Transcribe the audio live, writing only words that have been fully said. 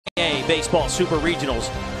Baseball Super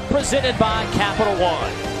Regionals, presented by Capital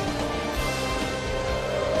One.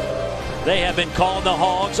 They have been calling the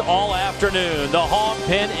Hogs all afternoon. The Hog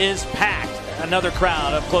Pen is packed. Another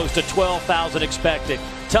crowd of close to 12,000 expected.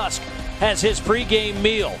 Tusk has his pregame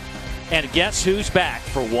meal. And guess who's back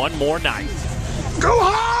for one more night? Go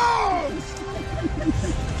Hogs!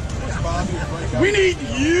 We need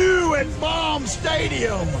you at Baum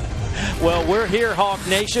Stadium. Well, we're here,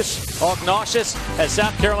 Hog-nauseous, as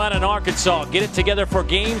South Carolina and Arkansas get it together for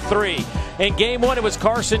Game 3. In Game 1, it was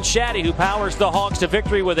Carson Shaddy who powers the Hogs to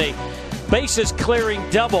victory with a bases-clearing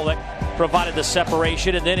double that provided the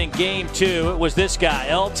separation. And then in Game 2, it was this guy,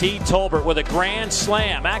 L.T. Tolbert, with a grand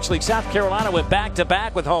slam. Actually, South Carolina went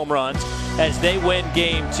back-to-back with home runs as they win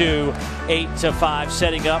Game 2, 8-5,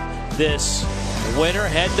 setting up this winner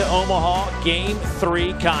head to Omaha Game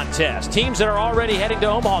 3 contest. Teams that are already heading to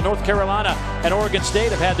Omaha, North Carolina and Oregon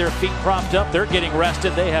State, have had their feet propped up. They're getting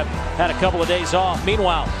rested. They have had a couple of days off.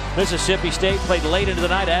 Meanwhile, Mississippi State played late into the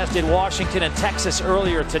night, as did Washington and Texas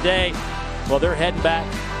earlier today. Well, they're heading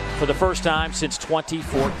back for the first time since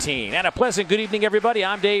 2014. And a pleasant good evening, everybody.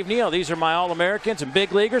 I'm Dave Neal. These are my All-Americans and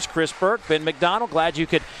big leaguers, Chris Burke, Ben McDonald. Glad you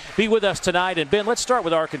could be with us tonight. And Ben, let's start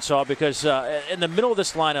with Arkansas, because in the middle of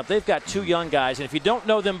this lineup, they've got two young guys. And if you don't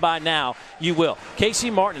know them by now, you will.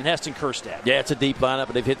 Casey Martin and Heston Kjerstad. Yeah, it's a deep lineup,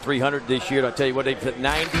 but they've hit 300 this year. And I'll tell you what, they've hit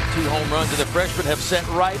 92 home runs, and the freshmen have set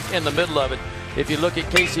right in the middle of it. If you look at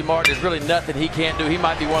Casey Martin, there's really nothing he can't do. He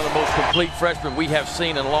might be one of the most complete freshmen we have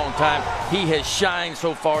seen in a long time. He has shined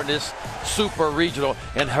so far in this Super Regional.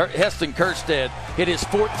 And Heston Kjerstad hit his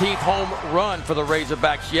 14th home run for the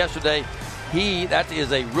Razorbacks yesterday. That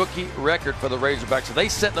is a rookie record for the Razorbacks. So they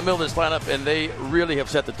set in the middle of this lineup, and they really have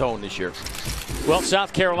set the tone this year. Well,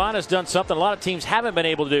 South Carolina's done something a lot of teams haven't been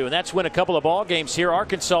able to do, and that's win a couple of ball games here.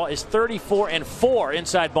 Arkansas is 34-4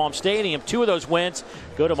 inside Baum Stadium. Two of those wins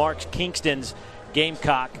go to Mark Kingston's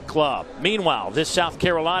Gamecock club. Meanwhile, this South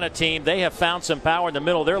Carolina team, they have found some power in the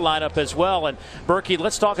middle of their lineup as well. And Berkey,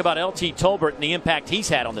 let's talk about L.T. Tolbert and the impact he's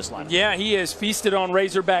had on this lineup. Yeah, he has feasted on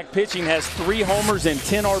Razorback pitching, has 3 homers and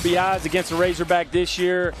 10 RBIs against the Razorback this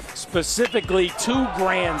year, specifically 2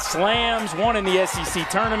 grand slams, one in the SEC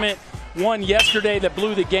tournament, one yesterday that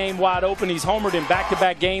blew the game wide open. He's homered in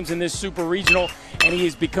back-to-back games in this Super Regional, and he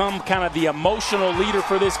has become kind of the emotional leader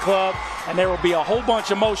for this club. And there will be a whole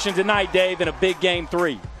bunch of motion tonight, Dave, in a big Game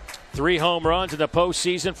 3. 3 home runs in the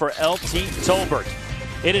postseason for L.T. Tolbert.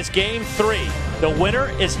 It is Game 3. The winner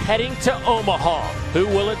is heading to Omaha. Who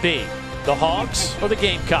will it be? The Hogs or the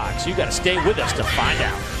Gamecocks? You got to stay with us to find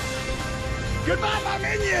out. Goodbye, my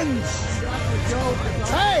minions.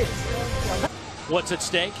 Hey. What's at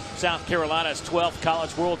stake? South Carolina's 12th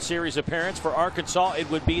College World Series appearance. For Arkansas,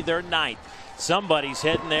 it would be their 9th. Somebody's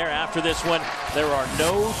heading there after this one. There are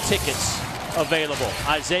no tickets available.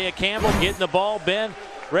 Isaiah Campbell getting the ball. Ben,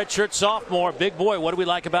 redshirt sophomore, big boy. What do we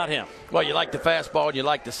like about him? Well, you like the fastball and you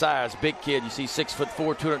like the size. Big kid. You see 6'4",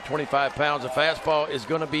 225 pounds. The fastball is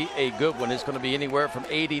going to be a good one. It's going to be anywhere from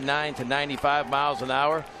 89 to 95 miles an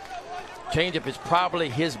hour. Changeup is probably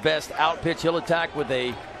his best out pitch. He'll attack with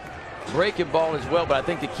a breaking ball as well, but I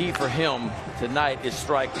think the key for him tonight is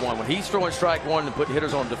strike one. When he's throwing strike one and putting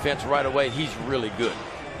hitters on defense right away, he's really good.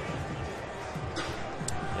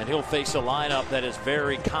 And he'll face a lineup that is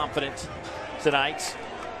very confident tonight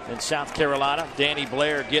in South Carolina. Danny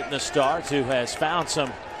Blair getting the start, who has found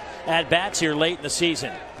some at-bats here late in the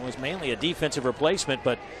season. It was mainly a defensive replacement,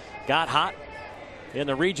 but got hot in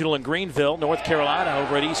the regional in Greenville, North Carolina,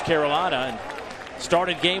 over at East Carolina, and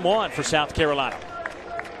started Game 1 for South Carolina.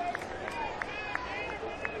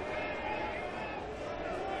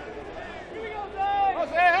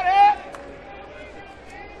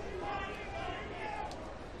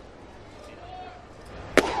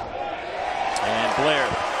 Blair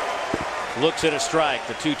looks at a strike,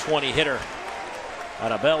 the 220 hitter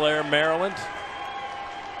out of Bel Air, Maryland.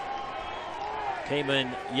 Came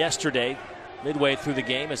in yesterday, midway through the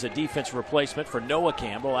game, as a defense replacement for Noah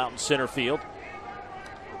Campbell out in center field.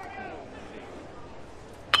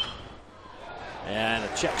 And a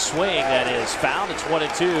check swing that is fouled. It's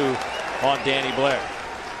 1-2 on Danny Blair.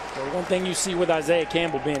 Well, one thing you see with Isaiah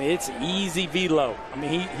Campbell, Ben, it's easy velo. I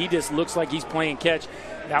mean, he just looks like he's playing catch.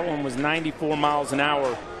 That one was 94 miles an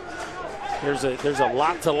hour. There's a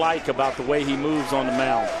lot to like about the way he moves on the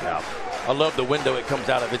mound. Yeah. I love the window it comes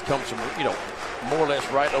out of. It comes from, more or less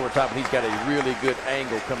right over top, and he's got a really good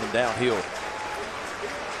angle coming downhill.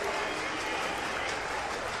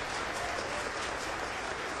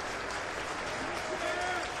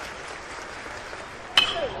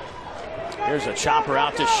 Here's a chopper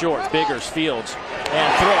out to short. Biggers fields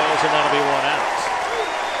and throws, and that'll be one out.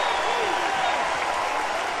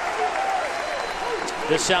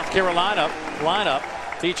 This South Carolina lineup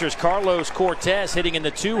features Carlos Cortez hitting in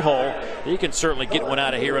the 2-hole. He can certainly get one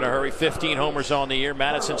out of here in a hurry. 15 homers on the year.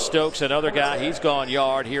 Madison Stokes, another guy, he's gone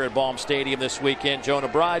yard here at Baum Stadium this weekend. Jonah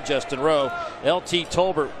Bride, Justin Rowe, LT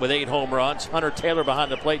Tolbert with 8 home runs. Hunter Taylor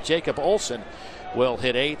behind the plate. Jacob Olson will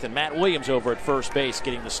hit 8th. And Matt Williams over at first base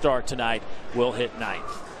getting the start tonight will hit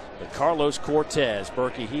 9th. But Carlos Cortez,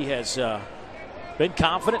 Berkey, he has been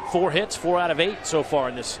confident. 4 hits, 4 out of 8 so far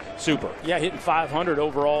in this Super. Yeah, hitting 500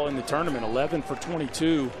 overall in the tournament, 11 for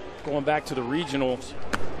 22 going back to the regionals,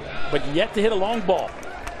 but yet to hit a long ball.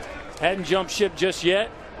 Hadn't jumped ship just yet,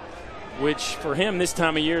 which for him this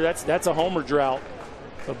time of year, that's a homer drought.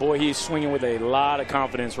 But boy, he's swinging with a lot of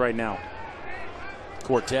confidence right now.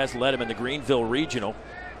 Cortez led him in the Greenville Regional.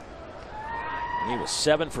 He was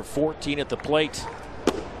 7 for 14 at the plate.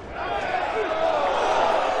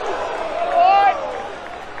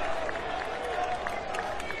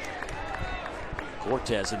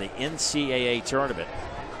 Cortez in the NCAA tournament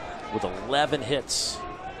with 11 hits.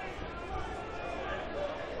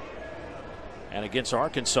 And against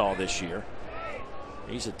Arkansas this year,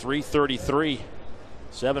 he's at .333,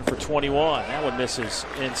 7 for 21. That one misses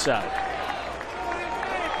inside.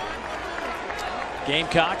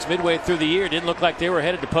 Gamecocks midway through the year didn't look like they were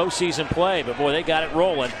headed to postseason play, but boy, they got it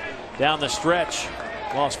rolling down the stretch.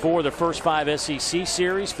 Lost 4 of their first 5 SEC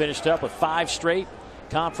series, finished up with 5 straight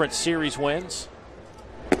conference series wins.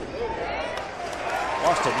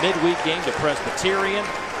 Lost a midweek game to Presbyterian.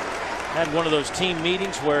 Had one of those team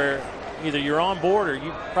meetings where either you're on board or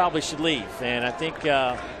you probably should leave. And I think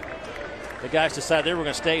the guys decided they were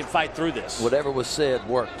going to stay and fight through this. Whatever was said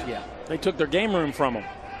worked. Yeah, they took their game room from them.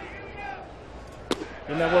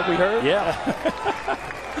 Isn't that what we heard? Yeah.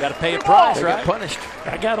 Got to pay a price, they right? Got punished.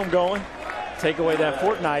 I got them going. Take away that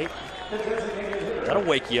Fortnite. That'll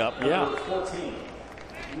wake you up. Yeah.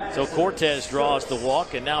 So Cortez draws the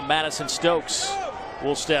walk, and now Madison Stokes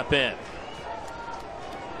will step in.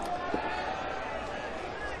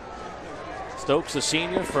 Stokes, the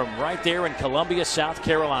senior from right there in Columbia, South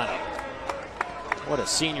Carolina. What a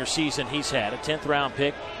senior season he's had. A 10th round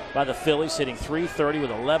pick by the Phillies, hitting .330 with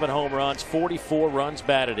 11 home runs, 44 runs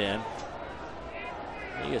batted in.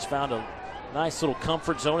 He has found a nice little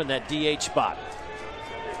comfort zone in that DH spot.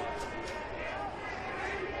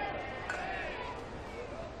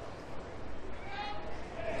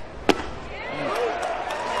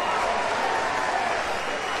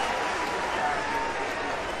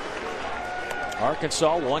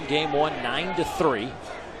 Arkansas won game 1 9-3.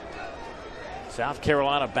 South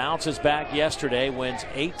Carolina bounces back yesterday, wins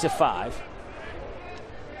 8-5.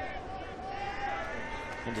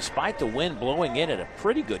 And despite the wind blowing in at a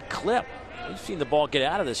pretty good clip, we've seen the ball get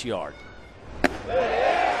out of this yard.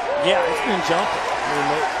 Yeah, it's been jumping. I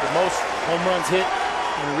mean, the most home runs hit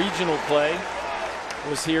in regional play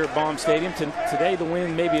was here at Baum Stadium. Today the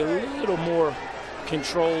wind may be a little more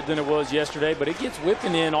controlled than it was yesterday, but it gets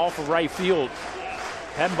whipping in off of right field.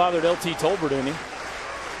 Hadn't bothered LT Tolbert any.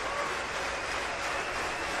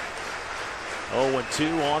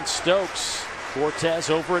 0-2 on Stokes. Cortez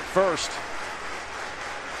over at first.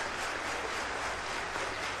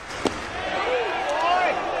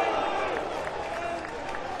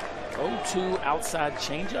 0-2 outside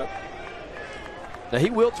changeup. Now he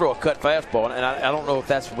will throw a cut fastball, and I don't know if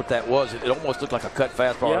that's what that was. It almost looked like a cut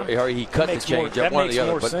fastball, or he cut the changeup, one or the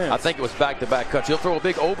other. But I think it was back-to-back cuts. He'll throw a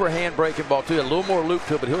big overhand breaking ball too, a little more loop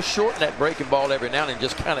to it, but he'll shorten that breaking ball every now and then,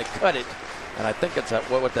 just kind of cut it. And I think that's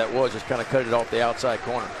what that was, just kind of cut it off the outside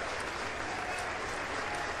corner.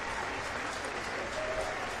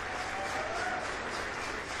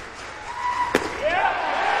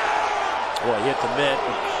 Boy, he hit the mitt.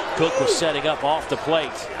 Cook was setting up off the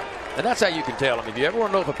plate. And that's how you can tell him. If you ever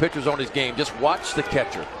want to know if a pitcher's on his game, just watch the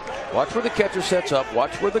catcher. Watch where the catcher sets up,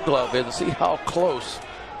 watch where the glove is, and see how close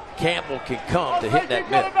Campbell can come to hit that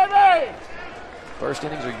mitt. First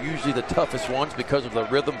innings are usually the toughest ones because of the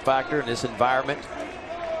rhythm factor in this environment.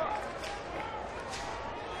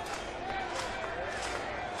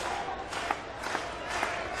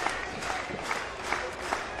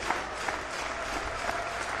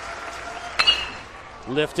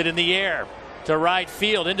 Lifted in the air to right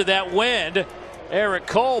field into that wind. Eric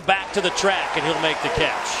Cole back to the track, and he'll make the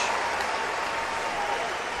catch.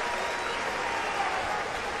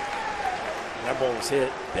 That ball was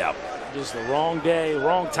hit. Yep. Just the wrong day,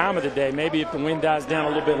 wrong time of the day. Maybe if the wind dies down a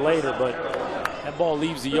little bit later, but that ball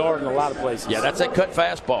leaves the yard in a lot of places. Yeah, that's that cut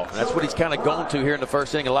fastball. That's what he's kind of going to here in the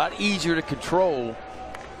first inning. A lot easier to control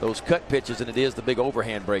those cut pitches than it is the big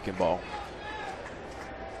overhand breaking ball.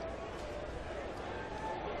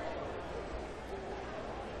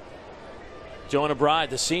 Jonah Bride,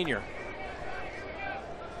 the senior.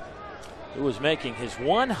 who was making his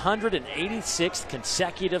 186th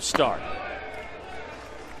consecutive start.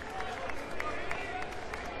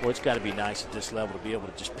 Well, it's got to be nice at this level to be able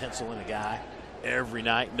to just pencil in a guy every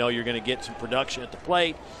night. Know you're going to get some production at the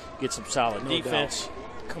plate, get some solid defense.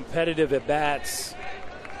 Competitive at bats,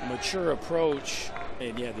 mature approach,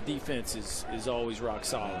 and yeah, the defense is always rock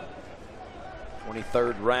solid.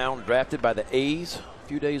 23rd round, drafted by the A's a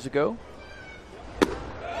few days ago.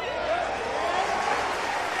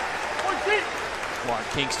 Mark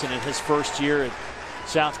Kingston in his first year at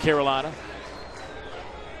South Carolina.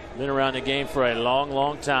 Been around the game for a long,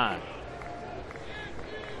 long time.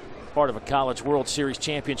 Part of a College World Series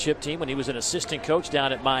championship team when he was an assistant coach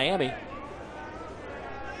down at Miami.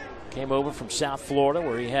 Came over from South Florida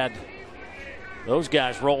where he had those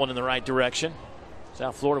guys rolling in the right direction.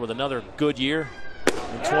 South Florida with another good year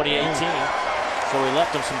in 2018. So he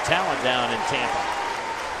left them some talent down in Tampa.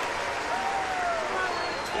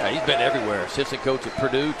 Yeah, he's been everywhere. Assistant coach at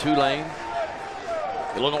Purdue, Tulane,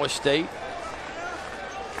 Illinois State.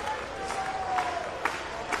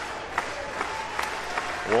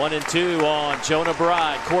 One and two on Jonah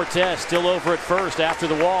Bride. Cortez still over at first after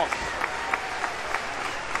the walk.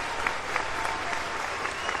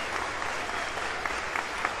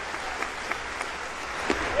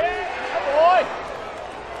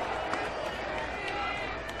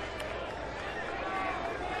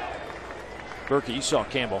 Berkey, you saw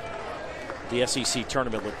Campbell. The SEC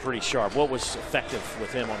tournament looked pretty sharp. What was effective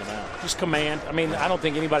with him on the mound? Just command. I mean, I don't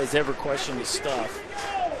think anybody's ever questioned his stuff,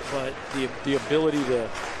 but the ability to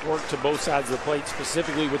work to both sides of the plate,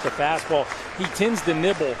 specifically with the fastball. He tends to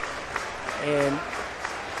nibble, and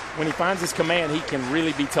when he finds his command, he can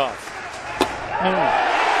really be tough.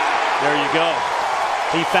 There you go.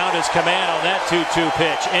 He found his command on that 2-2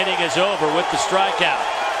 pitch. Inning is over with the strikeout.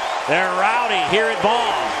 They're rowdy here at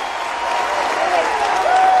Baum.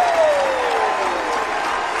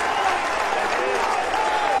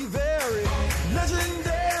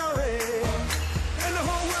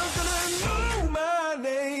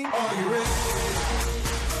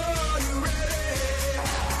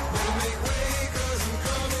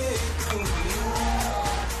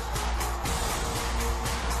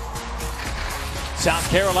 South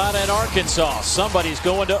Carolina and Arkansas. Somebody's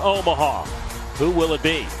going to Omaha. Who will it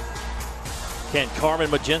be? Can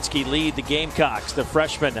Carmen Majinski lead the Gamecocks? The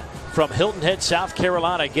freshman from Hilton Head, South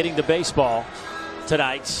Carolina, getting the baseball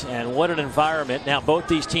tonight. And what an environment. Now, both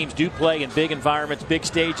these teams do play in big environments, big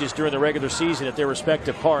stages during the regular season at their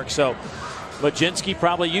respective parks. So Majinski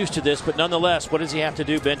probably used to this, but nonetheless, what does he have to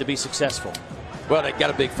do, Ben, to be successful? Well, they got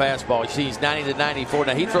a big fastball. You see, he's 90 to 94.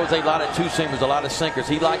 Now, he throws a lot of two-seamers, a lot of sinkers.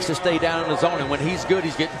 He likes to stay down in the zone, and when he's good,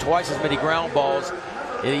 he's getting twice as many ground balls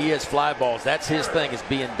and he has fly balls. That's his thing, is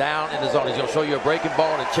being down in the zone. He's going to show you a breaking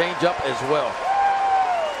ball and a changeup as well.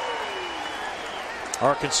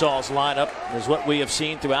 Arkansas's lineup is what we have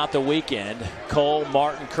seen throughout the weekend. Cole,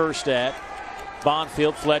 Martin, Kerstad,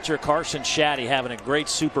 Bonfield, Fletcher, Carson Shaddy having a great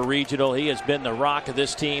super regional. He has been the rock of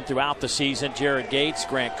this team throughout the season. Jared Gates,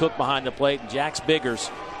 Grant Cook behind the plate, and Jax Biggers.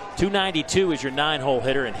 292 is your 9-hole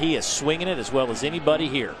hitter, and he is swinging it as well as anybody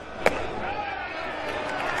here.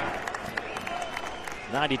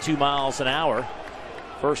 92 miles an hour.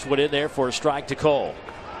 First one in there for a strike to Cole.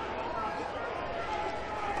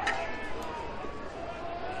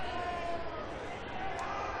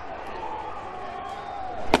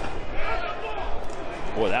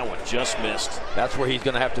 Boy, that one just missed. That's where he's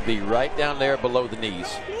going to have to be, right down there below the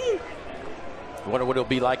knees. I wonder what it'll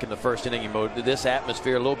be like in the first inning mode. This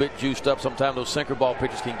atmosphere a little bit juiced up. Sometimes those sinker ball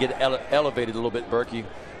pitchers can get elevated a little bit, Berkey,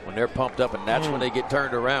 when they're pumped up, and that's when they get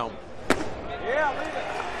turned around.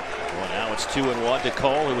 Well, now it's 2-1 to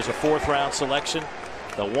Cole, who was a 4th-round selection,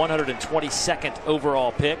 the 122nd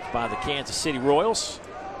overall pick by the Kansas City Royals.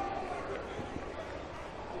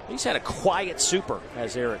 He's had a quiet super,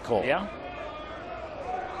 as Eric Cole. Yeah.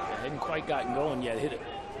 Hadn't quite gotten going yet. Hit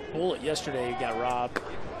a bullet yesterday. He got robbed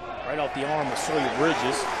right off the arm of Sawyer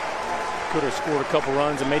Bridges. Could have scored a couple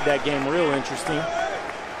runs and made that game real interesting.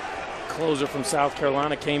 Closer from South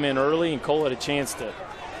Carolina came in early, and Cole had a chance to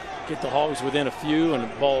get the Hogs within a few, and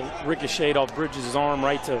the ball ricocheted off Bridges' arm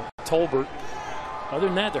right to Tolbert. Other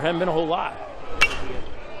than that, there hadn't been a whole lot.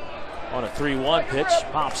 On a 3-1 pitch,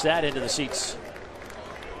 pops that into the seats.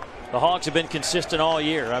 The Hogs have been consistent all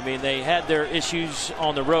year. I mean, they had their issues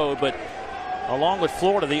on the road, but along with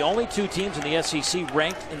Florida, the only two teams in the SEC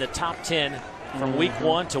ranked in the top 10 from week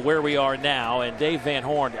 1 to where we are now. And Dave Van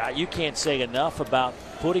Horn, you can't say enough about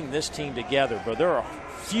putting this team together, but there are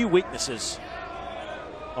few weaknesses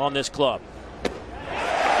on this club.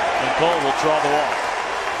 And Cole will draw the walk.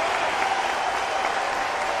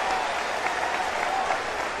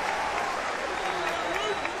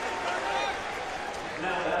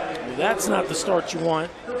 That's not the start you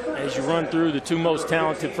want as you run through the two most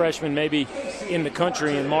talented freshmen maybe in the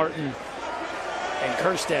country in Martin and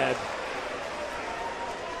Kerstad.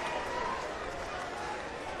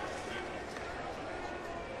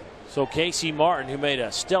 So Casey Martin, who made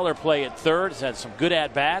a stellar play at third, has had some good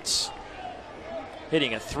at-bats,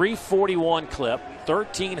 hitting a .341 clip,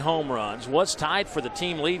 13 home runs, was tied for the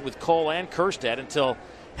team lead with Cole and Kerstad until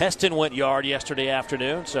Heston went yard yesterday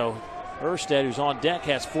afternoon. So Kerstad, who's on deck,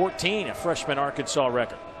 has 14, a freshman Arkansas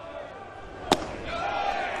record.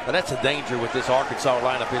 And that's a danger with this Arkansas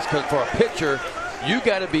lineup, is because for a pitcher, you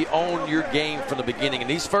got to be on your game from the beginning. And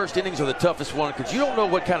these first innings are the toughest one because you don't know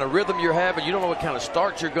what kind of rhythm you're having. You don't know what kind of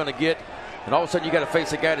start you're going to get. And all of a sudden you got to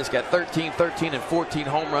face a guy that's got 13, and 14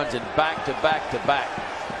 home runs in back-to-back-to-back.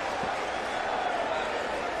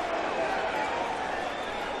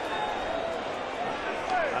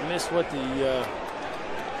 I missed what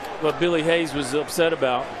Billy Hayes was upset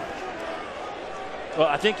about. Well,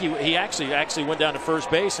 I think he actually went down to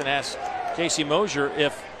first base and asked Casey Mosier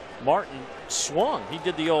if Martin swung. He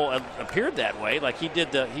did the old appeared that way, like he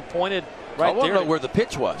pointed right there. I want to know where the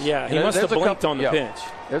pitch was. Yeah, he must have blinked on the pitch.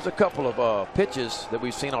 There's a couple of pitches that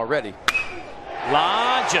we've seen already.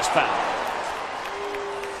 Line just foul.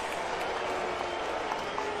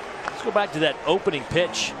 Let's go back to that opening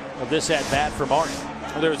pitch of this at bat for Martin.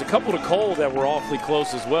 Well, there was a couple to Cole that were awfully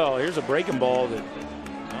close as well. Here's a breaking ball that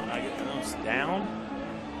was down,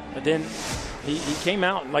 but then he came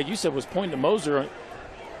out, like you said, was pointing to Moser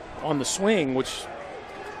on the swing, which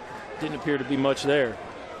didn't appear to be much there.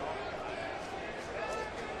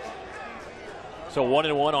 So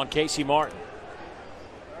 1-1 on Casey Martin.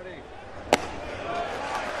 You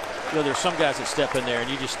know, there's some guys that step in there and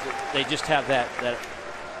they just have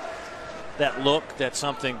that look, that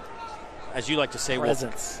something, as you like to say,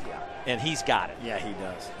 presence. Well, and he's got it. Yeah, he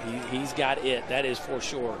does. He's got it. That is for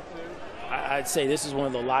sure. I'd say this is one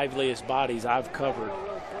of the liveliest bodies I've covered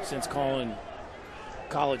since calling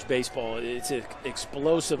college baseball. It's an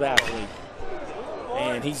explosive athlete,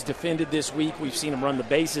 and he's defended this week. We've seen him run the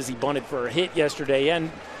bases. He bunted for a hit yesterday, and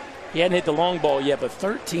he hadn't hit the long ball yet, but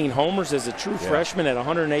 13 homers as a true freshman at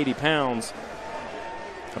 180 pounds.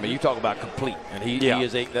 I mean, you talk about complete, and he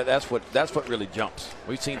is that's what really jumps.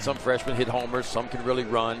 We've seen some freshmen hit homers, some can really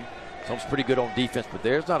run, some's pretty good on defense, but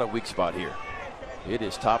there's not a weak spot here. It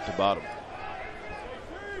is top to bottom.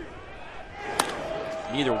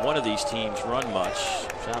 Neither one of these teams run much.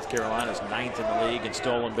 South Carolina's 9th in the league in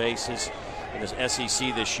stolen bases in the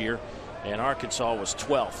SEC this year, and Arkansas was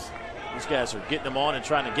 12th. These guys are getting them on and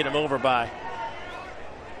trying to get them over by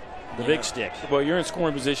the big stick. Well, you're in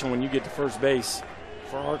scoring position when you get to first base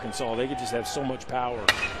for Arkansas. They could just have so much power.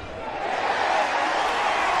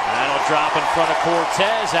 That'll drop in front of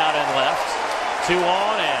Cortez out and left. 2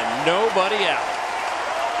 on and nobody out.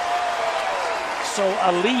 So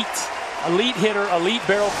elite hitter, elite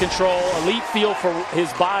barrel control, elite feel for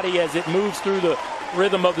his body as it moves through the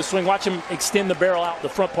rhythm of the swing. Watch him extend the barrel out the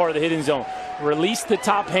front part of the hitting zone. Release the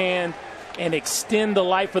top hand and extend the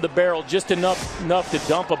life of the barrel just enough to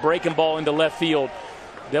dump a breaking ball into left field.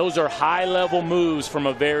 Those are high-level moves from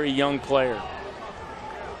a very young player.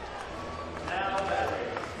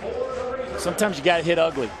 Sometimes you got to hit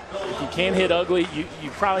ugly. If you can't hit ugly, you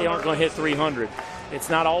probably aren't going to hit 300. It's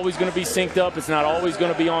not always going to be synced up. It's not always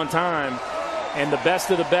going to be on time. And the best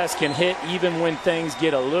of the best can hit even when things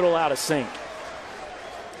get a little out of sync.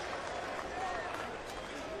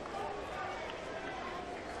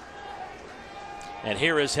 And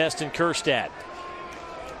here is Heston Kerstad,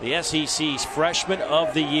 the SEC's Freshman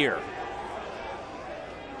of the Year.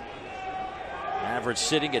 Average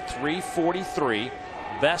sitting at .343,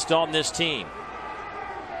 best on this team.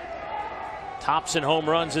 Tops in home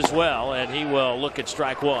runs as well, and he will look at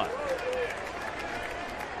strike one.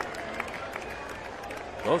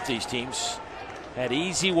 Both these teams had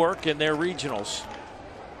easy work in their regionals,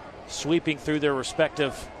 sweeping through their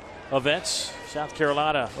respective events. South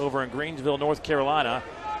Carolina over in Greensville, North Carolina,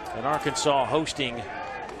 and Arkansas hosting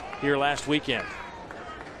here last weekend.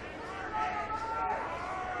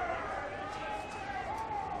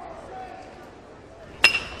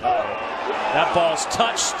 That ball's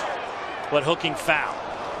touched, but hooking foul.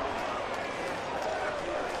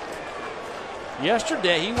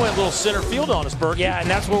 Yesterday, he went a little center field on us, Berkey. Yeah, and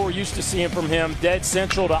that's what we're used to seeing from him. Dead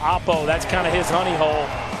central to Oppo. That's kind of his honey hole.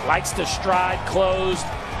 Likes to stride closed,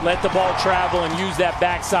 let the ball travel, and use that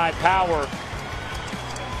backside power.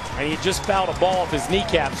 And he just fouled a ball off his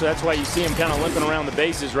kneecap, so that's why you see him kind of limping around the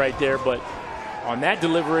bases right there. But on that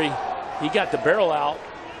delivery, he got the barrel out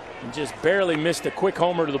and just barely missed a quick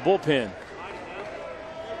homer to the bullpen.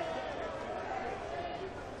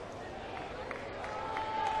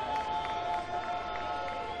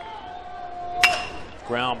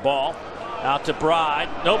 Ground ball out to Bride.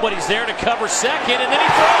 Nobody's there to cover second, and then he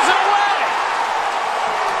throws it away.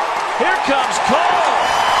 Here comes Cole.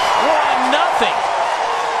 1-0.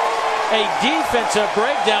 A defensive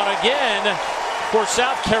breakdown again for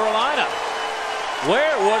South Carolina.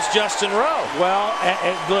 Where was Justin Rowe? Well,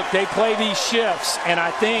 look, they play these shifts, and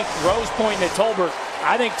I think Rowe's pointing at Tolbert.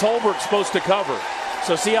 I think Tolbert's supposed to cover.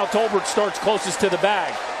 So see how Tolbert starts closest to the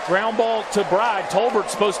bag. Ground ball to Bride.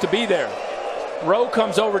 Tolbert's supposed to be there. Rowe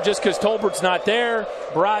comes over just because Tolbert's not there.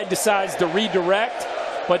 Bride decides to redirect.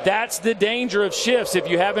 But that's the danger of shifts if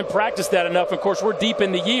you haven't practiced that enough. Of course, we're deep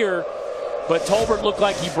in the year. But Tolbert looked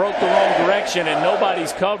like he broke the wrong direction, and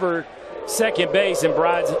nobody's covered second base, and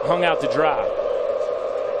Bride's hung out to dry.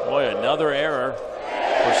 Boy, another error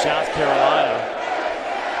for South Carolina.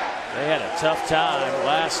 They had a tough time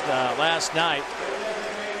last night.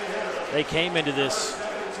 They came into this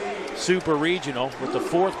Super Regional with the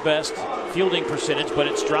 4th best fielding percentage, but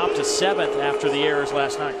it's dropped to 7th after the errors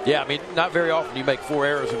last night. Yeah, I mean, not very often you make 4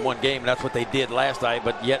 errors in one game, and that's what they did last night,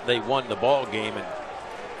 but yet they won the ball game. And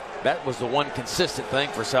that was the one consistent thing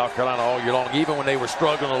for South Carolina all year long. Even when they were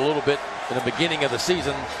struggling a little bit in the beginning of the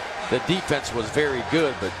season, the defense was very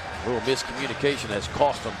good, but a little miscommunication has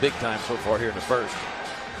cost them big time so far here in the first.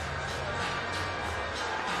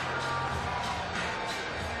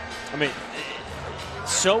 I mean,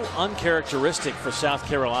 so uncharacteristic for South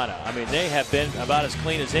Carolina. I mean, they have been about as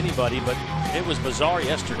clean as anybody, but it was bizarre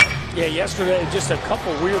yesterday. Yeah, yesterday, just a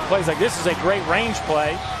couple weird plays. Like, this is a great range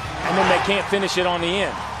play, and then they can't finish it on the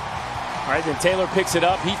end. All right, then Taylor picks it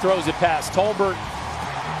up. He throws it past Tolbert,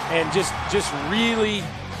 and just really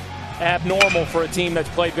abnormal for a team that's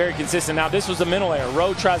played very consistent. Now, this was a mental error.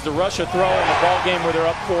 Rowe tries to rush a throw in the ball game where they're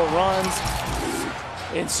up 4 runs.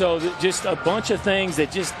 And so just a bunch of things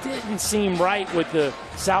that just didn't seem right with the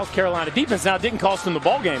South Carolina defense. Now, it didn't cost them the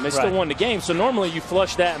ball game. They still won the game. So normally you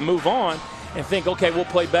flush that and move on and think, okay, we'll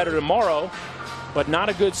play better tomorrow, but not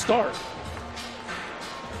a good start.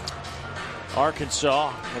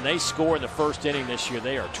 Arkansas, when they score in the first inning this year,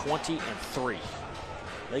 they are 20-3.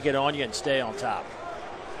 They get on you and stay on top.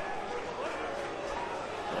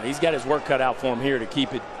 Well, he's got his work cut out for him here to keep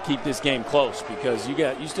this game close, because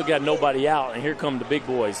you still got nobody out, and here come the big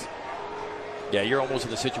boys. Yeah, you're almost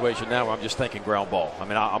in a situation now where I'm just thinking ground ball. I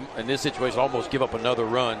mean, I'm in this situation, I'll almost give up another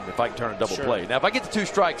run if I can turn a double play. Now, if I get the 2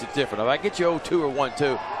 strikes, it's different. If I get you 0-2 or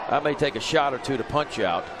 1-2, I may take a shot or 2 to punch you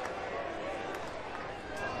out.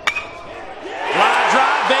 Line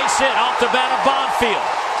drive, base hit off the bat of Bonfield.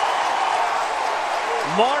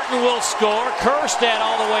 Martin will score. Kerstad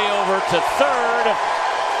all the way over to third,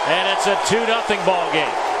 and it's a 2-0 ball game.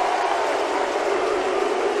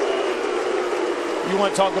 You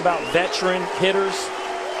want to talk about veteran hitters?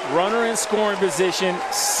 Runner in scoring position,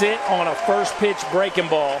 sit on a first pitch breaking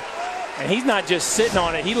ball, and he's not just sitting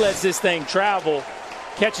on it. He lets this thing travel,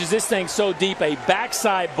 catches this thing so deep, a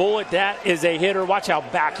backside bullet. That is a hitter. Watch how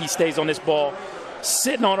back he stays on this ball.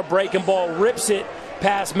 Sitting on a breaking ball, rips it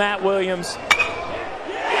past Matt Williams.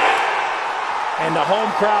 And the home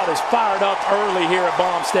crowd is fired up early here at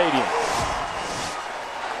Baum Stadium.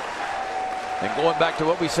 And going back to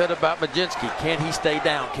what we said about Majinski, can he stay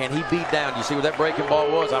down? Can he be down? You see what that breaking ball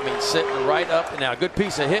was? I mean, sitting right up. Now, a good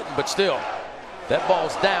piece of hitting, but still, that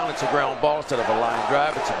ball's down. It's a ground ball instead of a line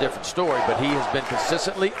drive. It's a different story, but he has been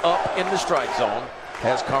consistently up in the strike zone,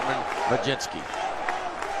 has Carmen Majinski.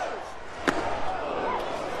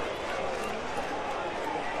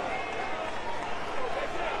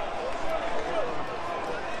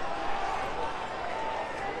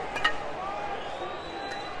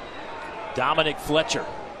 Dominic Fletcher,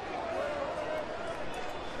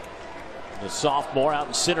 the sophomore, out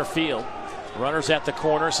in center field. Runners at the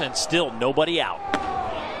corners and still nobody out.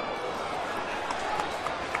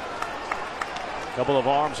 Couple of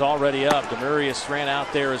arms already up. Demurius ran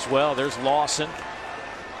out there as well. There's Lawson.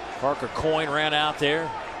 Parker Coyne ran out there.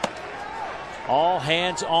 All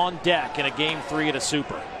hands on deck in a game 3 at a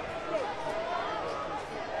Super.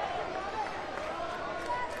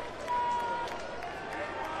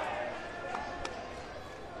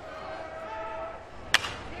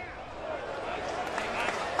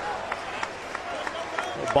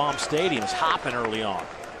 Baum Stadium's hopping early on.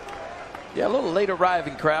 Yeah, a little late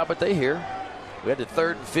arriving crowd, but they here. We had the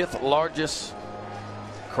 3rd and 5th largest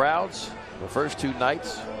crowds the first 2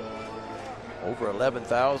 nights. Over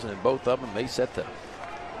 11,000 in both of them.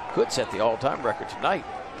 Could set the all-time record tonight.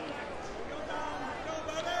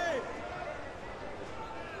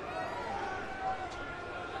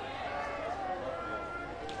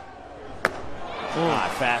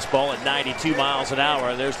 Fastball at 92 miles an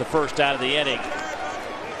hour. There's the first out of the inning.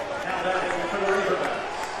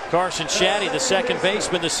 Carson Shaddy, the second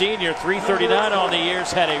baseman, the senior, 339 on the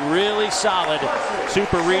years, had a really solid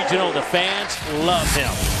super regional. The fans love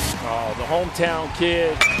him. Oh, the hometown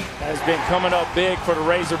kid has been coming up big for the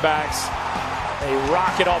Razorbacks. A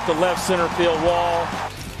rocket off the left center field wall.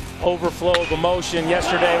 Overflow of emotion.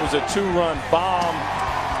 Yesterday was a 2-run bomb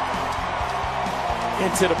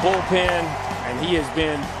into the bullpen, and he has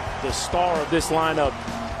been the star of this lineup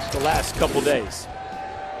the last couple days.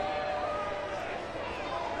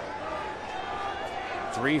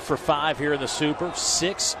 3 for 5 here in the Super.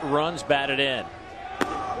 6 runs batted in.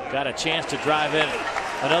 Got a chance to drive in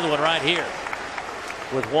another one right here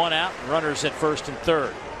with 1 out, runners at first and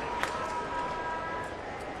third.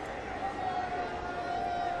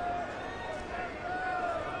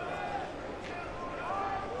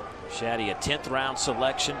 Shaddy, a 10th round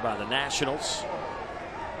selection by the Nationals.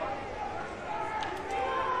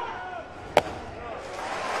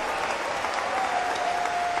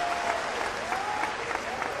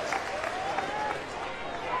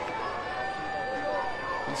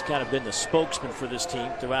 He's kind of been the spokesman for this team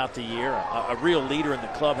throughout the year, a real leader in the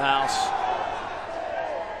clubhouse.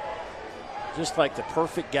 Just like the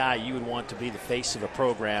perfect guy you would want to be the face of a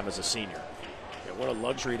program as a senior. Yeah, what a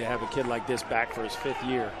luxury to have a kid like this back for his 5th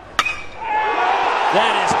year.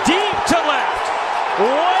 That is deep to left.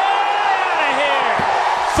 Way out of here.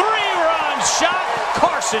 3-run shot,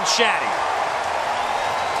 Carson Shaddy.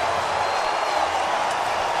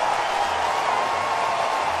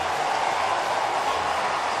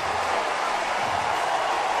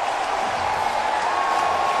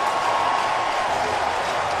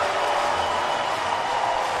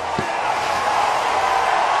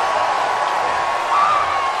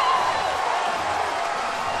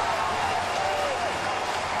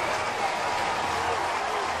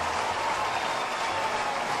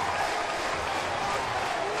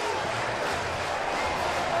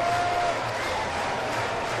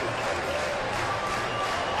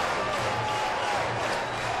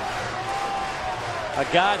 A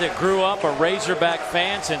guy that grew up a Razorback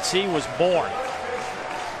fan since he was born.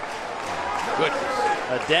 Goodness.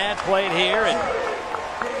 A dad played here, and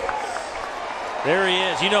there he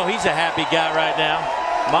is. You know he's a happy guy right now.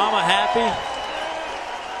 Mama happy.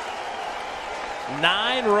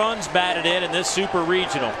 9 runs batted in this Super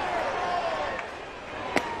Regional.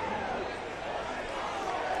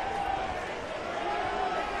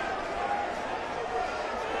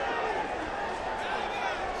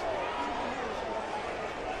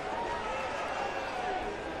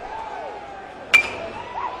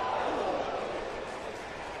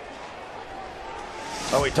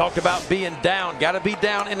 Oh, we talked about being down. Got to be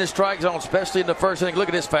down in the strike zone, especially in the first inning. Look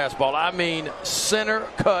at this fastball. I mean, center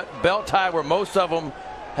cut, belt high, where most of them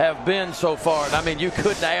have been so far. And I mean, you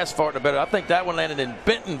couldn't ask for it better. I think that one landed in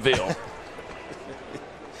Bentonville.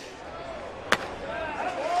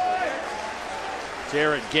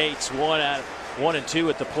 Jared Gates, 1 and 2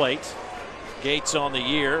 at the plate. Gates on the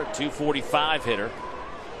year, 245 hitter.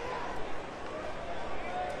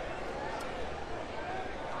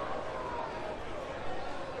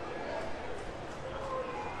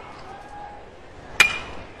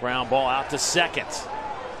 Ground ball out to second.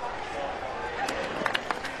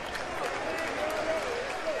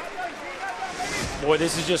 Boy,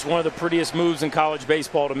 this is just one of the prettiest moves in college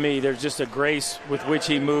baseball to me. There's just a grace with which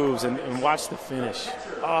he moves, and watch the finish.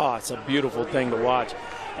 Oh, it's a beautiful thing to watch.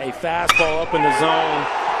 A fastball up in the zone.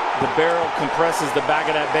 The barrel compresses the back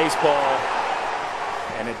of that baseball.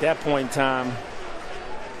 And at that point in time,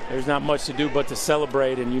 there's not much to do but to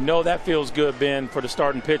celebrate. And you know that feels good, Ben, for the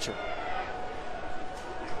starting pitcher.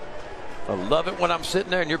 I love it when I'm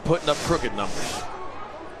sitting there and you're putting up crooked numbers.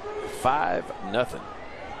 5-0.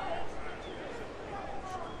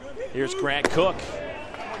 Here's Grant Cook.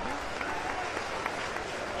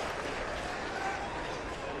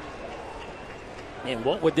 And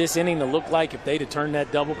what would this inning have looked like if they'd have turned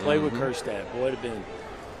that double play with Kerstad? Boy, it'd have been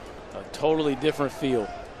a totally different feel.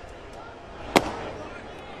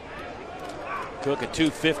 Cook, a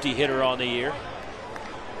 250 hitter on the year.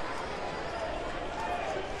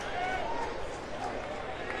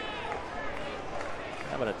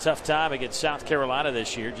 Having a tough time against South Carolina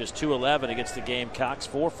this year. Just 2-11 against the Gamecocks,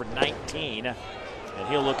 4 for 19. And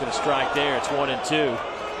he'll look at a strike there. It's 1-2.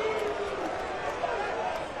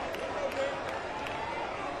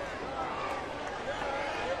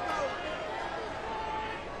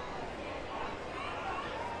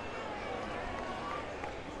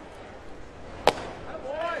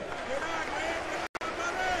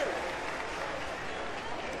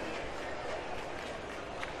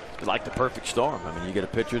 like the perfect storm. I mean, you get a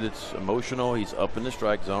pitcher that's emotional. He's up in the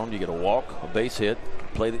strike zone. You get a walk, a base hit,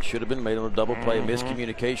 a play that should have been made on a double play,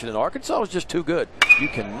 miscommunication. And Arkansas is just too good. You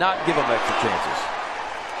cannot give them extra chances.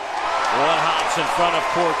 One hops in front of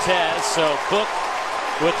Cortez, so Cook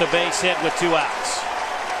with the base hit with 2 outs.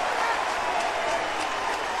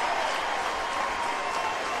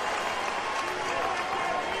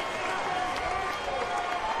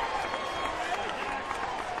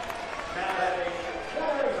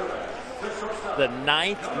 The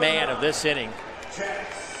 9th man of this inning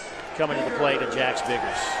coming to the plate at Jax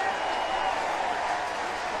Biggers.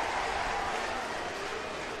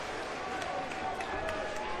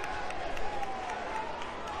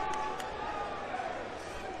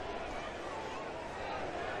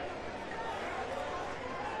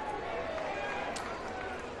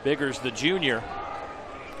 Biggers, the junior,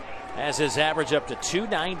 has his average up to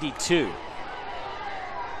 292.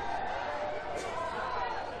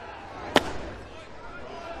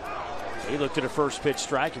 He looked at a first pitch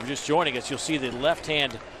strike. If you're just joining us, you'll see the left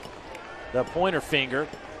hand, the pointer finger,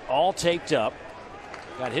 all taped up.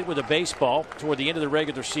 Got hit with a baseball toward the end of the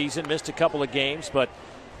regular season. Missed a couple of games, but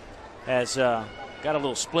has got a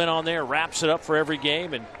little splint on there. Wraps it up for every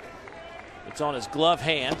game, and it's on his glove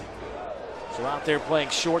hand. So out there playing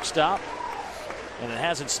shortstop, and it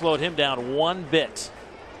hasn't slowed him down one bit.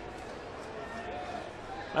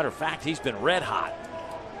 Matter of fact, he's been red hot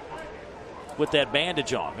with that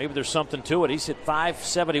bandage on. Maybe there's something to it. He's hit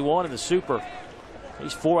 .571 in the Super.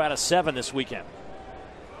 He's 4 out of 7 this weekend.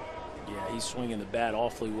 Yeah, he's swinging the bat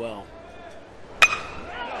awfully well.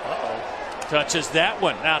 Touches that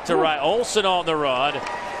one out to right. Olsen on the run.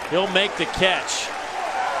 He'll make the catch.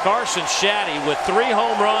 Carson Shaddy with 3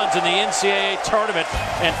 home runs in the NCAA tournament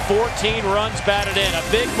and 14 runs batted in.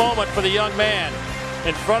 A big moment for the young man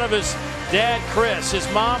in front of his dad, Chris,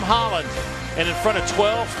 his mom, Holland, and in front of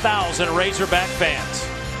 12,000 Razorback fans.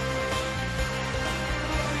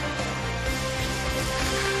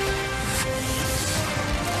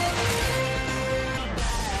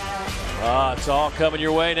 It's all coming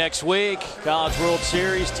your way next week. College World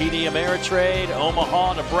Series, TD Ameritrade,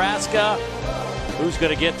 Omaha, Nebraska. Who's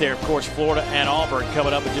going to get there? Of course, Florida and Auburn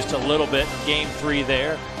coming up in just a little bit. Game 3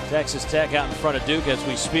 there. Texas Tech out in front of Duke as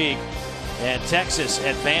we speak. And Texas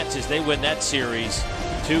advances. They win that series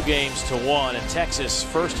 2-1. And Texas'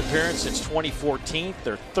 first appearance since 2014.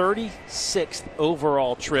 Their 36th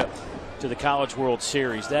overall trip to the College World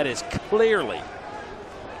Series. That is clearly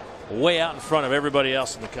way out in front of everybody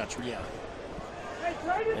else in the country. Yeah.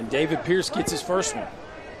 And David Pierce gets his first one.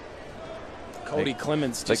 Cody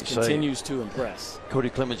Clemens just continues to impress. Cody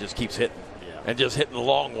Clemens just keeps hitting, and just hitting the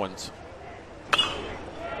long ones.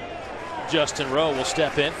 Justin Rowe will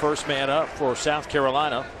step in, first man up for South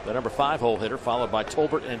Carolina, the number 5 hole hitter, followed by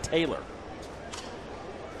Tolbert and Taylor.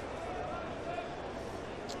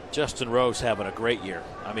 Justin Rowe's having a great year.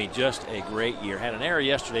 I mean, just a great year. Had an error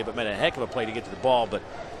yesterday, but made a heck of a play to get to the ball. But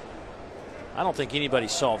I don't think anybody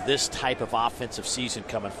saw this type of offensive season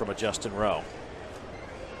coming from a Justin Rowe.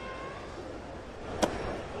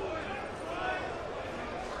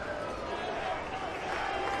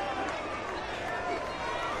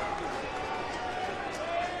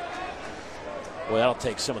 Well, that'll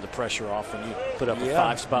take some of the pressure off when you put up a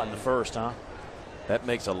 5 spot in the first, huh? That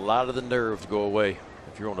makes a lot of the nerves go away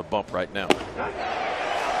if you're on a bump right now.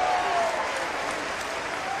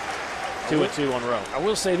 2-2 on Rowe. I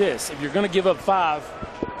will say this: if you're going to give up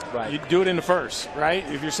 5, you do it in the first, right?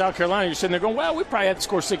 If you're South Carolina, you're sitting there going, well, we probably have to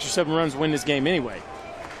score 6 or 7 runs to win this game anyway,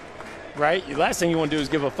 right? The last thing you want to do is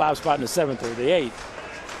give up 5 spot in the 7th or the 8th.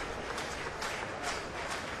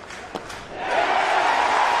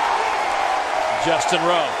 Justin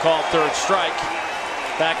Rowe called third strike.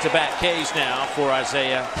 Back-to-back Ks now for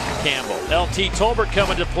Isaiah Campbell. LT Tolbert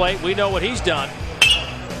coming to plate. We know what he's done.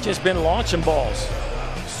 Just been launching balls.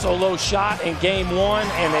 Solo shot in game 1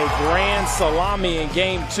 and a grand salami in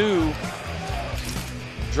game 2.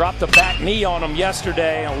 Dropped the back knee on him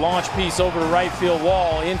yesterday. A launch piece over the right field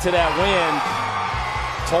wall into that wind.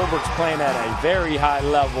 Tolbert's playing at a very high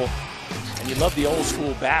level. And you love the old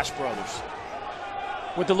school Bash Brothers.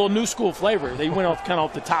 With the little new school flavor. They went off kind of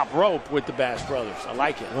off the top rope with the Bash Brothers. I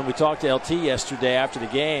like it. When we talked to LT yesterday after the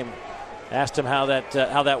game, asked him how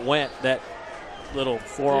that went, that little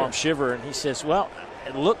forearm shiver, and he says, well,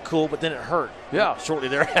 it looked cool, but then it hurt. Yeah. Shortly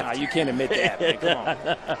thereafter. You can't admit that, man. Come on.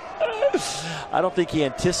 I don't think he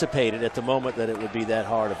anticipated at the moment that it would be that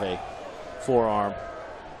hard of a forearm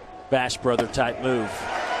Bash Brother type move.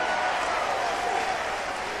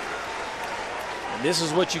 This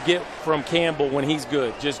is what you get from Campbell when he's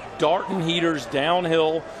good. Just darting heaters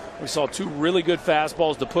downhill. We saw 2 really good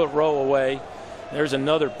fastballs to put Rowe away. There's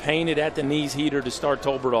another painted at the knees heater to start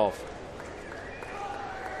Tolbert off.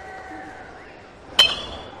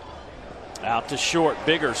 Out to short.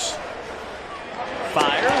 Biggers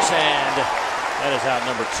fires, and that is out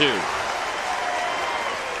number 2.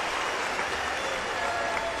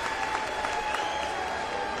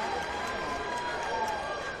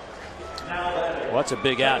 Well, that's a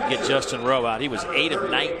big out. Get Justin Rowe out. He was 8 of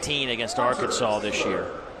 19 against Arkansas this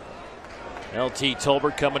year. LT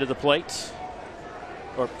Tolbert coming to the plate.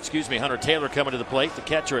 Or, excuse me, Hunter Taylor coming to the plate. The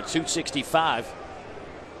catcher at 265.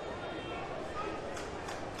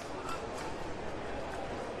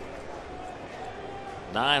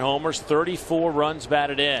 Nine homers, 34 runs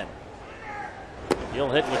batted in.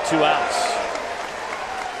 He'll hit with 2 outs.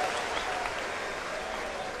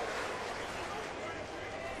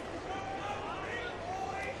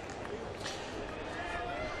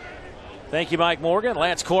 Thank you, Mike Morgan,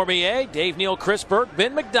 Lance Cormier, Dave Neal, Chris Burke,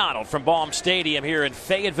 Ben McDonald from Baum Stadium here in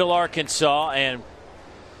Fayetteville, Arkansas. And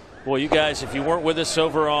boy, you guys, if you weren't with us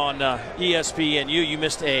over on ESPNU, you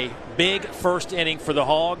missed a big first inning for the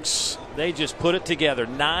Hogs. They just put it together.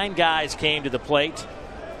 9 guys came to the plate.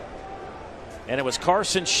 And it was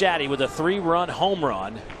Carson Shaddy with a 3-run home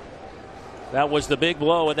run. That was the big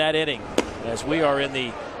blow in that inning, as we are in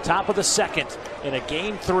the top of the 2nd in a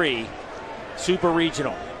Game 3 Super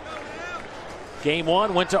Regional. Game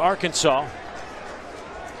 1 went to Arkansas,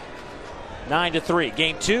 9-3.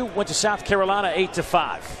 Game 2 went to South Carolina,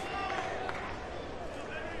 8-5.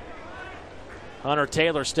 Hunter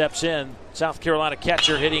Taylor steps in, South Carolina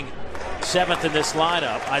catcher, hitting 7th in this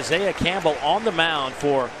lineup. Isaiah Campbell on the mound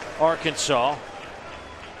for Arkansas.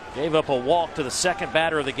 Gave up a walk to the second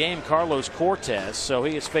batter of the game, Carlos Cortez, so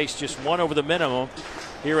he has faced just 1 over the minimum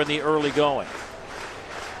here in the early going.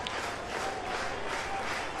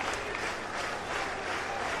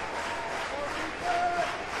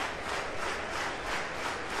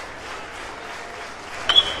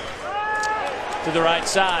 To the right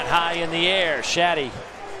side, high in the air. Shaddy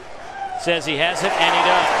says he has it, and he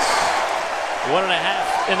does.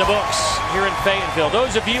 1.5 in the books here in Fayetteville.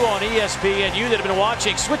 Those of you on ESPNU that have been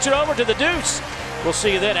watching, switch it over to the Deuce. We'll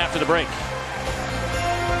see you then after the break.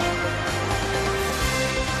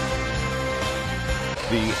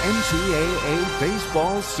 The NCAA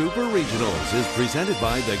Baseball Super Regionals is presented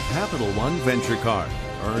by the Capital One Venture Card.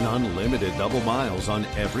 Earn unlimited double miles on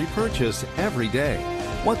every purchase every day.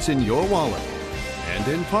 What's in your wallet? And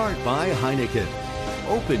in part by Heineken.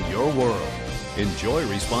 Open your world. Enjoy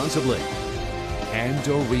responsibly. And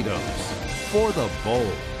Doritos. For the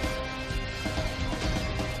bold.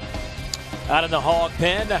 Out in the Hog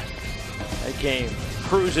Pen. They came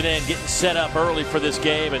cruising in, getting set up early for this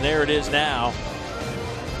game, and there it is now.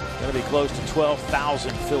 Going to be close to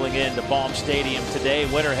 12,000 filling in to Baum Stadium today.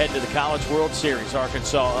 Winner heading to the College World Series.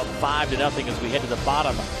 Arkansas up 5-0 as we head to the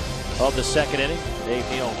bottom of the 2nd inning. Dave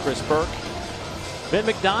Neal and Chris Burke. Ben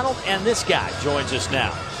McDonald and this guy joins us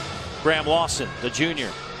now. Graham Lawson, the junior,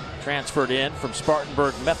 transferred in from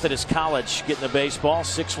Spartanburg Methodist College, getting the baseball.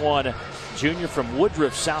 6'1" junior from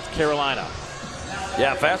Woodruff, South Carolina.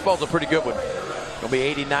 Yeah, fastball's a pretty good one. Gonna be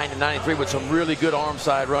 89 to 93 with some really good arm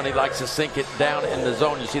side run. He likes to sink it down in the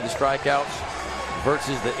zone. You see the strikeouts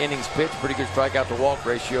versus the innings pitched. Pretty good strikeout to walk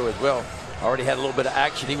ratio as well. Already had a little bit of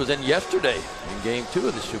action. He was in yesterday in Game 2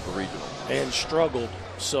 of the Super Regional. And struggled.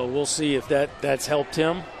 So we'll see if that's helped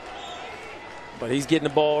him. But he's getting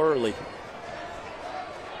the ball early.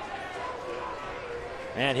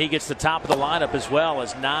 And he gets the top of the lineup as well,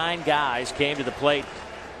 as 9 guys came to the plate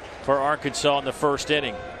for Arkansas in the first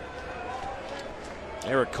inning.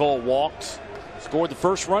 Eric Cole walked, scored the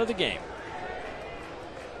first run of the game.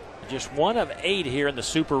 Just 1 of 8 here in the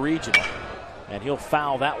Super Regional. And he'll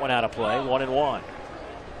foul that one out of play, 1-1.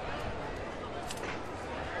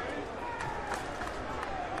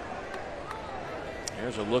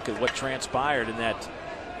 Here's a look at what transpired in that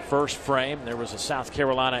first frame. There was a South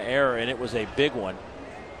Carolina error, and it was a big one.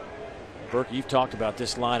 Burke, you've talked about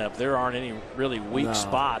this lineup. There aren't any really weak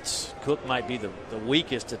spots. Cook might be the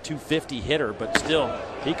weakest, a 250 hitter, but still,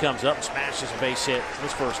 he comes up and smashes a base hit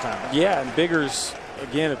his first time. Yeah, and Biggers,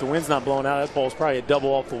 again, if the wind's not blowing out, that ball's probably a double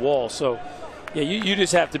off the wall. So, yeah, you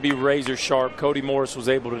just have to be razor sharp. Cody Morris was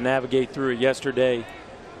able to navigate through it yesterday.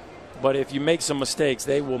 But if you make some mistakes,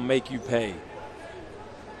 they will make you pay.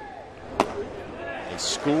 A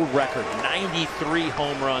school record, 93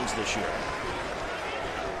 home runs this year.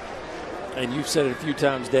 And you've said it a few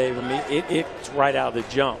times, Dave. I mean, it's right out of the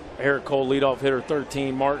jump. Eric Cole, leadoff hitter,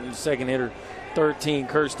 13. Martin, second hitter, 13.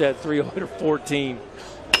 Kerstead, 3-hitter, 14.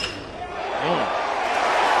 Well,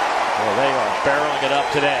 they are barreling it up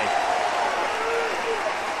today.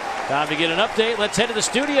 Time to get an update. Let's head to the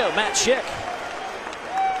studio. Matt Schick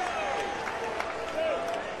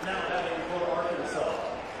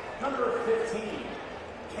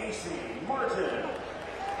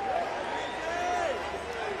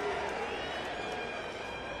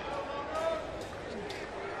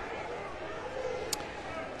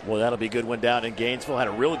Well, that'll be a good one down in Gainesville. Had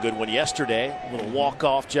a really good one yesterday. A little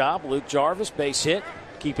walk-off job. Luke Jarvis, base hit,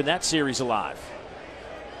 keeping that series alive.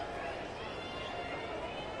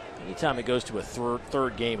 Anytime it goes to a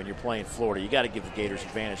third game and you're playing Florida, you got to give the Gators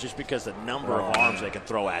advantage just because the number of arms they can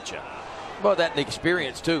throw at you. Well, that and the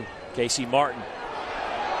experience, too. Casey Martin.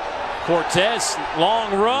 Cortez,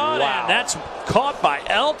 long run, and that's caught by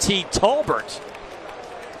L.T. Tolbert.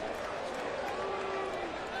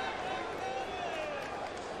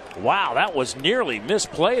 Wow, that was nearly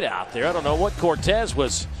misplayed out there. I don't know what Cortez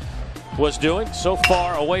was doing so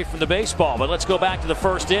far away from the baseball. But let's go back to the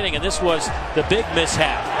first inning, and this was the big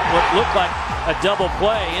mishap. What looked like a double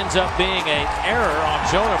play ends up being an error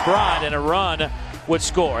on Jonah Bride, and a run would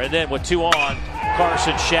score. And then with 2 on,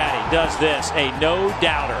 Carson Shaddy does this, a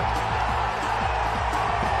no-doubter.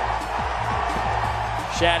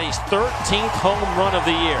 Shaddy's 13th home run of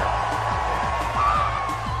the year.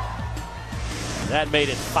 That made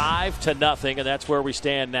it 5-0, and that's where we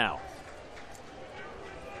stand now.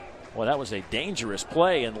 Well, that was a dangerous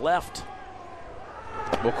play and left.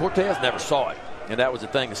 Well, Cortez never saw it, and that was the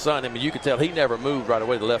thing. The son, I mean, you could tell he never moved right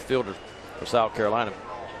away to the left fielder for South Carolina.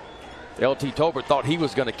 L.T. Tolbert thought he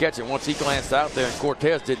was going to catch it once he glanced out there, and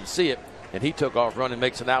Cortez didn't see it, and he took off running,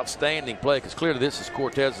 makes an outstanding play, because clearly this is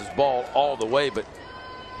Cortez's ball all the way, but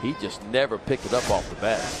he just never picked it up off the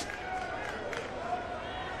bat.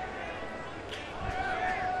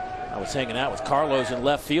 I was hanging out with Carlos in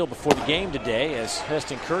left field before the game today as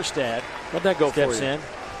Heston Kjerstad How'd that go steps for you? in.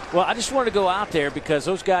 Well, I just wanted to go out there because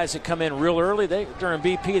those guys that come in real early, during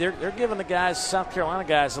BP, they're giving the guys, South Carolina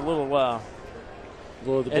guys, a little of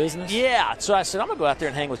the business? Yeah. So I said, I'm going to go out there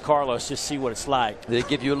and hang with Carlos, just see what it's like. Did they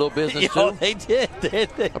give you a little business, too? Oh, they did.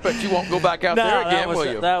 I bet you won't go back out there again, will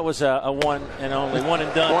you? That was a one and only, one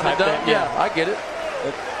and done. One and done? Thing. Yeah, I get it.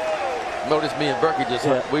 Notice me and Berkey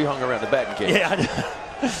just we hung around the batting cage. Yeah.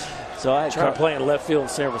 So I tried playing left field in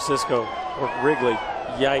San Francisco or Wrigley.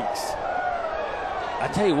 Yikes. I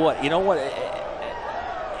tell you what,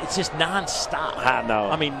 it's just nonstop. I know.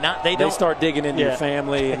 I mean, they start digging into your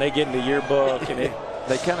family, and they get in the yearbook, and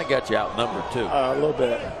they kind of got you outnumbered too. A little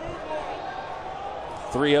bit.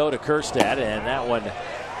 3-0 to Kjerstad, and that one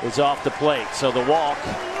is off the plate. So the walk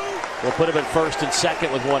will put him at first and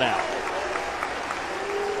second with 1 out.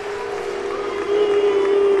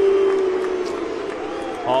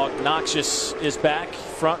 Noxious is back,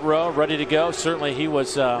 front row, ready to go. Certainly he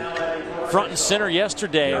was front and center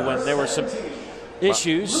yesterday when there were some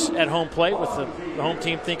issues at home plate with the home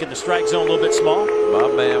team thinking the strike zone a little bit small.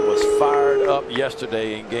 My man was fired up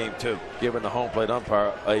yesterday in game 2, giving the home plate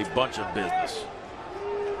umpire a bunch of business.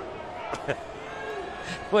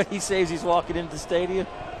 What he says he's walking into the stadium?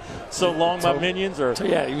 So long, my minions? Or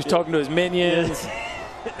yeah, he was talking to his minions.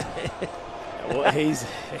 Well, he's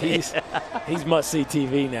must-see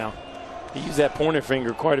TV now. He used that pointer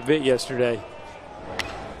finger quite a bit yesterday.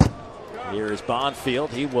 Here is Bonfield.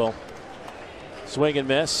 He will swing and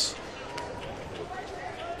miss.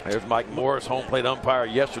 There's Mike Morris, home plate umpire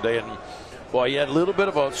yesterday, and boy, he had a little bit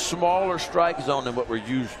of a smaller strike zone than what we're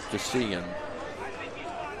used to seeing.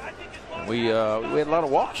 We had a lot of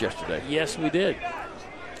walks yesterday. Yes, we did.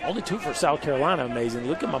 Only 2 for South Carolina. Amazing.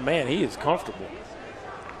 Look at my man. He is comfortable.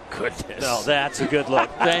 Goodness. No, that's a good look.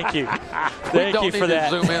 Thank you. Thank you for that.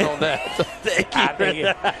 Zoom in on that. Thank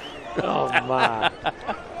you. Oh, my.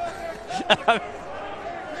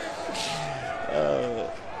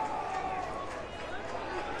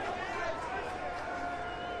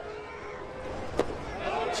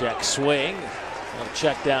 Check swing.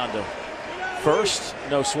 Check down to first.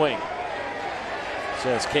 No swing.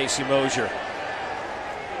 Says Casey Mosier.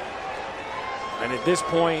 And at this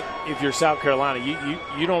point, if you're South Carolina,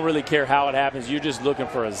 you don't really care how it happens. You're just looking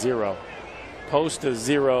for a 0. Post a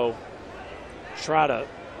 0. Try to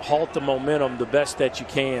halt the momentum the best that you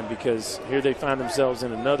can, because here they find themselves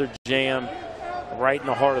in another jam right in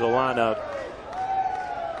the heart of the lineup.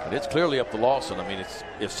 And it's clearly up to Lawson. I mean,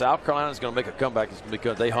 if South Carolina's going to make a comeback, it's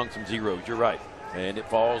because they hung some zeros. You're right. And it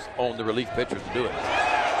falls on the relief pitchers to do it.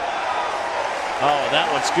 Oh,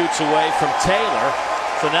 that one scoots away from Taylor.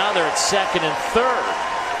 So now they're at second and third.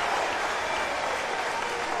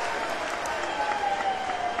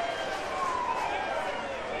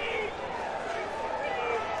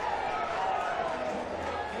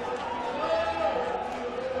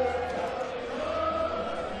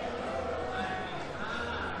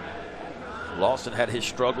 Lawson had his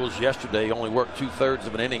struggles yesterday. He only worked 2/3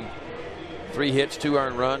 of an inning. 3 hits, 2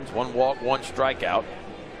 earned runs, 1 walk, 1 strikeout.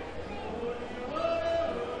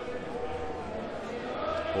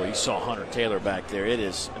 Boy, you saw Hunter Taylor back there. It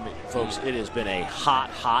is, I mean, folks, it has been a hot,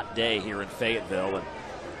 hot day here in Fayetteville. And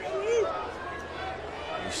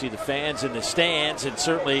you see the fans in the stands, and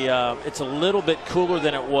certainly it's a little bit cooler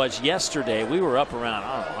than it was yesterday. We were up around,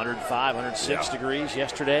 I don't know, 105, 106 degrees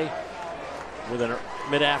yesterday with a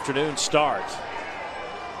mid-afternoon start.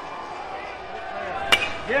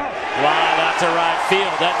 Line out to right field.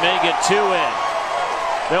 That may get 2 in.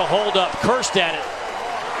 They'll hold up Kirstead at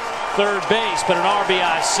third base, but an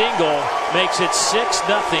RBI single makes it 6-0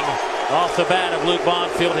 off the bat of Luke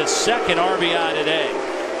Bonfield, his second RBI today.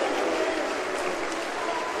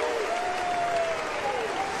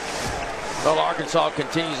 Well, Arkansas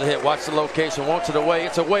continues to hit. Watch the location. Wants it away.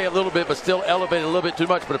 It's away a little bit, but still elevated a little bit too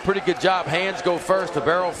much. But a pretty good job. Hands go first. The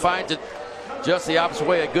barrel finds it just the opposite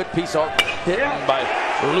way. A good piece of hitting by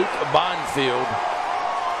Luke Bonfield.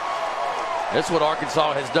 That's what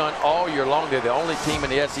Arkansas has done all year long. They're the only team in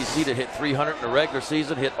the SEC to hit 300 in the regular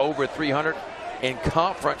season, hit over 300 in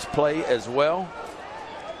conference play as well.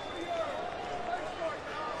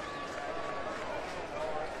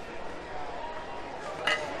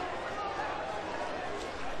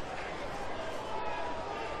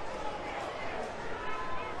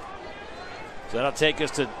 So that'll take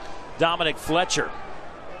us to Dominic Fletcher.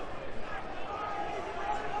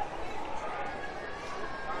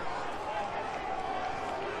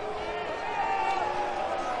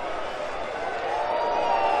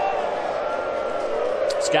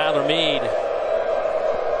 Skylar Meade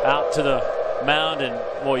out to the mound, and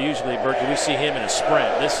boy, usually, Berkey, we see him in a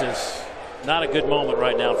sprint. This is not a good moment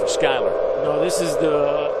right now for Skylar. No, this is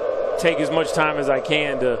the take as much time as I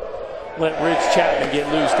can to let Rich Chapman get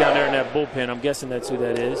loose down there in that bullpen. I'm guessing that's who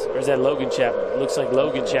that is. Or is that Logan Chapman? It looks like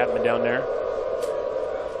Logan Chapman down there.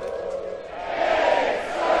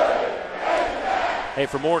 Hey,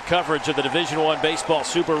 for more coverage of the Division I Baseball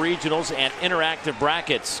Super Regionals and interactive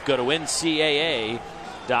brackets, go to NCAA.com.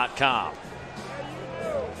 I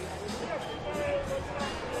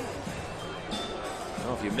don't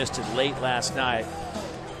know if you missed it late last night.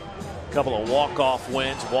 A couple of walk-off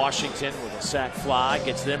wins. Washington with a sac fly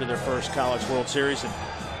gets them to their first College World Series. And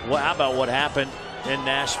how about what happened in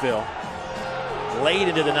Nashville late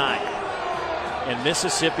into the night? And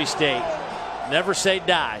Mississippi State, never say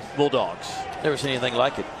die, Bulldogs. Never seen anything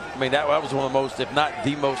like it. I mean, that was one of the most, if not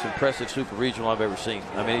the most impressive Super Regional I've ever seen.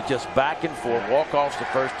 I mean, it's just back and forth, walk-offs the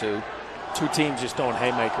first two. Two teams just throwing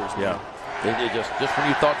haymakers. Yeah. It just when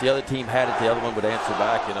you thought the other team had it, the other one would answer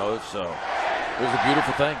back. You know, it was a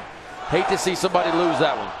beautiful thing. Hate to see somebody lose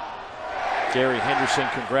that one. Gary Henderson,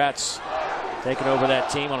 congrats. Taking over that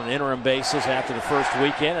team on an interim basis after the first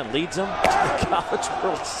weekend and leads them to the College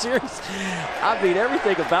World Series. I mean,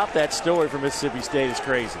 everything about that story for Mississippi State is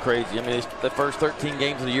crazy. Crazy. I mean, it's the first 13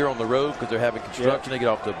 games of the year on the road because they're having construction. They get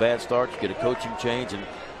off to a bad start. You get a coaching change, and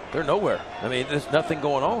they're nowhere. I mean, there's nothing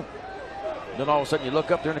going on. Then all of a sudden you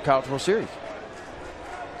look up, they're in the College World Series.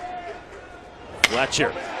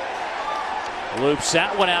 Fletcher loops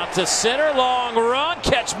that one out to center. Long run.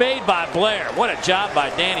 Catch made by Blair. What a job by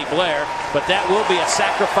Danny Blair. But that will be a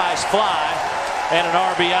sacrifice fly and an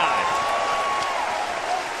RBI.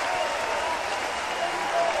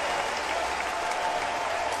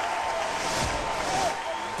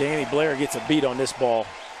 Danny Blair gets a beat on this ball.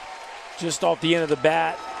 Just off the end of the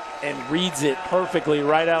bat and reads it perfectly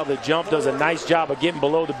right out of the jump. Does a nice job of getting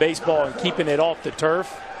below the baseball and keeping it off the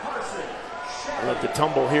turf. Let the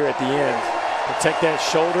tumble here at the end protect that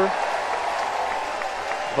shoulder.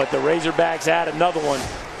 But the Razorbacks add another one.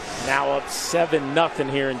 Now up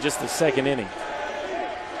 7-0 here in just the second inning.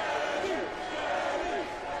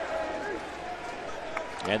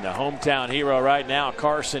 And the hometown hero right now,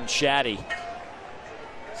 Carson Shaddy,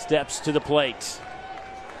 steps to the plate.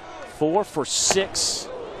 4 for 6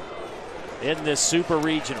 in this Super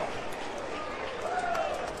Regional.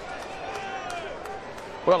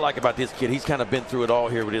 What I like about this kid, he's kind of been through it all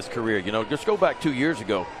here with his career. You know, just go back 2 years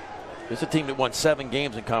ago. It's a team that won 7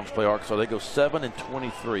 games in conference play, Arkansas. They go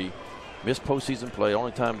 7-23. Missed postseason play.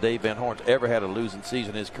 Only time Dave Van Horn's ever had a losing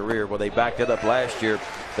season in his career. Well, they backed it up last year.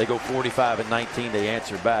 They go 45-19. They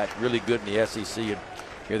answer back. Really good in the SEC. And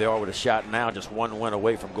here they are with a shot now, just 1 win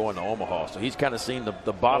away from going to Omaha. So he's kind of seen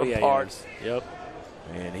the bottom part. Yep.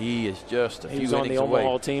 And he is just a few innings away. He was on the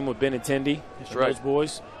Omaha team with Benintendi. That's right. Those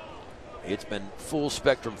boys. It's been full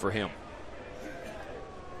spectrum for him.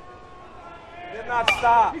 Did not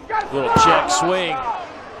stop. Little check swing.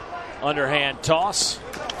 Underhand toss.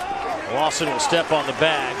 Lawson will step on the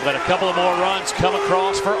bag, but a couple of more runs come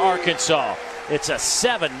across for Arkansas. It's a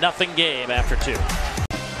 7-0 game after 2.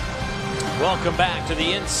 Welcome back to the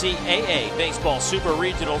NCAA Baseball Super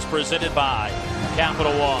Regionals presented by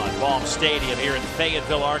Capital One Baum Stadium here in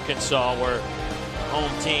Fayetteville, Arkansas, where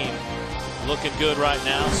home team looking good right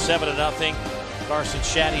now. 7-0. Carson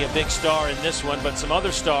Shaddy, a big star in this one, but some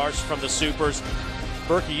other stars from the Supers.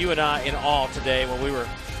 Berkey, you and I in awe today when we were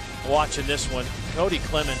watching this one. Cody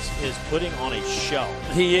Clemens is putting on a show.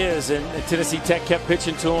 He is, and Tennessee Tech kept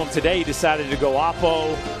pitching to him. Today he decided to go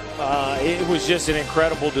oppo. It was just an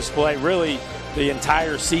incredible display, really, the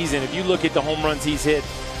entire season. If you look at the home runs he's hit,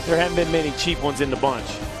 there haven't been many cheap ones in the bunch.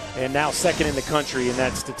 And now second in the country in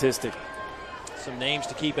that statistic. Some names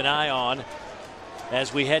to keep an eye on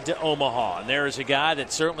as we head to Omaha. And there is a guy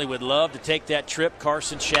that certainly would love to take that trip,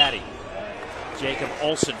 Carson Shaddy. Jacob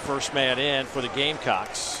Olson, first man in for the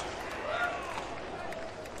Gamecocks.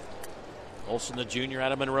 Olson, the junior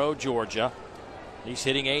out of Monroe, Georgia. He's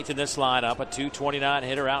hitting 8th in this lineup, a .229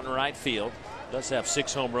 hitter out in right field. Does have 10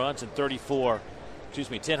 home runs and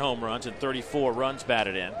 34 runs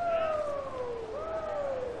batted in.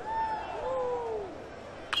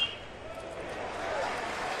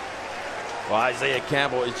 Well, Isaiah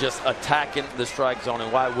Campbell is just attacking the strike zone,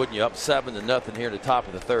 and why wouldn't you? Up 7-0 here at the top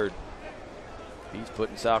of the third. He's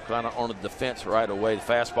putting South Carolina on the defense right away. The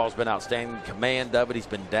fastball's been outstanding. Command of it. He's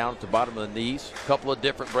been down at the bottom of the knees. A couple of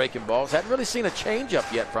different breaking balls. Hadn't really seen a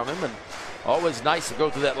changeup yet from him, and always nice to go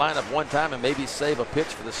through that lineup one time and maybe save a pitch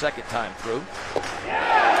for the second time through.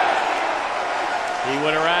 He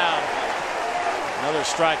went around. Another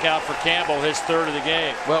strikeout for Campbell, his third of the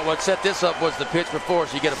game. Well, what set this up was the pitch before.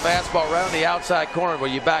 So you get a fastball right on the outside corner where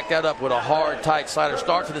you back that up with a hard, tight slider.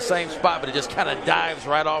 Starts in the same spot, but it just kind of dives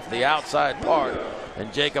right off the outside part.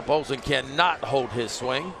 And Jacob Olson cannot hold his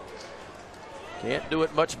swing. Can't do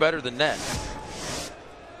it much better than that.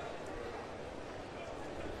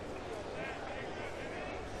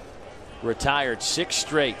 Retired 6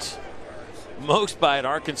 straight. Most by an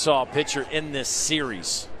Arkansas pitcher in this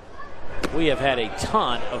series. We have had a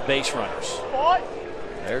ton of base runners.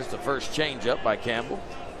 There's the first changeup by Campbell.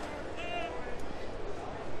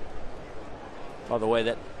 By the way,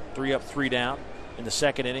 that 3 up, 3 down in the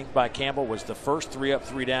second inning by Campbell was the first 3 up,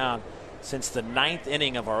 3 down since the 9th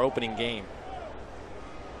inning of our opening game.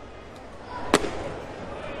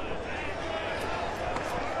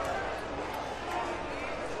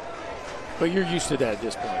 But you're used to that at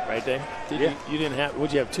this point, right, Dave? Yeah. You didn't have,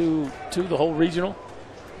 would you have two the whole regional?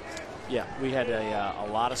 Yeah, we had a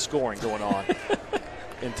lot of scoring going on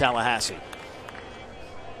in Tallahassee.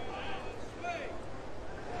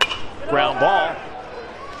 Ground ball.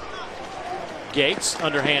 Gates,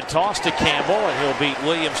 underhand toss to Campbell, and he'll beat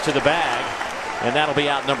Williams to the bag, and that'll be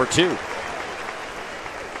out number 2.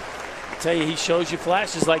 I tell you, he shows you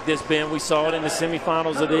flashes like this, Ben. We saw it in the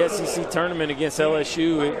semifinals of the SEC tournament against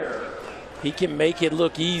LSU. He can make it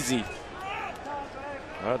look easy.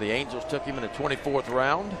 Well, the Angels took him in the 24th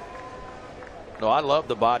round. No, I love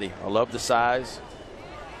the body. I love the size.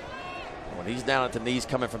 When he's down at the knees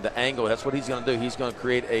coming from the angle, that's what he's going to do. He's going to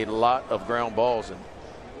create a lot of ground balls. And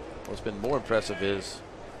what's been more impressive is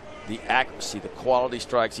the accuracy, the quality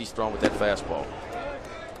strikes he's thrown with that fastball.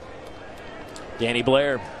 Danny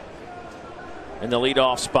Blair in the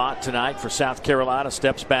leadoff spot tonight for South Carolina.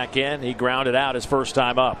 Steps back in. He grounded out his first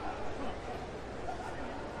time up.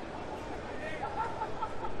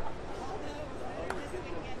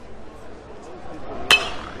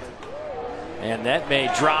 And that may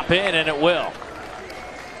drop in, and it will.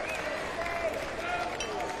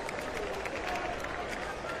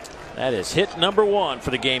 That is hit number 1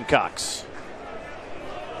 for the Gamecocks.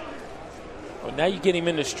 Well, now you get him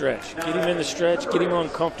in the stretch. Get him in the stretch. Get him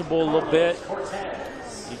uncomfortable a little bit.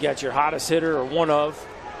 You got your hottest hitter, or one of.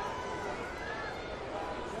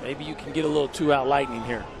 Maybe you can get a little 2-out lightning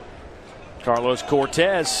here. Carlos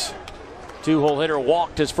Cortez, 2-hole hitter,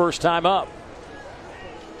 walked his first time up.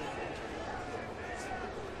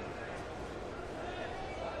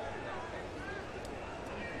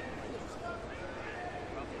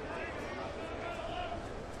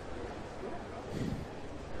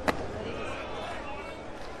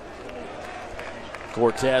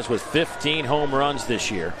 Cortez with 15 home runs this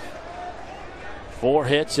year. 4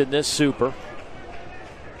 hits in this Super.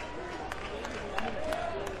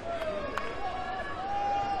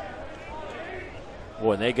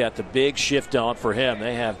 Boy, they got the big shift on for him.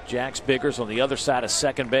 They have Jax Biggers on the other side of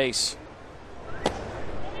second base.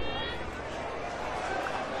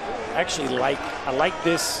 Actually, I like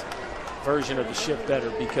this version of the shift better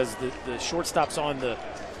because the shortstop's on the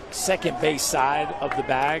second base side of the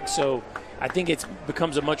bag, so I think it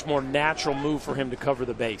becomes a much more natural move for him to cover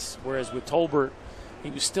the base. Whereas with Tolbert, he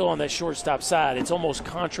was still on that shortstop side. It's almost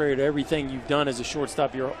contrary to everything you've done as a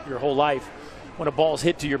shortstop your whole life. When a ball's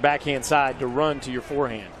hit to your backhand side, to run to your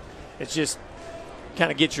forehand. It's just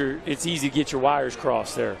kind of it's easy to get your wires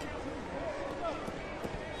crossed there.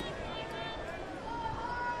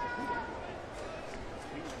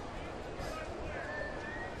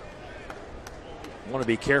 Want to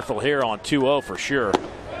be careful here on 2-0 for sure.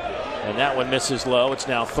 And that one misses low. It's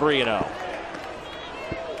now 3-0.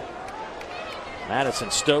 Madison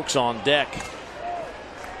Stokes on deck.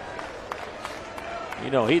 You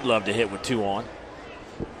know he'd love to hit with 2 on.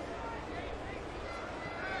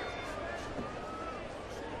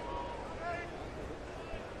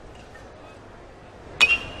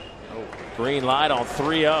 Green light on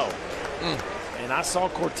 3-0. And I saw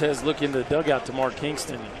Cortez look into the dugout to Mark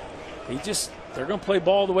Kingston. They're going to play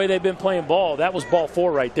ball the way they've been playing ball. That was ball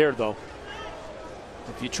 4 right there, though.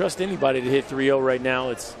 If you trust anybody to hit 3-0 right now,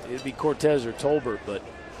 it'd be Cortez or Tolbert, but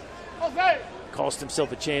cost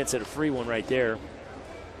himself a chance at a free one right there.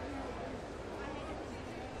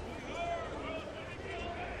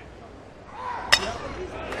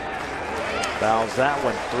 Fouls that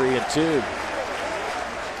one, 3-2.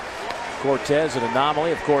 Cortez, an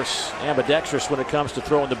anomaly, of course, ambidextrous when it comes to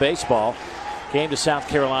throwing the baseball. Came to South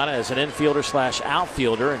Carolina as an infielder /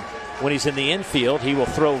 outfielder, and when he's in the infield, he will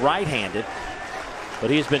throw right-handed. But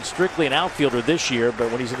he has been strictly an outfielder this year, but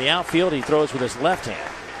when he's in the outfield, he throws with his left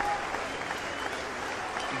hand.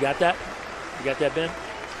 You got that? You got that, Ben?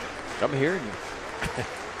 I'm hearing you.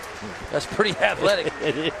 That's pretty athletic.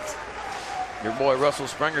 It is. Your boy Russell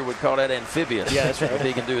Springer would call that amphibious. Yeah, that's right. If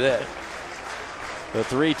he can do that. The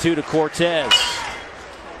 3-2 to Cortez.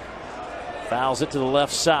 Fouls it to the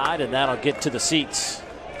left side, and that'll get to the seats.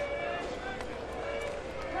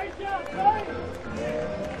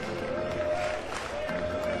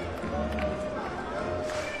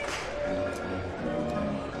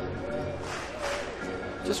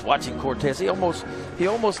 Just watching Cortez, he almost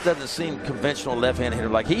doesn't seem conventional left-hand hitter.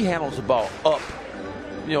 Like he handles the ball up.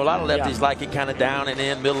 You know, a lot of lefties like it kind of down and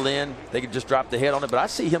in, middle in. They can just drop the head on it. But I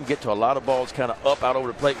see him get to a lot of balls kind of up out over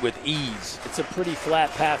the plate with ease. It's a pretty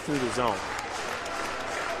flat path through the zone.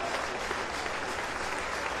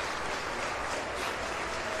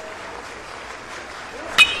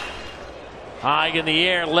 High in the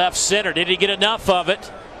air, left center. Did he get enough of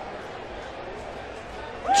it?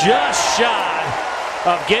 Just shy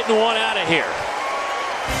of getting one out of here.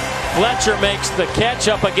 Fletcher makes the catch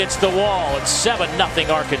up against the wall. It's 7-0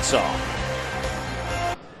 Arkansas.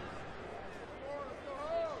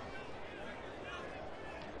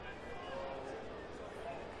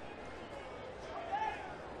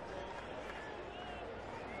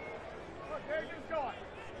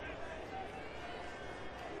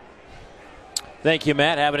 Thank you,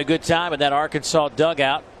 Matt. Having a good time in that Arkansas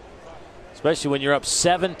dugout, especially when you're up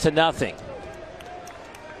 7-0.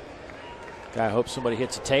 I hope somebody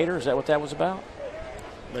hits a tater. Is that what that was about?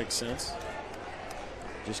 Makes sense.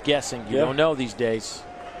 Just guessing. You don't know these days.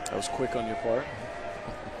 That was quick on your part.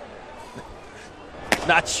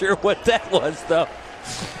 Not sure what that was, though.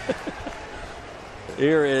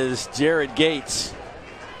 Here is Jared Gates.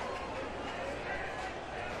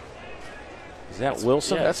 Is that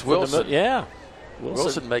Wilson? Yeah, that's Wilson. Yeah.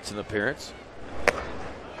 Wilson makes an appearance.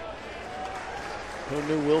 Who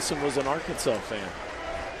knew Wilson was an Arkansas fan?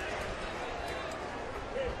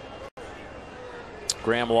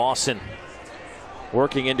 Graham Lawson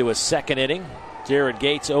working into his second inning. Jared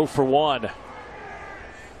Gates 0 for 1.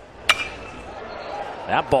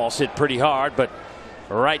 That ball's hit pretty hard, but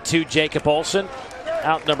right to Jacob Olsen.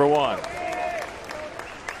 Out number 1.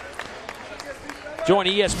 Join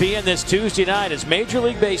ESPN this Tuesday night as Major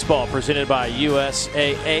League Baseball, presented by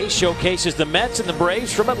USAA, showcases the Mets and the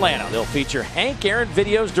Braves from Atlanta. They'll feature Hank Aaron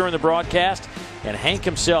videos during the broadcast, and Hank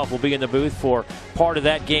himself will be in the booth for part of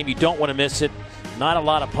that game. You don't want to miss it. Not a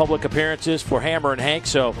lot of public appearances for Hammer and Hank,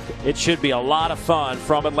 so it should be a lot of fun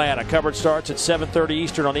from Atlanta. Coverage starts at 7:30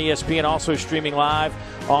 Eastern on ESPN, also streaming live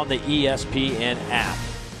on the ESPN app.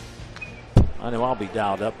 I know I'll be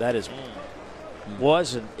dialed up. That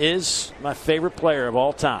was and is my favorite player of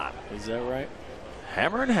all time. Is that right?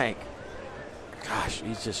 Hammer and Hank. Gosh, he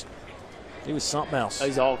was something else.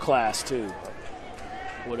 He's all class, too.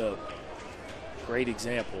 What a great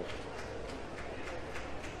example.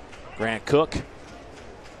 Grant Cook.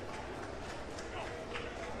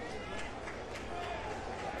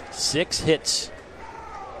 Six hits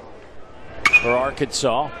for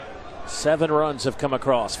Arkansas. 7 runs have come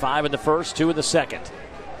across. 5 in the first, 2 in the second.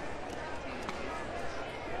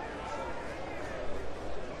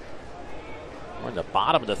 We're in the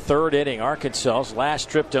bottom of the 3rd inning. Arkansas's last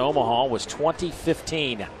trip to Omaha was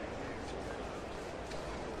 2015.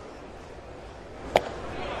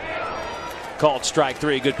 Called strike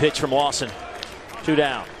 3. Good pitch from Lawson. 2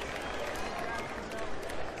 down.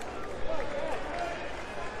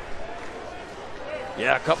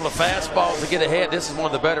 Yeah, a couple of fastballs to get ahead. This is one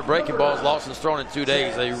of the better breaking balls Lawson's thrown in 2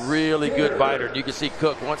 days. A really good biter. You can see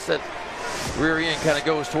Cook, once that rear end kind of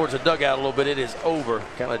goes towards the dugout a little bit. It is over.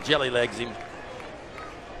 Kind of jelly legs him.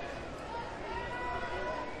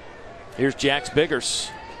 Here's Jax Biggers.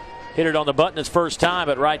 Hit it on the button his first time,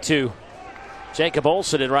 but right to Jacob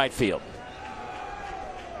Olson in right field.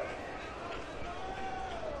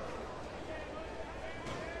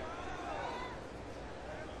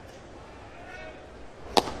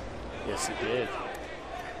 Yes, he did.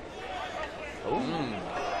 Oh.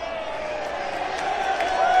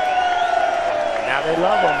 Now they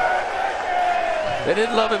love him. They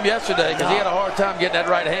didn't love him yesterday because he had a hard time getting that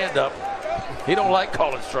right hand up. He don't like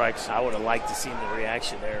calling strikes. I would have liked to see the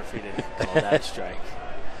reaction there if he didn't call that a strike.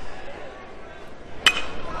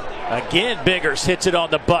 Again, Biggers hits it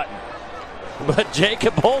on the button. But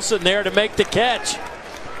Jacob Olson there to make the catch.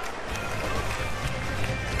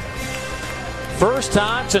 First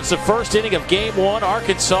time since the first inning of Game 1,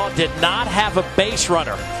 Arkansas did not have a base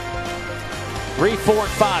runner. 3, 4, and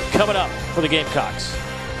 5 coming up for the Gamecocks.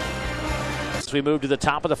 As we move to the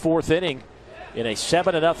top of the 4th inning in a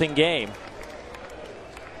 7-0 game.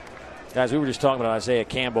 Guys, we were just talking about Isaiah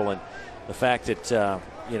Campbell and the fact that,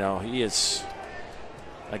 you know, he is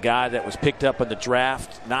a guy that was picked up in the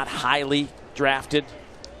draft, not highly drafted,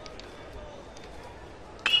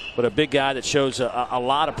 but a big guy that shows a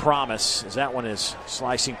lot of promise as that one is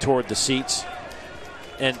slicing toward the seats.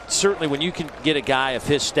 And certainly when you can get a guy of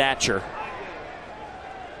his stature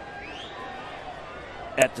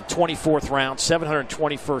at the 24th round,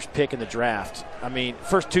 721st pick in the draft. I mean,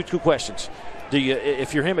 first two questions. Do you,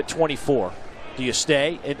 if you're him at 24, do you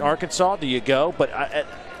stay in Arkansas? Do you go? But I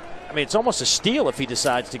mean, it's almost a steal if he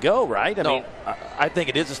decides to go, right? I think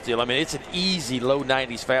it is a steal. I mean, it's an easy low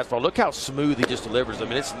 90s fastball. Look how smooth he just delivers. I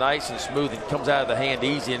mean, it's nice and smooth. It comes out of the hand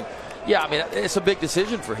easy. And yeah, I mean, it's a big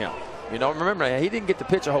decision for him. You know, remember, he didn't get to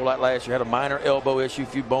pitch a whole lot last year. Had a minor elbow issue, a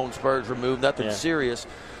few bone spurs removed, nothing serious.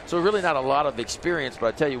 So really not a lot of experience, but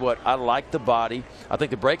I tell you what, I like the body. I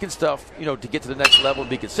think the breaking stuff, you know, to get to the next level and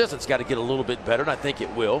be consistent, it's got to get a little bit better, and I think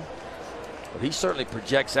it will. But he certainly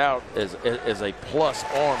projects out as a plus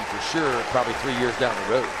arm for sure, probably 3 years down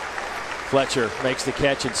the road. Fletcher makes the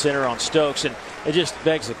catch in center on Stokes, and it just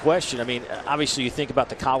begs the question. I mean, obviously you think about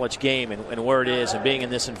the college game and where it is and being in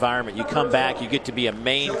this environment. You come back, you get to be a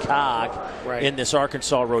main cog in this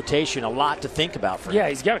Arkansas rotation. A lot to think about for him. Yeah,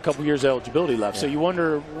 he's got a couple years of eligibility left. So you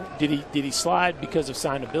wonder, did he slide because of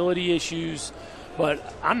signability issues?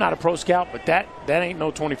 But I'm not a pro scout, but that ain't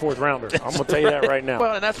no 24th rounder. I'm going to tell you that right now.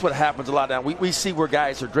 Well, and that's what happens a lot now. We see where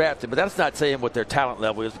guys are drafted, but that's not saying what their talent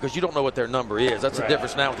level is because you don't know what their number is. That's the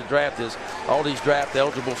difference now with the draft is all these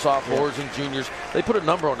draft-eligible sophomores and juniors, they put a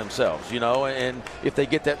number on themselves, you know, and if they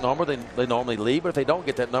get that number, then they normally leave. But if they don't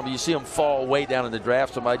get that number, you see them fall way down in the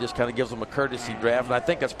draft. Somebody just kind of gives them a courtesy draft, and I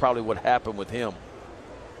think that's probably what happened with him.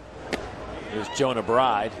 Here's Jonah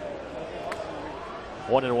Bride.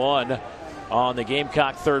 1-1. On the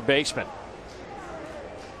Gamecock third baseman.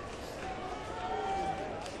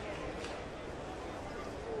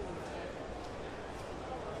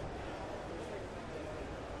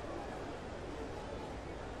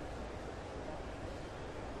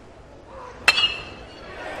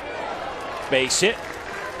 Base hit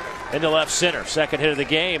into left center. Second hit of the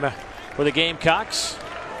game for the Gamecocks.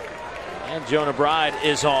 And Jonah Bride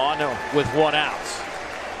is on with 1 out.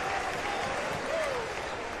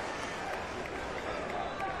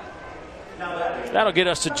 That'll get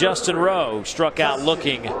us to Justin Rowe, who struck out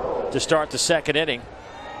looking to start the second inning.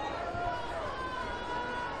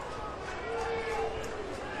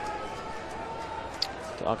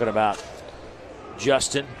 Talking about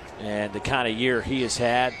Justin and the kind of year he has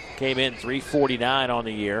had. Came in 349 on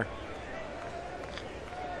the year.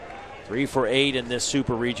 3 for 8 in this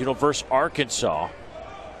Super Regional versus Arkansas.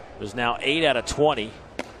 Is now 8 out of 20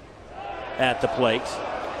 at the plate.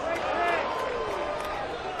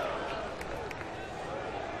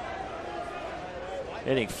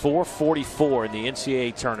 Hitting .444 in the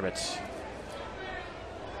NCAA tournament.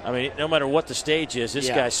 I mean, no matter what the stage is, this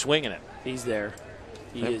guy's swinging it. He's there.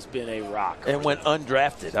 He has been a rock. And went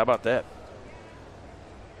undrafted. How about that?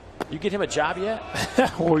 You get him a job yet?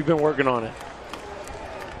 Well, we've been working on it.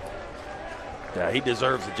 Yeah, he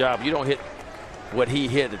deserves the job. You don't hit what he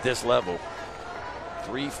hit at this level.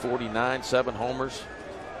 349, 7 homers.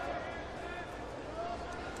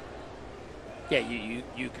 Yeah, you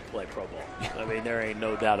can play pro ball. I mean, there ain't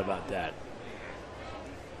no doubt about that.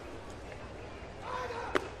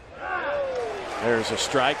 There's a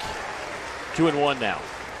strike. 2-1 now.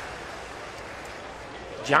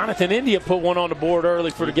 Jonathan India put one on the board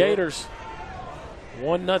early for the Gators.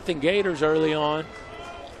 1-0 Gators early on.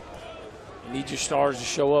 You need your stars to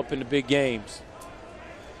show up in the big games.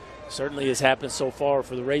 Certainly has happened so far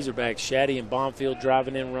for the Razorbacks. Shaddy and Bonfield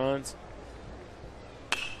driving in runs.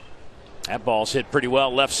 That ball's hit pretty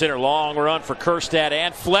well. Left center, long run for Kerstad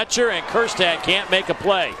and Fletcher, and Kerstad can't make a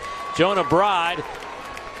play. Jonah Bride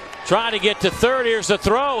trying to get to third. Here's the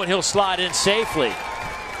throw, and he'll slide in safely.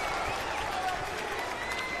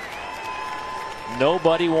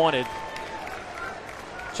 Nobody wanted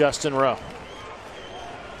Justin Rowe.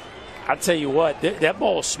 I tell you what, that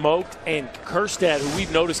ball smoked, and Kerstad, who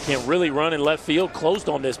we've noticed can really run in left field, closed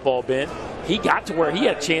on this ball, Ben. He got to where he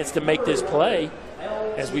had a chance to make this play,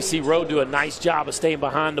 as we see Rowe do a nice job of staying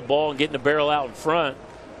behind the ball and getting the barrel out in front.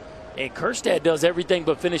 And Kerstad does everything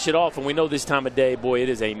but finish it off, and we know this time of day, boy, it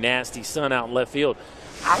is a nasty sun out in left field.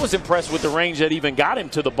 I was impressed with the range that even got him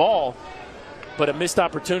to the ball, but a missed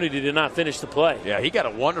opportunity to not finish the play. Yeah, he got a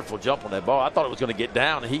wonderful jump on that ball. I thought it was going to get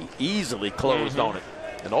down, and he easily closed on it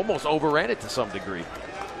and almost overran it to some degree.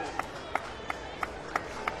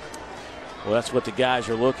 Well, that's what the guys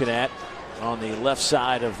are looking at on the left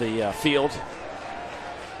side of the field,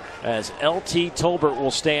 as LT Tolbert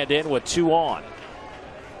will stand in with 2 on.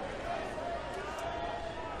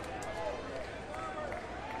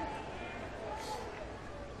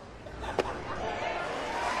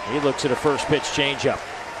 He looks at a first pitch changeup.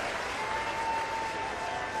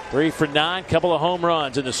 3 for 9, couple of home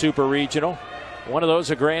runs in the Super Regional. One of those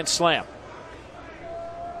a grand slam.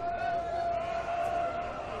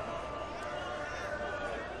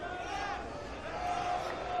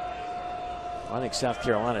 I think South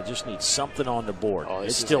Carolina just needs something on the board. Oh,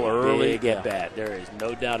 it's still early. Big at bat. There is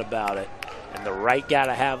no doubt about it. And the right guy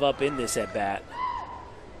to have up in this at bat.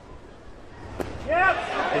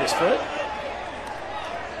 Hit his foot.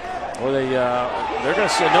 Or they're going to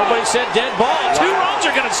say nobody said dead ball. Wow. 2 runs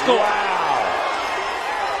are going to score. Wow.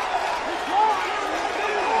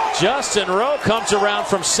 Justin Rowe comes around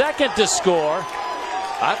from second to score.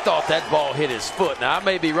 I thought that ball hit his foot. Now, I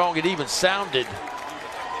may be wrong. It even sounded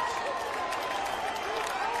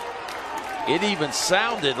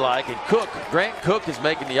like, and Grant Cook is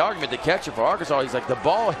making the argument, the catcher for Arkansas. He's like, the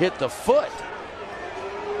ball hit the foot.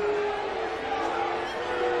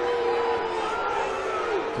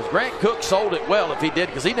 Because Grant Cook sold it well if he did,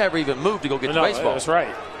 because he never even moved to go get the baseball. That's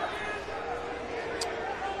right.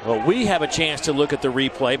 Well, we have a chance to look at the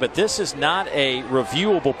replay, but this is not a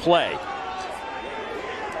reviewable play.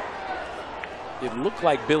 It looked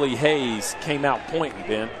like Billy Hayes came out pointing,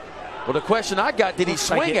 Ben. Well, the question I got, did he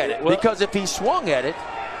swing at it? Because if he swung at it,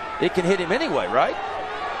 it can hit him anyway, right?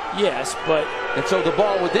 Yes, but... And so the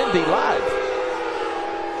ball would then be live.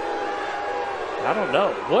 I don't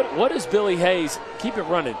know. What is Billy Hayes? Keep it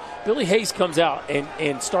running. Billy Hayes comes out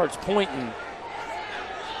and starts pointing.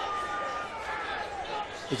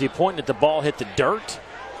 Is he pointing at the ball hit the dirt?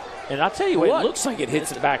 And I'll tell you what. It looks like it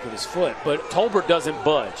hits the back of his foot, but Tolbert doesn't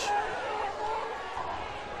budge.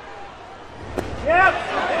 Yep.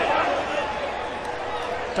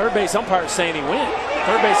 Third base umpire is saying he went.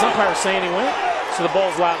 Third base umpire is saying he went, so the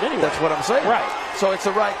ball's live anyway. That's what I'm saying. Right. So it's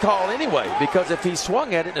the right call anyway, because if he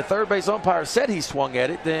swung at it and the third base umpire said he swung at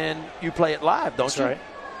it, then you play it live, don't you? Right.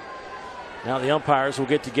 Now the umpires will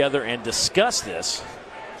get together and discuss this.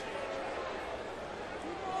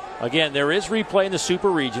 Again, there is replay in the Super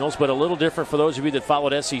Regionals, but a little different for those of you that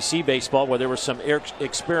followed SEC baseball, where there were some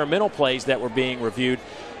experimental plays that were being reviewed.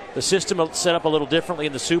 The system is set up a little differently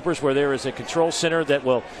in the Supers, where there is a control center that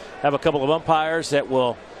will have a couple of umpires that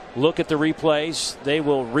will look at the replays. They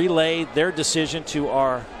will relay their decision to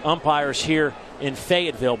our umpires here in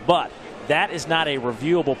Fayetteville, but that is not a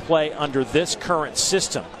reviewable play under this current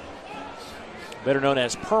system, better known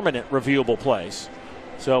as permanent reviewable plays.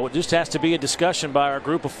 So it just has to be a discussion by our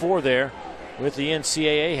group of 4 there with the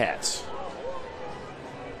NCAA hats.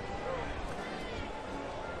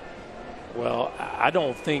 Well, I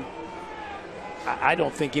don't think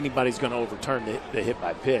anybody's going to overturn the hit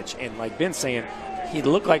by pitch. And like Ben's saying, he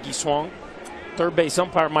looked like he swung. Third base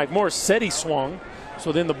umpire Mike Morris said he swung,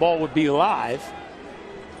 so then the ball would be live.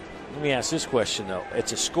 Let me ask this question, though.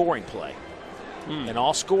 It's a scoring play. And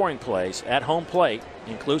all scoring plays at home plate,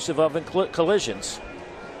 inclusive of collisions,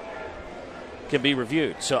 can be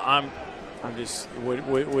reviewed. So I'm just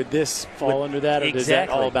would this fall under that, or is that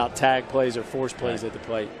all about tag plays or force plays at the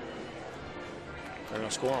plate? They're going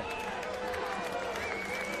to score them.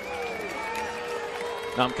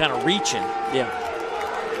 Now I'm kind of reaching. Yeah.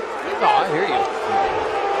 No, I hear you.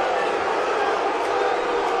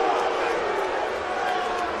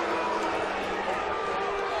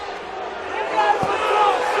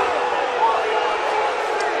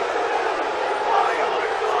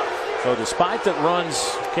 So despite that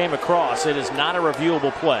runs came across, it is not a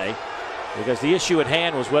reviewable play, because the issue at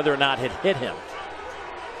hand was whether or not it hit him.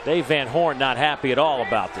 Dave Van Horn not happy at all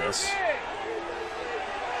about this.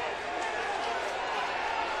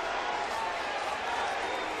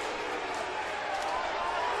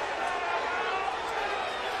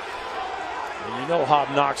 You know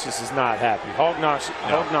Obnoxious is not happy.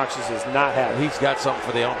 Obnoxious is not happy. He's got something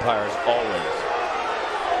for the umpires always.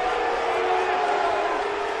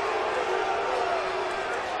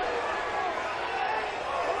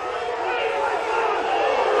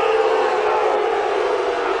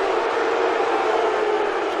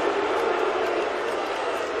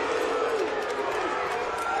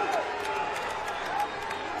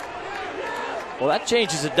 Well, that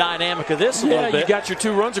changes the dynamic of this a little bit. Yeah, you got your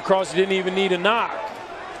 2 runs across. You didn't even need a knock.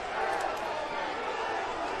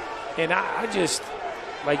 And I just,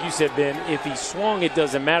 like you said, Ben, if he swung, it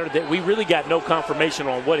doesn't matter. That we really got no confirmation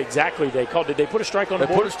on what exactly they called. Did they put a strike on the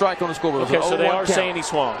board? They put a strike on the scoreboard. Okay, so they are saying he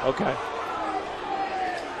swung. Okay.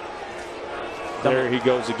 There he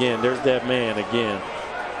goes again. There's that man again.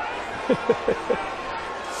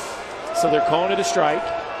 So they're calling it a strike.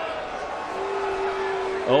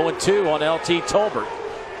 0-2 on LT Tolbert.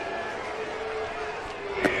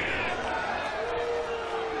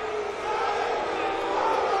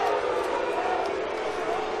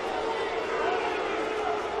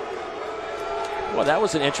 Well, that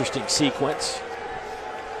was an interesting sequence.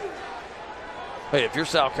 Hey, if you're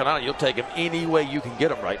South Carolina, you'll take him any way you can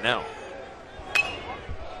get him right now.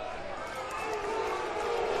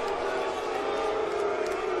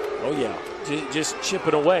 Oh, yeah. Just chip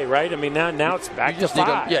it away, right? I mean, now it's back to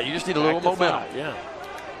 5. You just need a little momentum. Yeah.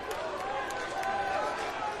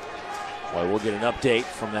 Well, we'll get an update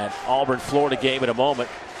from that Auburn-Florida game in a moment.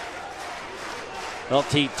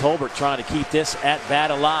 LT Tolbert trying to keep this at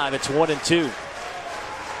bat alive. It's 1-2.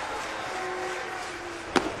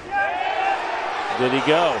 Did he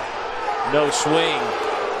go? No swing.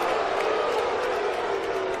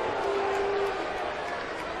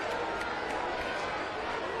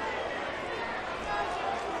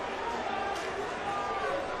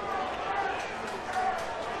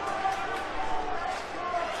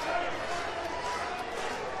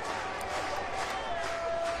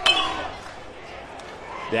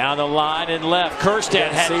 Down the line and left.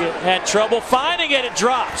 Kirstead had trouble finding it. It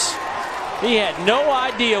drops. He had no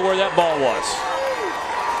idea where that ball was.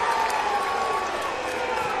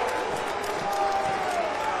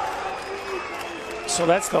 So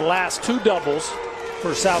that's the last 2 doubles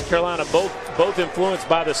for South Carolina, both influenced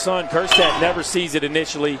by the sun. Kirstead never sees it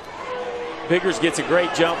initially. Biggers gets a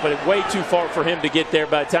great jump, but it's way too far for him to get there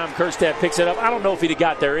by the time Kirstead picks it up. I don't know if he'd have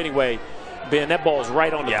got there anyway, Ben. That ball is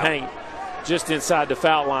right on the paint, just inside the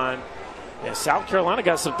foul line. Yeah, South Carolina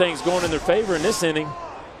got some things going in their favor in this inning.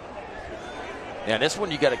 Yeah, this one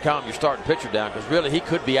you got to calm your starting pitcher down, because really he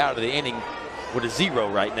could be out of the inning with a 0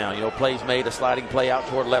 right now. You know, plays made, a sliding play out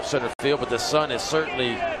toward left center field, but the sun has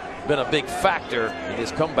certainly been a big factor in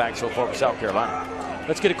his comeback so far for South Carolina.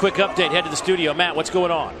 Let's get a quick update. Head to the studio. Matt, what's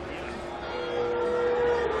going on?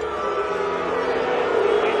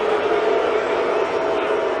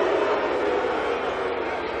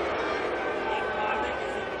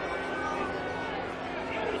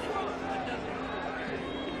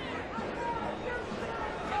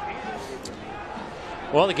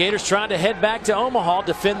 Well, the Gators trying to head back to Omaha,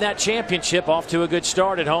 defend that championship, off to a good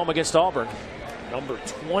start at home against Auburn. Number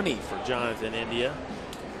 20 for Jonathan India.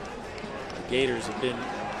 The Gators have been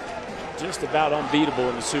just about unbeatable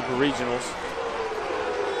in the Super Regionals.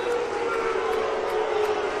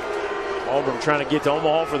 Auburn trying to get to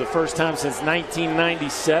Omaha for the first time since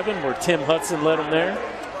 1997, where Tim Hudson led them there.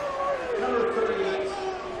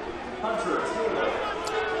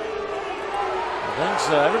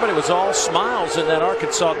 Everybody was all smiles in that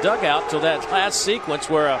Arkansas dugout till that last sequence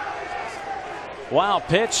where a wild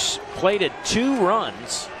pitch plated 2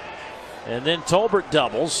 runs, and then Tolbert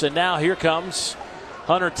doubles, and now here comes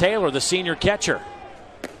Hunter Taylor, the senior catcher,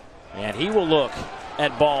 and he will look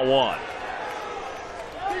at ball 1.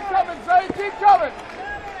 Keep coming, Zay, keep coming.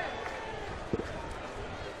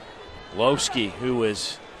 Lowski, who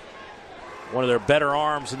is one of their better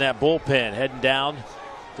arms in that bullpen, heading down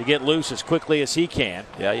to get loose as quickly as he can.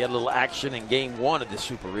 Yeah, he had a little action in game 1 of the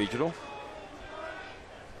Super Regional.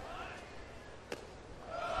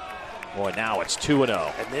 Boy, now it's 2-0.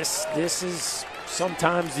 And this is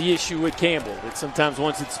sometimes the issue with Campbell. That sometimes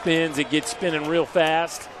once it spins, it gets spinning real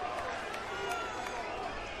fast.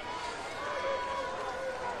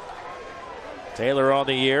 Taylor on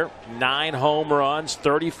the year, 9 home runs,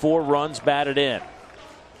 34 runs batted in.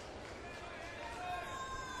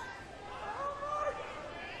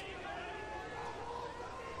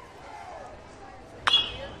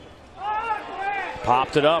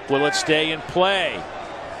 Popped it up. Will it stay in play?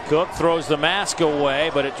 Cook throws the mask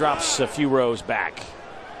away, but it drops a few rows back.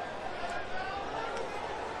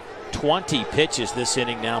 20 pitches this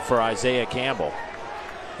inning now for Isaiah Campbell.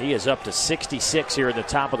 He is up to 66 here in the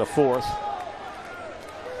top of the 4th.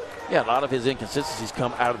 Yeah, a lot of his inconsistencies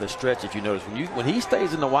come out of the stretch, if you notice. When he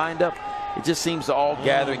stays in the windup, it just seems to all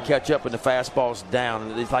gather and catch up when the fastball's down.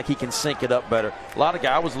 And it's like he can sync it up better. A lot of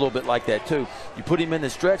guys was a little bit like that, too. You put him in the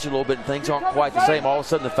stretch a little bit and things aren't quite the same. All of a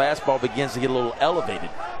sudden, the fastball begins to get a little elevated.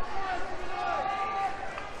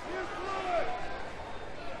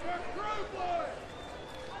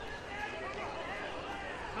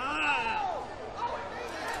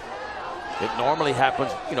 It normally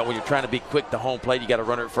happens, you know, when you're trying to be quick to home plate, you got a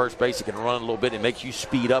runner at first base. It can run a little bit. It makes you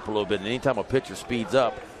speed up a little bit. And anytime a pitcher speeds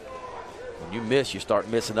up, when you miss, you start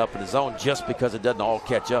missing up in the zone just because it doesn't all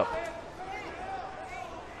catch up.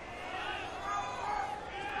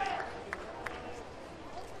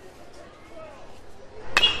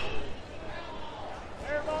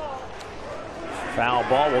 Foul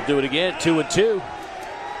ball. We'll do it again. 2-2.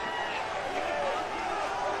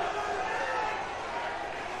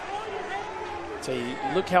 So you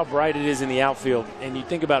look how bright it is in the outfield, and you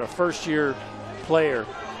think about a first-year player,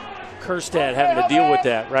 Kerstad, having to deal with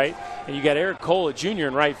that, right? And you got Eric Cole, Jr.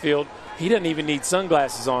 in right field. He doesn't even need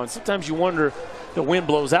sunglasses on. Sometimes you wonder, the wind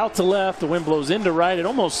blows out to left, the wind blows into right. It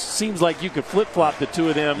almost seems like you could flip-flop the two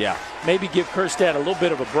of them. Yeah. Maybe give Kerstad a little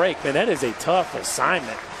bit of a break. Man, that is a tough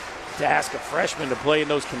assignment to ask a freshman to play in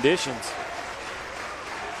those conditions.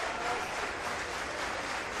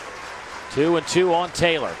 2-2 on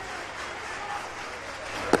Taylor.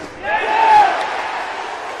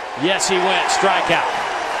 Yes, he went. Strikeout.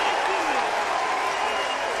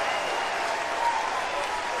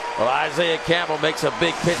 Well, Isaiah Campbell makes a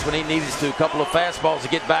big pitch when he needs to. A couple of fastballs to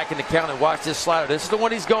get back in the count, and watch this slider. This is the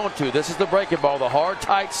one he's going to. This is the breaking ball. The hard,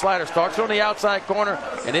 tight slider starts on the outside corner,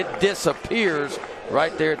 and it disappears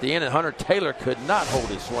right there at the end. And Hunter Taylor could not hold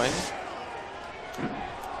his swing.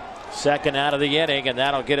 Second out of the inning, and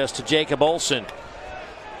that'll get us to Jacob Olson,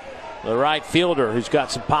 the right fielder who's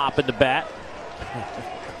got some pop in the bat.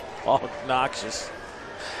 Obnoxious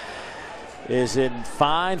is in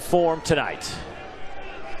fine form tonight.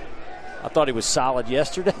 I thought he was solid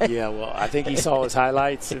yesterday. Yeah, well, I think he saw his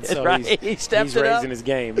highlights, and so right. he's raising up. His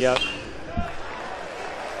game. Yep.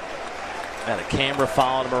 Had a camera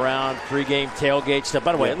following him around, pregame tailgate stuff.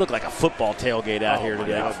 By the way, Yeah. it looked like a football tailgate out here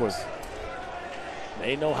today. Yeah,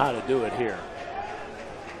 they know how to do it here.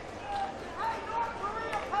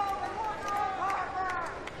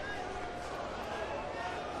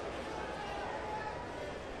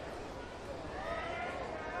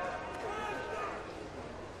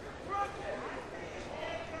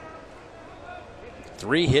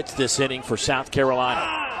 Three hits this inning for South Carolina.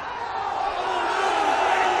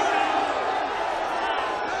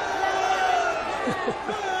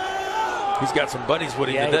 He's got some buddies with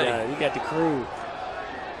him today. He got the crew.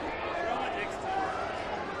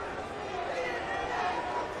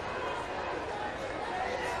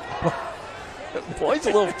 Boy's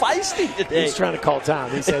a little feisty today. He's trying to call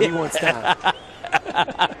time. He said he wants time.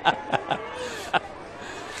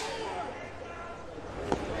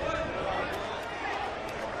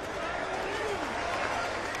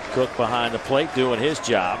 Cook behind the plate doing his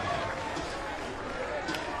job.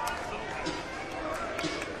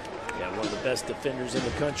 Yeah, one of the best defenders in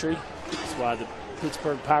the country. That's why the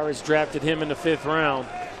Pittsburgh Pirates drafted him in the 5th round.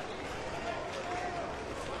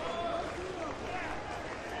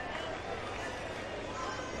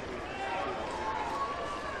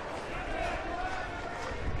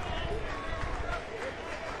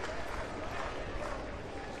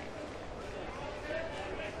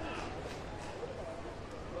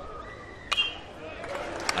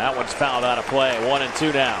 That one's fouled out of play.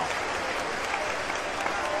 1-2 now.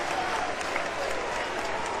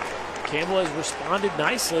 Campbell has responded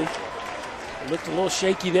nicely. He looked a little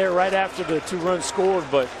shaky there right after the 2 runs scored,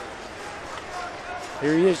 but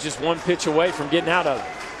here he is, just one pitch away from getting out of it.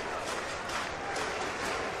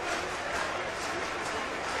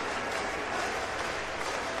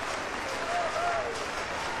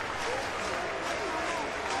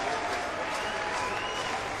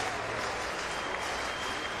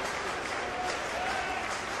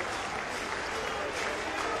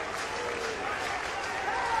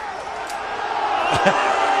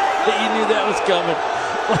 You knew that was coming.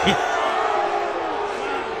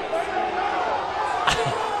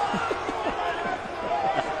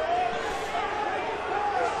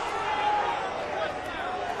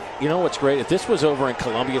 You know what's great? If this was over in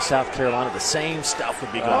Columbia, South Carolina, the same stuff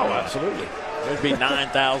would be going on. Absolutely. There'd be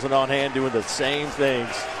 9,000 on hand doing the same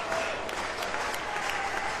things.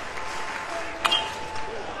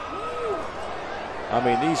 I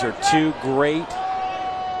mean, these are two great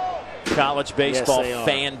college baseball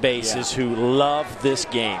fan bases who love this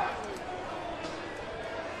game.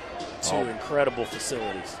 Two incredible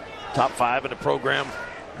facilities. Top 5 in the program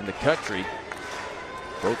in the country.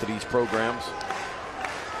 Both of these programs.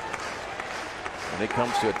 When it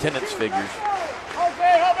comes to attendance figures.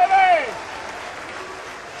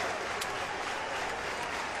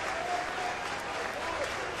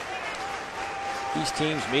 These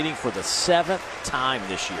teams meeting for the 7th time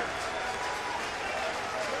this year.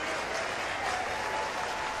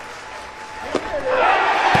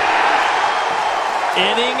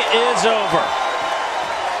 Inning is over.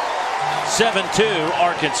 7-2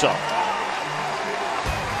 Arkansas.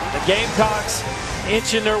 The Gamecocks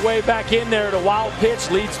inching their way back in there. The wild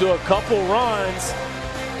pitch leads to a couple runs.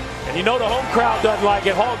 And you know the home crowd doesn't like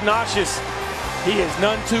it. Hog Noxious, he is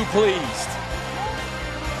none too pleased.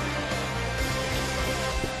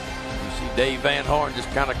 You see Dave Van Horn just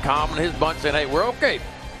kind of calming his bunch, saying, hey, we're okay.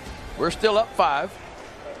 We're still up 5.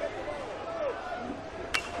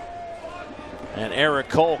 And Eric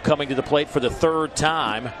Cole coming to the plate for the 3rd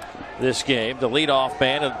time this game. The leadoff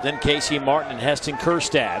man, and then Casey Martin and Heston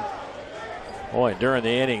Kjerstad. Boy, during the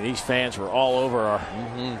inning, these fans were all over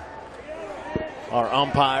our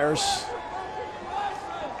umpires.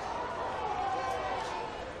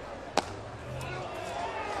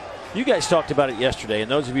 You guys talked about it yesterday, and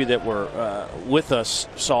those of you that were with us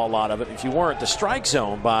saw a lot of it. If you weren't, the strike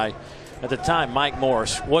zone by, at the time, Mike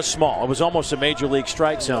Morris was small. It was almost a major league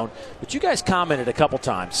strike zone. But you guys commented a couple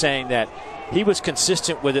times saying that he was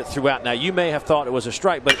consistent with it throughout. Now, you may have thought it was a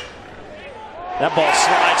strike, but that ball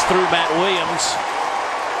slides through Matt Williams.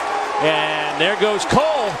 And there goes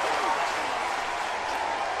Cole.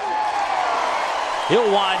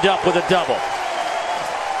 He'll wind up with a double.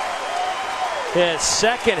 His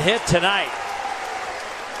 2nd hit tonight.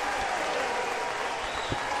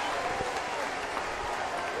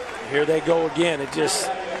 Here they go again. It just,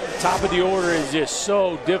 top of the order is just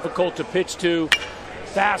so difficult to pitch to.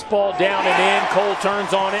 Fastball down and in. Cole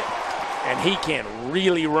turns on it, and he can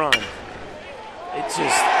really run. It's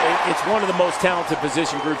one of the most talented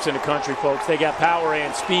position groups in the country, folks. They got power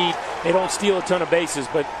and speed. They don't steal a ton of bases,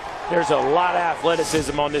 but there's a lot of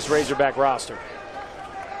athleticism on this Razorback roster.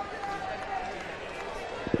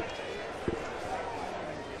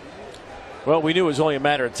 Well, we knew it was only a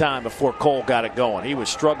matter of time before Cole got it going. He was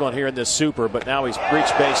struggling here in this super, but now he's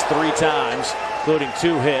reached base 3 times, including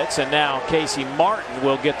 2 hits. And now Casey Martin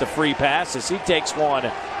will get the free pass as he takes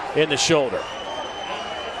one in the shoulder.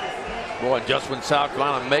 Boy, just when South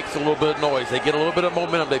Carolina makes a little bit of noise, they get a little bit of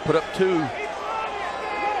momentum. They put up 2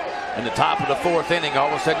 in the top of the 4th inning. All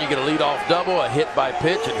of a sudden, you get a leadoff double, a hit by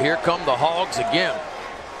pitch, and here come the Hogs again.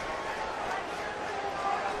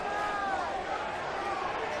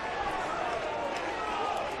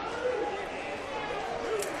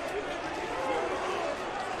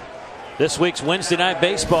 This week's Wednesday Night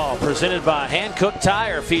Baseball, presented by Hankook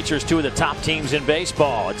Tire, features 2 of the top teams in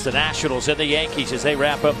baseball. It's the Nationals and the Yankees as they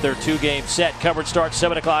wrap up their 2-game set. Coverage starts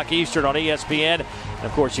 7 o'clock Eastern on ESPN. And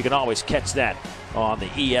of course, you can always catch that on the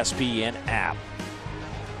ESPN app.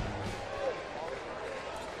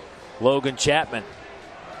 Logan Chapman.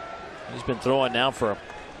 He's been throwing now for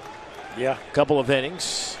a couple of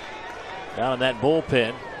innings. Down in that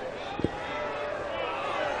bullpen.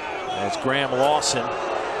 That's Graham Lawson.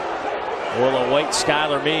 Will await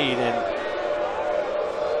Skylar Meade,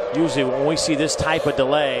 and usually when we see this type of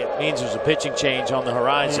delay, it means there's a pitching change on the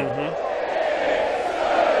horizon.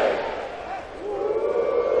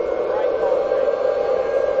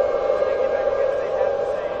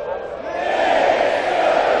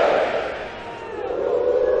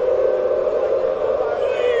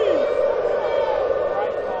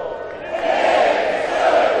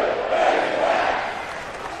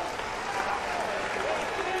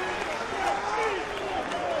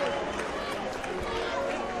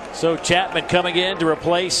 So Chapman coming in to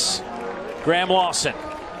replace Graham Lawson.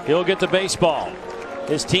 He'll get the baseball.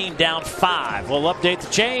 His team down 5. We'll update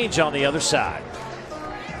the change on the other side.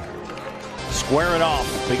 Square it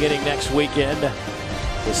off beginning next weekend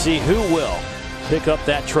to see who will pick up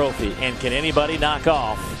that trophy. And can anybody knock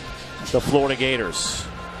off the Florida Gators?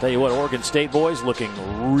 Tell you what, Oregon State boys looking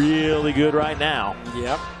really good right now.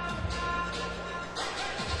 Yep.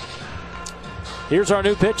 Here's our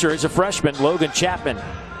new pitcher. He's a freshman, Logan Chapman.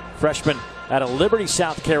 Freshman out of Liberty,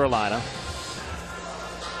 South Carolina.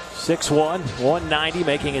 6'1", 190,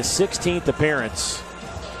 making his 16th appearance.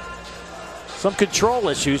 Some control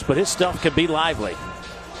issues, but his stuff can be lively.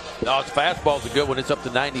 No, his fastball's a good one. It's up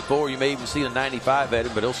to 94. You may even see a 95 at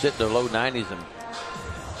him, but he'll sit in the low 90s and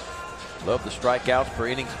love the strikeouts per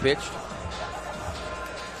innings pitched.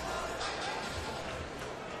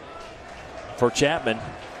 for Chapman.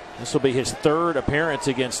 This will be his third appearance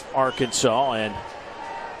against Arkansas, and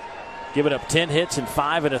giving up 10 hits and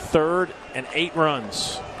 5 1/3 and 8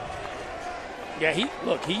 runs. Yeah, he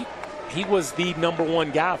was the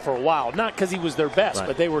 #1 guy for a while. Not because he was their best, right,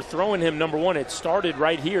 but they were throwing him #1. It started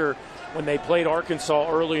right here when they played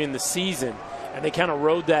Arkansas early in the season, and they kind of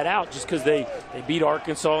rode that out just because they beat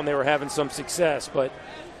Arkansas and they were having some success. But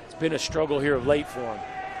it's been a struggle here of late for him.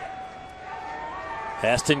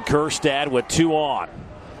 Heston Kjerstad with 2 on.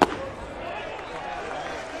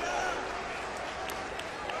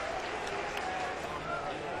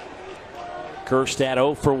 Kjerstad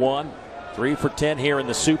 0 for 1, 3 for 10 here in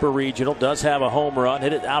the Super Regional. Does have a home run,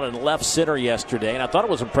 hit it out in left center yesterday, and I thought it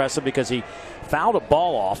was impressive because he fouled a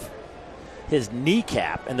ball off his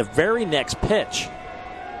kneecap, and the very next pitch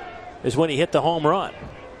is when he hit the home run.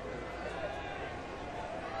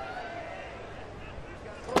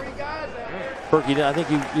 Berkey, I think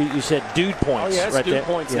you said dude points. Oh yeah, that's right dude there.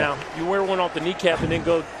 points Yeah. now. You wear one off the kneecap and then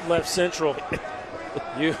go left central.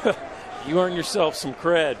 you earn yourself some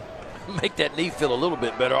cred. Make that knee feel a little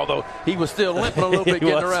bit better, although he was still limping a little bit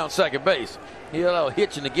getting around second base. He had a little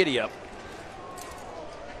hitch in the giddy up.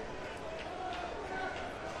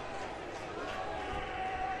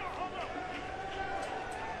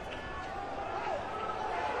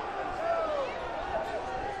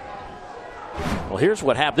 Well, here's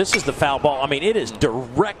what happened. This is the foul ball. I mean, it is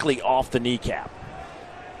directly off the kneecap.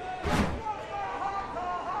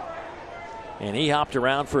 And he hopped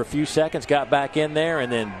around for a few seconds, got back in there,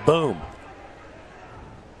 and then boom.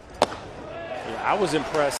 Yeah, I was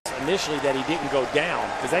impressed initially that he didn't go down,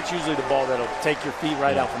 because that's usually the ball that'll take your feet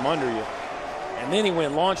right out from under you. And then he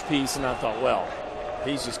went launch piece, and I thought, well,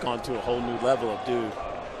 he's just gone to a whole new level of dude.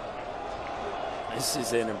 This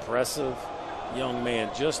is an impressive young man,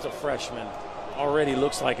 just a freshman. Already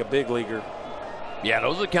looks like a big leaguer. Yeah,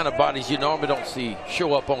 those are the kind of bodies you normally don't see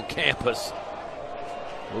show up on campus.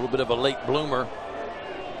 A little bit of a late bloomer.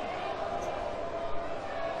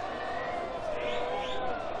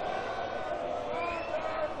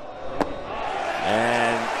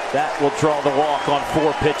 And that will draw the walk on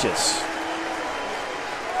 4 pitches.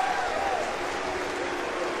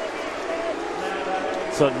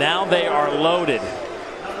 So now they are loaded.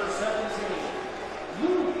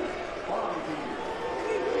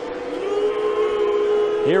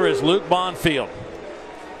 Here is Luke Bonfield.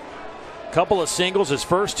 Couple of singles his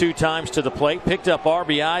first 2 times to the plate. Picked up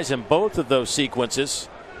RBIs in both of those sequences.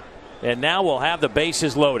 And now we'll have the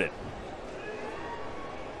bases loaded.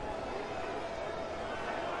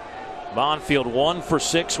 Bonfield 1 for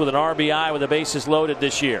 6 with an RBI with the bases loaded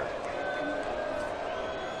this year.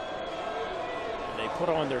 They put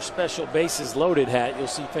on their special bases loaded hat. You'll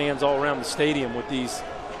see fans all around the stadium with these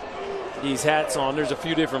hats on. There's a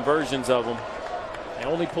few different versions of them. They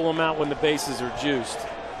only pull them out when the bases are juiced.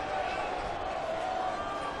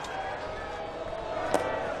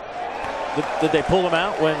 Did they pull him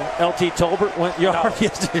out when LT Tolbert went yard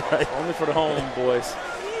yesterday? Only for the home boys.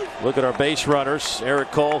 Look at our base runners.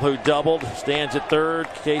 Eric Cole, who doubled, stands at third.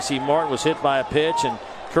 Casey Martin was hit by a pitch, and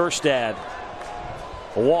Kjerstad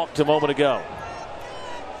walked a moment ago.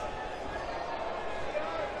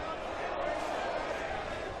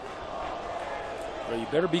 Well, you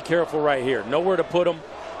better be careful right here. Nowhere to put him.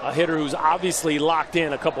 A hitter who's obviously locked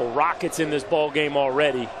in, a couple rockets in this ball game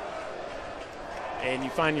already. And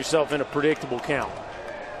you find yourself in a predictable count.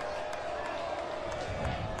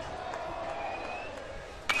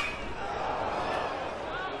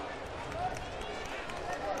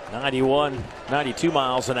 .92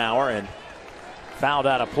 miles an hour and fouled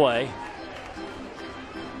out of play.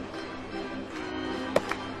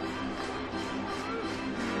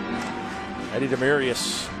 Eddie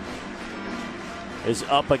Demarius is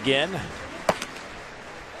up again.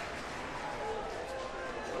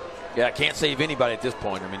 Yeah, I can't save anybody at this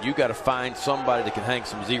point. I mean, you got to find somebody that can hang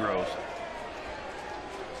some zeros.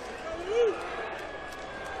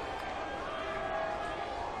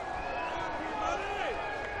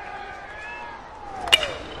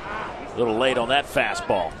 A little late on that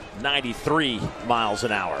fastball. 93 miles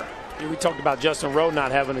an hour. We talked about Justin Rowe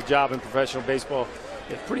not having a job in professional baseball.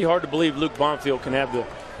 It's pretty hard to believe Luke Bonfield can have the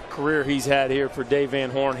career he's had here for Dave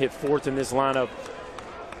Van Horn, hit 4th in this lineup,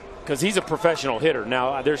 because he's a professional hitter.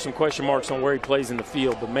 Now, there's some question marks on where he plays in the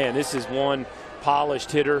field, but man, this is one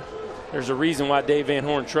polished hitter. There's a reason why Dave Van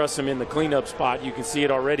Horn trusts him in the cleanup spot. You can see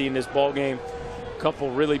it already in this ball game. A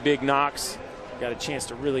couple really big knocks. Got a chance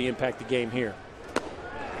to really impact the game here.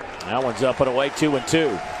 That one's up and away,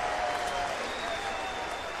 2-2.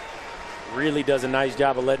 Really does a nice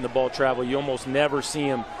job of letting the ball travel. You almost never see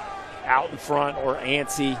him out in front or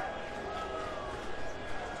antsy.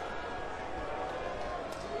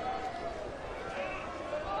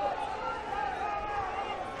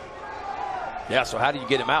 Yeah, so how do you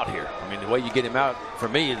get him out here? I mean, the way you get him out, for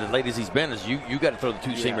me, as late as he's been, is you got to throw the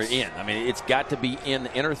two-seamer in. I mean, it's got to be in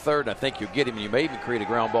the inner third. I think you'll get him, and you may even create a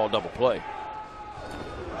ground ball double play.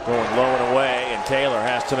 Going low and away, and Taylor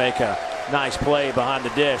has to make a nice play behind the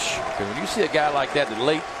dish. Okay, when you see a guy like that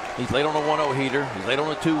late, he's late on a 1-0 heater, he's late on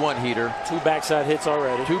a 2-1 heater. 2 backside hits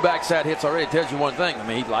already. 2 backside hits already. It tells you one thing. I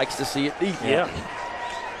mean, he likes to see it deep. Yeah.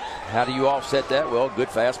 How do you offset that? Well, good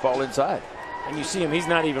fastball inside. And you see him, he's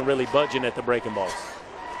not even really budging at the breaking balls.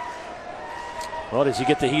 Well, does he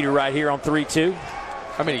get the heater right here on 3-2?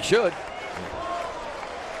 I mean, he should.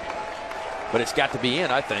 But it's got to be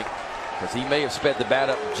in, I think, because he may have sped the bat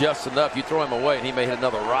up just enough. You throw him away, and he may hit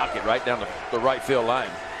another rocket right down the right field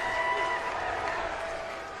line.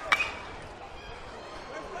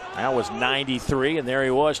 That was 93, and there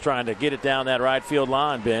he was trying to get it down that right field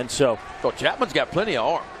line, Ben. So Chapman's got plenty of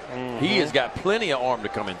arm. He has got plenty of arm to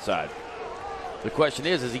come inside. The question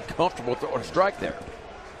is he comfortable throwing a strike there?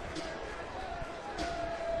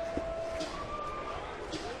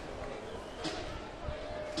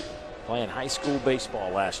 playing high school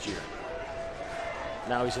baseball last year.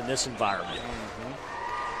 Now he's in this environment.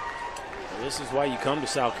 This is why you come to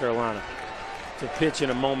South Carolina, to pitch in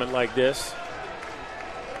a moment like this.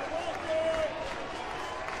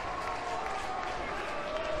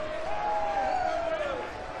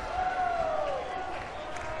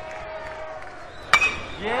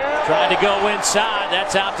 Trying to go inside.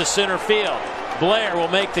 That's out to center field. Blair will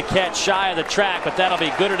make the catch shy of the track, but that'll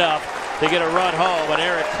be good enough to get a run home, and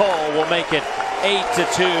Eric Cole will make it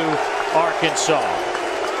 8-2 Arkansas.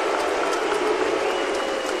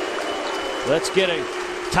 Let's get a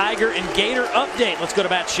Tiger and Gator update. Let's go to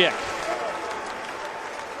Matt Schick.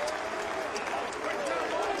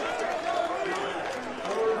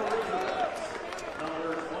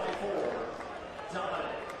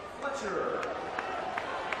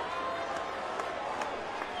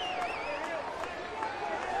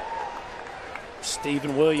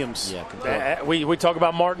 Stephen Williams. Yeah, we talk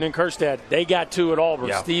about Martin and Kerstad. They got two at Auburn.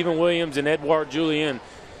 Yeah. Stephen Williams and Edouard Julien.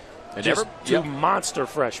 And just two monster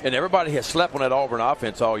freshmen. And everybody has slept on that Auburn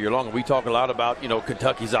offense all year long. And we talk a lot about,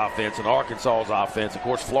 Kentucky's offense and Arkansas's offense. Of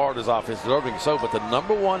course, Florida's offense is everything so. But the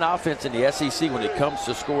 #1 offense in the SEC when it comes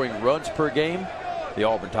to scoring runs per game, the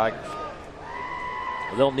Auburn Tigers.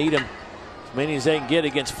 They'll need him as many as they can get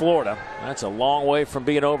against Florida. That's a long way from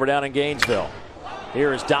being over down in Gainesville.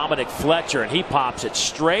 Here is Dominic Fletcher, and he pops it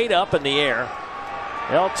straight up in the air.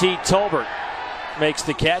 L.T. Tolbert makes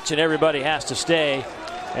the catch, and everybody has to stay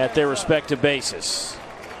at their respective bases.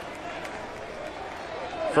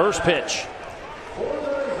 First pitch.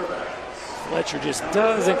 Fletcher just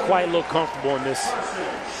doesn't quite look comfortable in this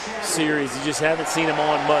series. You just haven't seen him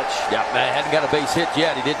on much. Yeah, man, hadn't got a base hit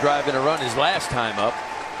yet. He did drive in a run his last time up.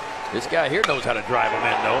 This guy here knows how to drive him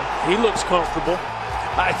in, though. He looks comfortable.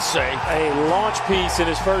 I'd say. A launch piece in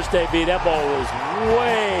his first debut. That ball was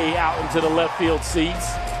way out into the left field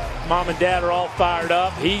seats. Mom and Dad are all fired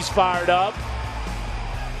up. He's fired up.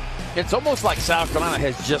 It's almost like South Carolina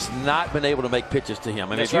has just not been able to make pitches to him.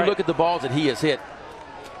 I mean, if you look at the balls that he has hit,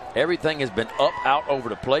 everything has been up, out, over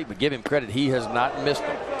the plate. But give him credit, he has not missed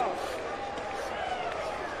them.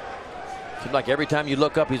 Seems like every time you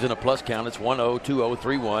look up, he's in a plus count. It's 1-0, 2-0,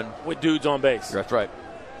 3-1. With dudes on base. That's right.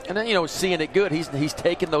 And then, seeing it good, he's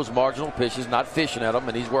taking those marginal pitches, not fishing at them,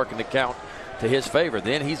 and he's working the count to his favor.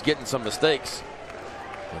 Then he's getting some mistakes,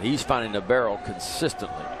 and he's finding the barrel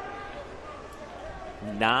consistently.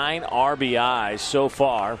 9 RBIs so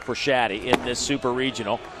far for Shaddy in this Super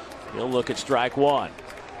Regional. He'll look at strike one.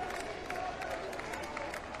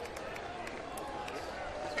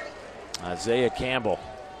 Isaiah Campbell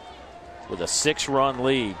with a 6-run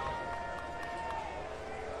lead.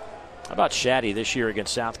 How about Shaddy this year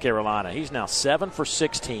against South Carolina? He's now 7 for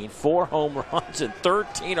 16, 4 home runs, and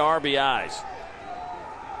 13 RBIs.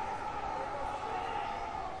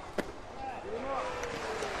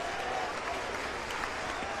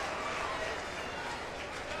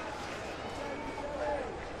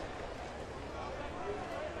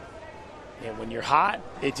 And when you're hot,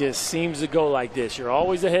 it just seems to go like this. You're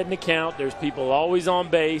always ahead in the count. There's people always on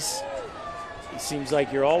base. It seems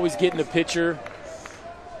like you're always getting a pitcher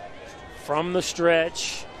from the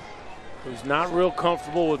stretch who's not real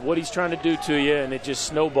comfortable with what he's trying to do to you, and it just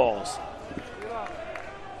snowballs.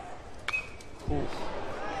 Ooh.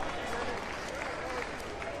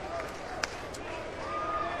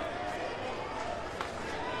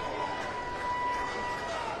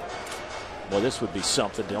 Well, this would be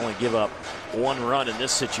something to only give up 1 run in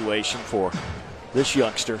this situation for this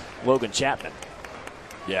youngster, Logan Chapman.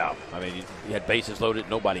 Yeah, I mean, he had bases loaded,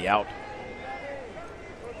 nobody out.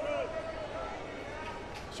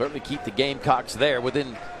 certainly keep the Gamecocks there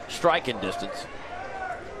within striking distance.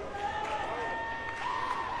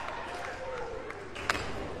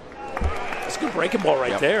 That's a good breaking ball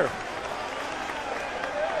right there.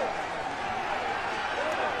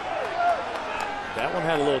 That one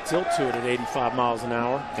had a little tilt to it at 85 miles an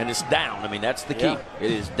hour. And it's down. I mean, that's the key. It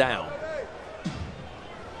is down.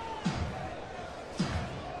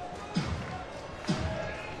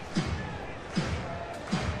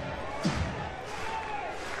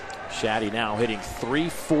 Shaddy now hitting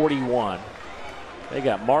 .341. They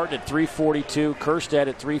got Martin at .342, Kerstead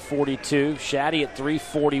at .342, Shaddy at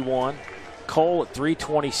 .341, Cole at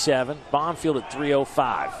 .327, Bonfield at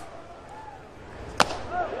 .305.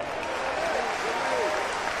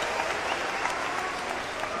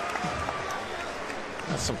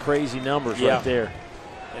 That's some crazy numbers right there.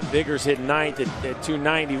 And Biggers hit ninth at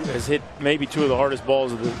 290, has hit maybe two of the hardest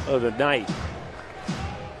balls of the night.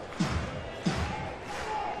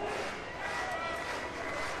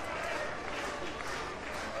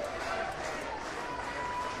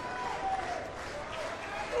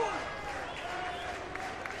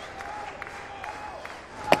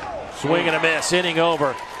 Swing and a miss, inning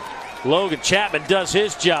over. Logan Chapman does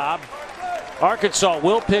his job. Arkansas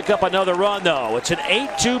will pick up another run, though. It's an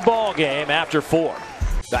 8-2 ball game after 4.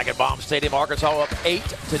 Back at Baum Stadium, Arkansas up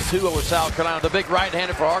 8-2 over South Carolina. The big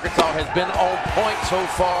right-hander for Arkansas has been on point so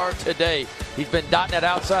far today. He's been dotting that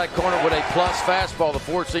outside corner with a plus fastball. The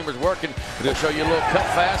four-seamer's working. He'll show you a little cut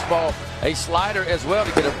fastball, a slider as well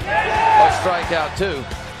to get a strikeout, too.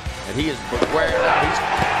 And he is wearing out. He's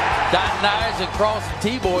dotting eyes and crossing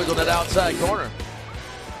T-boys on that outside corner.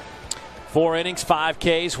 4 innings, 5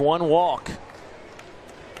 Ks, 1 walk.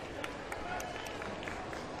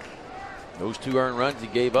 Those 2 earned runs he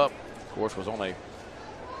gave up, of course, was on a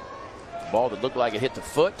ball that looked like it hit the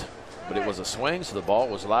foot, but it was a swing, so the ball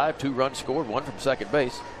was live. 2 runs scored, 1 from second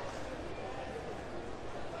base.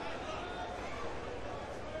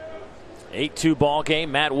 8-2 ball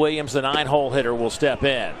game. Matt Williams, the 9-hole hitter, will step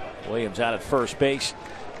in. Williams out at first base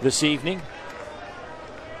this evening.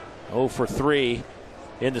 0 for 3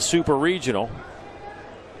 in the Super Regional.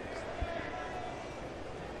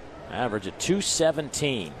 Average at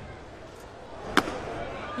 .217.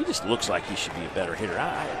 He just looks like he should be a better hitter.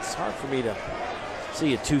 It's hard for me to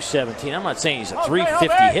see a .217. I'm not saying he's a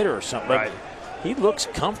 350 hitter or something, but he looks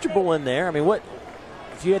comfortable in there. I mean, what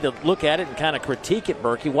if you had to look at it and kind of critique it,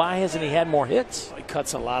 Berkey? Why hasn't he had more hits? He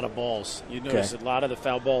cuts a lot of balls. You notice a lot of the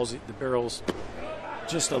foul balls, the barrel's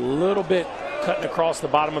just a little bit cutting across the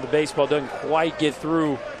bottom of the baseball, doesn't quite get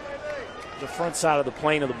through the front side of the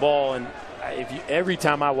plane of the ball. And every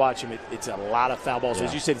time I watch him, it's a lot of foul balls.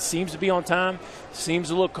 As you said, it seems to be on time, seems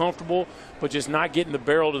to look comfortable, but just not getting the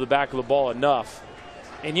barrel to the back of the ball enough.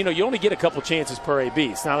 And, you know, you only get a couple chances per AB.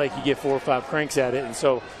 It's not like you get 4 or 5 cranks at it. And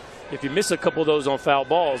so if you miss a couple of those on foul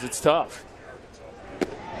balls, it's tough.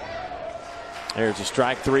 There's a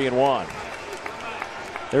strike, 3-1.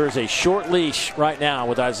 There is a short leash right now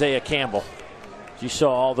with Isaiah Campbell. You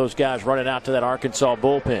saw all those guys running out to that Arkansas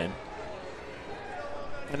bullpen.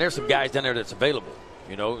 And there's some guys down there that's available.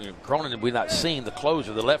 You know, Cronin, we've not seen the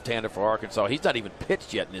closer, the left-hander for Arkansas. He's not even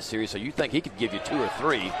pitched yet in this series, so you think he could give you 2 or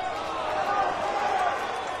 3.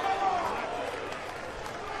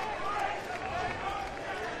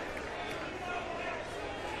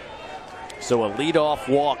 So a leadoff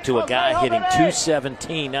walk to a guy hitting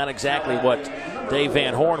 .217, not exactly what Dave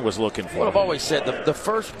Van Horn was looking for. Well, I've always said the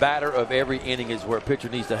first batter of every inning is where a pitcher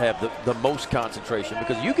needs to have the most concentration,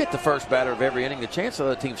 because you get the first batter of every inning, the chance of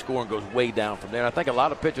the team scoring goes way down from there. And I think a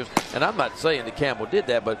lot of pitchers, and I'm not saying that Campbell did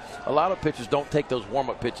that, but a lot of pitchers don't take those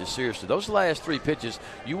warm-up pitches seriously. Those last 3 pitches,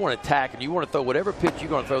 you want to attack and you want to throw whatever pitch you're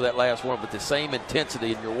going to throw that last one with the same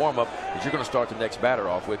intensity in your warm-up as you're going to start the next batter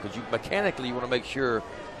off with, because mechanically you want to make sure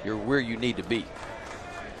you're where you need to be.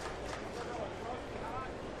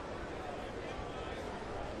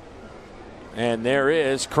 And there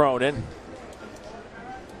is Cronin.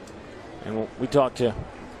 And we talked to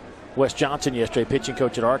Wes Johnson yesterday, pitching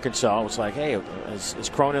coach at Arkansas. It was like, hey, is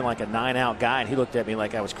Cronin like a 9-out guy? And he looked at me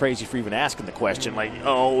like I was crazy for even asking the question. Like,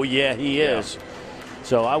 oh, yeah, he is.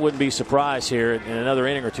 So I wouldn't be surprised here in another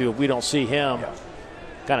inning or two if we don't see him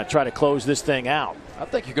kind of try to close this thing out. I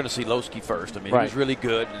think you're going to see Lowski first. I mean, he was really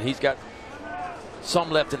good, and he's got some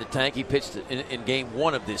left in the tank. He pitched in game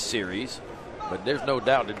 1 of this series, but there's no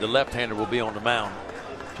doubt that the left-hander will be on the mound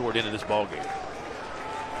toward the end of this ball game.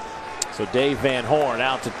 So Dave Van Horn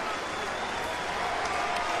out to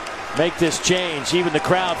make this change. Even the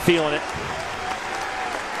crowd feeling it.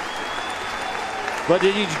 But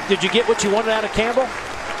did you get what you wanted out of Campbell?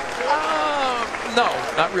 No,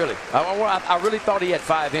 not really. I really thought he had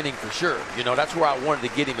 5 innings for sure. You know, that's where I wanted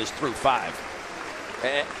to get him, is through 5.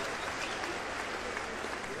 And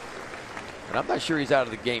I'm not sure he's out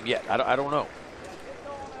of the game yet. I don't know.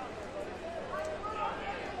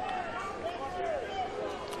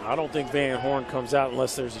 I don't think Van Horn comes out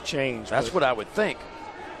unless there's a change. That's what I would think.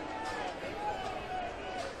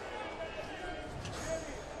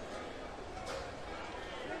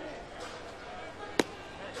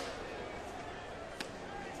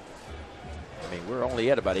 I mean, we're only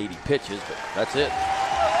at about 80 pitches, but that's it.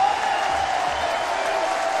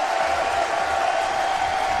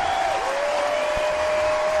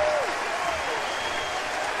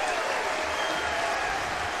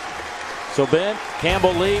 So Ben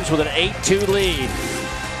Campbell leaves with an 8-2 lead.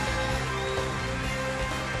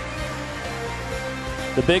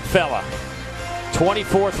 The big fella,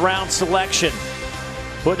 24th round selection,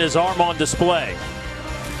 putting his arm on display.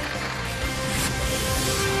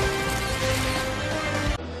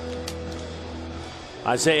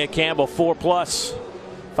 Isaiah Campbell, 4+,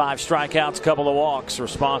 5 strikeouts, couple of walks,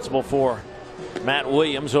 responsible for Matt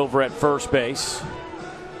Williams over at first base.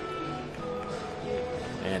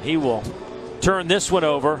 And he will turn this one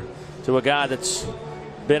over to a guy that's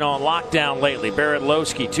been on lockdown lately, Barrett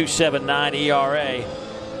Lowski, 2.79 ERA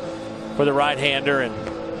for the right-hander. And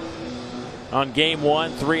on game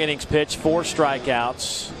 1, 3 innings pitched, 4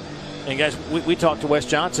 strikeouts. And guys, we talked to Wes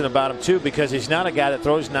Johnson about him too, because he's not a guy that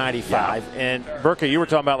throws 95. Yeah. And Burka, you were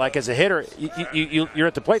talking about, like, as a hitter, you're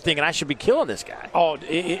at the plate thinking, I should be killing this guy. Oh,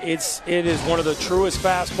 it is one of the truest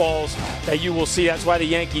fastballs that you will see. That's why the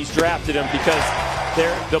Yankees drafted him, because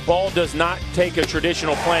the ball does not take a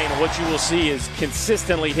traditional plane. And what you will see is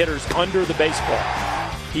consistently hitters under the baseball.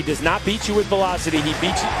 He does not beat you with velocity. He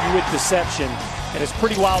beats you with deception, and it's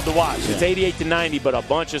pretty wild to watch. It's 88-90, but a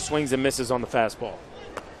bunch of swings and misses on the fastball.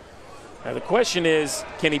 Now the question is,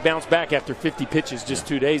 can he bounce back after 50 pitches just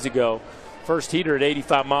 2 days ago? First heater at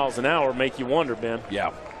 85 miles an hour make you wonder, Ben.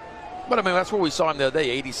 Yeah. But, I mean, that's what we saw him the other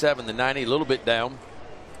day, 87-90, a little bit down.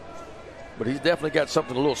 But he's definitely got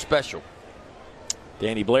something a little special.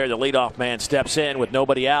 Danny Blair, the leadoff man, steps in with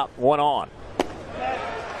nobody out, 1 on.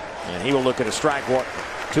 And he will look at a strike,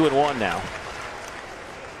 2-1 now.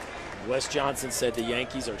 Wes Johnson said the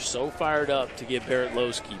Yankees are so fired up to get Barrett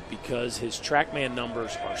Lowski because his TrackMan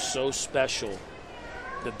numbers are so special.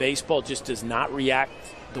 The baseball just does not react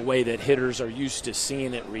the way that hitters are used to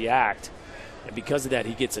seeing it react. And because of that,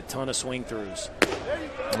 he gets a ton of swing throughs.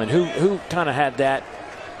 And who kind of had that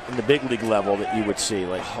in the big league level that you would see?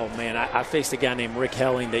 Like, oh man, I faced a guy named Rick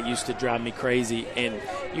Helling that used to drive me crazy. And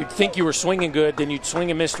you'd think you were swinging good, then you'd swing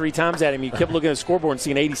and miss 3 times at him. You kept looking at the scoreboard and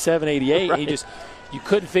seeing 87, 88, right. And you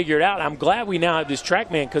couldn't figure it out. I'm glad we now have this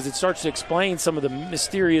TrackMan, because it starts to explain some of the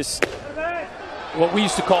mysterious, what we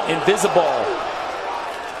used to call invisible.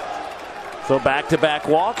 So back-to-back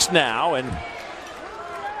walks now, and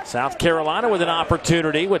South Carolina with an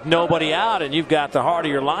opportunity with nobody out, and you've got the heart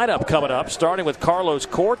of your lineup coming up, starting with Carlos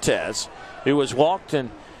Cortez, who was walked and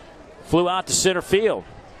flew out to center field.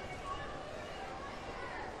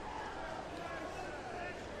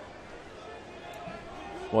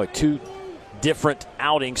 Boy, 2 different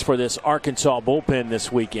outings for this Arkansas bullpen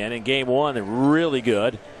this weekend. In game 1, they're really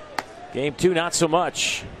good. Game 2, not so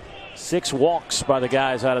much. 6 walks by the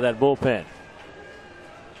guys out of that bullpen.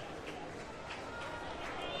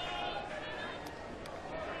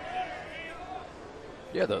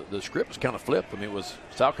 Yeah, the script was kind of flipped. I mean, it was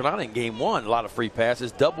South Carolina in game 1, a lot of free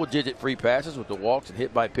passes, double-digit free passes with the walks and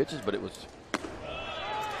hit by pitches, but it was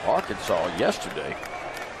Arkansas yesterday.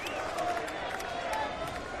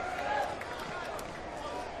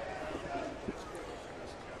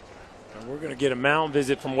 We're going to get a mound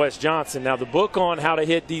visit from Wes Johnson. Now, the book on how to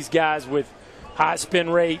hit these guys with high spin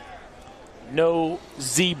rate, no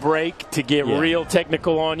Z break to get real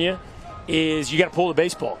technical on you, is you got to pull the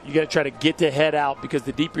baseball. You got to try to get the head out, because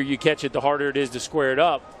the deeper you catch it, the harder it is to square it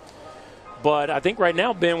up. But I think right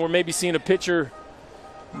now, Ben, we're maybe seeing a pitcher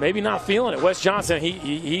maybe not feeling it. Wes Johnson,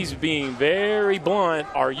 he's being very blunt.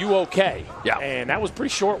 Are you okay? Yeah. And that was a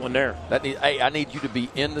pretty short one there. I need you to be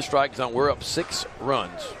in the strike zone. We're up 6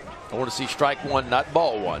 runs. I want to see strike 1, not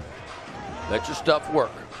ball 1. Let your stuff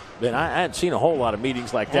work. Man, I hadn't seen a whole lot of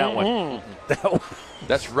meetings like that one.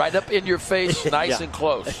 That's right up in your face, nice and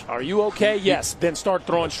close. Are you okay? Yes. Then start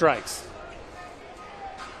throwing strikes.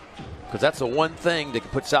 Because that's the one thing that can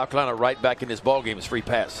put South Carolina right back in this ballgame is free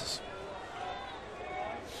passes.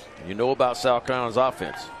 And you know about South Carolina's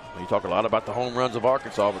offense. You talk a lot about the home runs of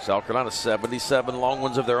Arkansas, but South Carolina 77 long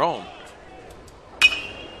ones of their own.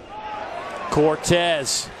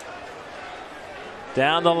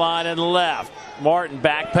 Down the line and left. Martin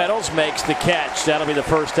backpedals, makes the catch. That'll be the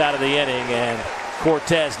first out of the inning, and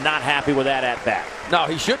Cortez not happy with that at bat. No,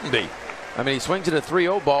 he shouldn't be. I mean, he swings at a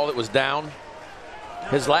 3-0 ball that was down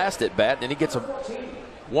his last at bat, and he gets a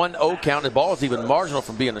 1-0 count. The ball is even marginal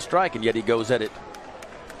from being a strike, and yet he goes at it.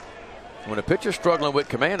 When a pitcher's struggling with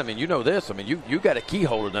command, I mean, you know this. I mean, you got a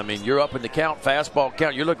keyhole it. I mean, you're up in the count, fastball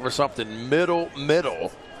count. You're looking for something middle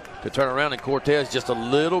to turn around, and Cortez just a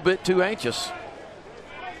little bit too anxious.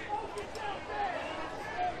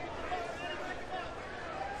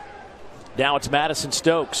 Now it's Madison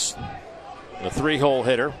Stokes, the 3-hole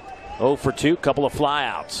hitter. 0 for 2, couple of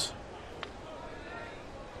flyouts.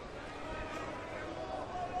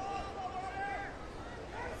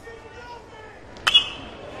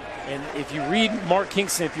 And if you read Mark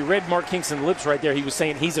Kingston, if you read Mark Kingston's lips right there, he was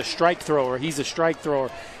saying he's a strike thrower. He's a strike thrower.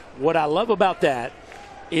 What I love about that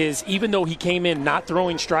is even though he came in not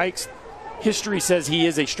throwing strikes, history says he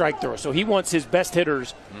is a strike thrower. So he wants his best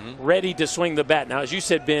hitters ready to swing the bat. Now, as you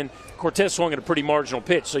said, Ben, Cortez swung at a pretty marginal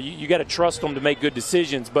pitch, so you got to trust him to make good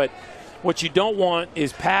decisions. But what you don't want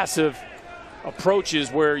is passive approaches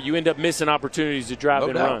where you end up missing opportunities to drive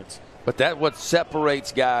in runs. But that's what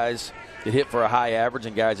separates guys that hit for a high average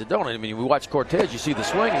and guys that don't. I mean, we watch Cortez, you see the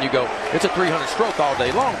swing, and you go, it's a 300 stroke all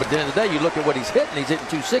day long. But at the end of the day, you look at what he's hitting, he's hitting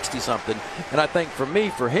 260-something. And I think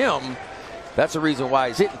for him, that's the reason why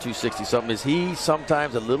he's hitting 260-something, is he's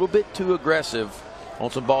sometimes a little bit too aggressive on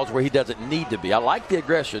some balls where he doesn't need to be. I like the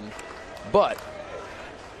aggression, but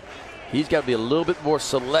he's got to be a little bit more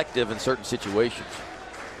selective in certain situations.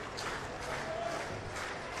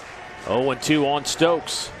 0-2 on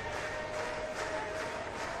Stokes.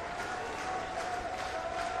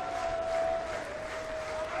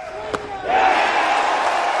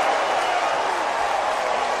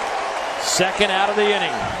 Second out of the inning.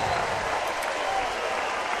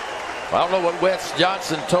 Well, I don't know what Wes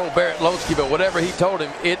Johnson told Barrett Losky, but whatever he told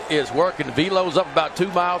him, it is working. Velo's up about 2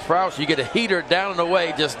 miles per hour, so you get a heater down and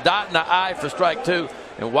away, just dotting the eye for strike 2,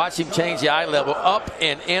 and watch him change the eye level up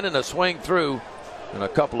and in and a swing through, and a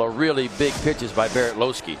couple of really big pitches by Barrett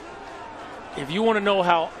Losky. If you want to know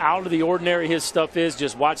how out of the ordinary his stuff is,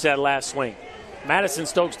 just watch that last swing. Madison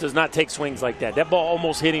Stokes does not take swings like that. That ball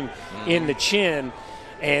almost hit him in the chin.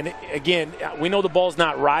 And again, we know the ball's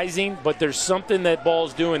not rising, but there's something that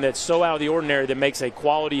ball's doing that's so out of the ordinary that makes a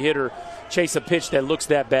quality hitter chase a pitch that looks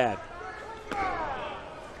that bad.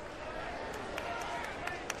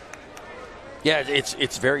 Yeah,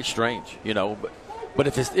 it's very strange, you know. But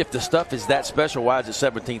if the stuff is that special, why is it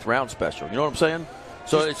 17th round special? You know what I'm saying?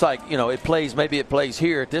 So it's like, you know, maybe it plays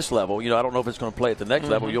here at this level. You know, I don't know if it's going to play at the next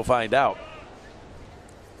level. You'll find out.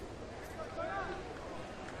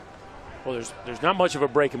 Well, there's not much of a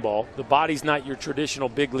breaking ball. The body's not your traditional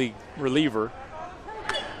big league reliever.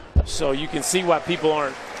 So you can see why people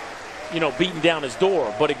aren't, you know, beating down his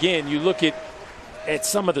door. But again, you look at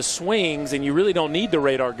some of the swings, and you really don't need the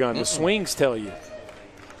radar gun. The swings tell you.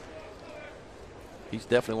 He's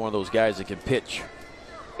definitely one of those guys that can pitch.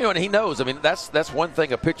 You know, and he knows. I mean, that's one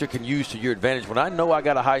thing a pitcher can use to your advantage. When I know I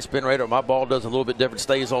got a high spin rate or my ball does a little bit different,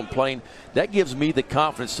 stays on plane, that gives me the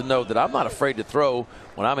confidence to know that I'm not afraid to throw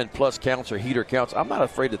when I'm in plus counts or heater counts. I'm not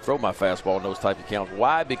afraid to throw my fastball in those type of counts.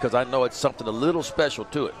 Why? Because I know it's something a little special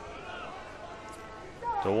to it.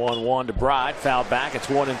 The 1-1 to Bride, foul back. It's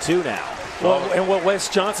 1-2 now. Well, and what Wes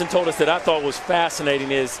Johnson told us that I thought was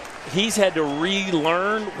fascinating is he's had to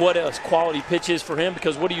relearn what a quality pitch is for him,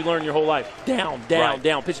 because what do you learn your whole life? Down,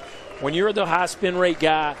 pitch. When you're the high spin rate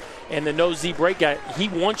guy and the no Z break guy, he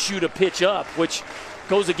wants you to pitch up, which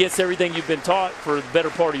goes against everything you've been taught for the better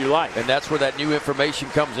part of your life. And that's where that new information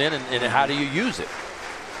comes in, and how do you use it?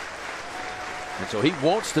 And so he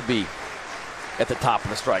wants to be at the top of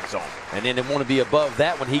the strike zone, and then they want to be above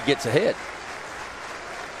that when he gets ahead.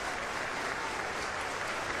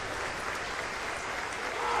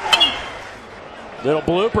 Little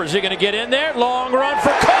blooper. Is he going to get in there? Long run for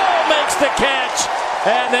Cole. Makes the catch.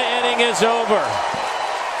 And the inning is over.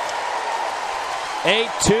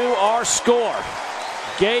 8-2 our score.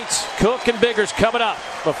 Gates, Cook, and Biggers coming up.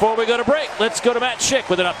 Before we go to break, let's go to Matt Schick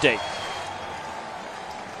with an update.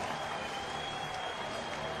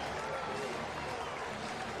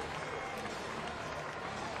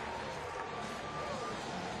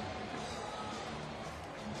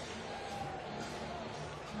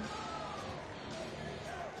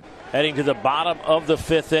 Heading to the bottom of the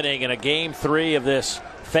 5th inning in a Game 3 of this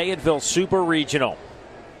Fayetteville Super Regional.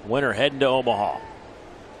 Winner heading to Omaha.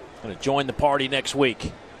 Going to join the party next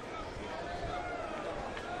week.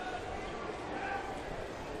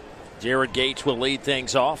 Jared Gates will lead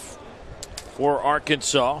things off for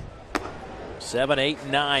Arkansas. 7, 8,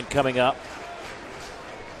 9 coming up.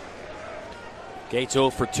 Gates 0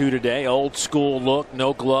 for 2 today. Old school look.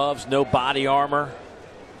 No gloves, no body armor,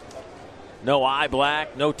 no eye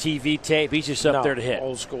black, no TV tape. He's just up there to hit.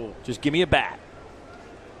 Old school. Just give me a bat.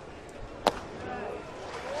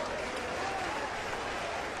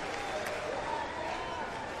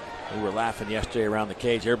 We were laughing yesterday around the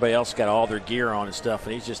cage. Everybody else got all their gear on and stuff,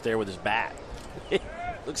 and he's just there with his bat.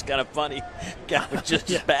 Looks kind of funny. Guy with just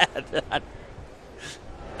his bat.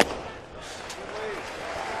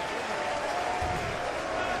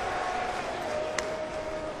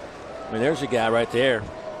 I mean, there's a guy right there.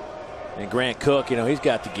 And Grant Cook, you know, he's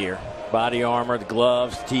got the gear. Body armor, the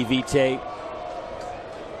gloves, TV tape.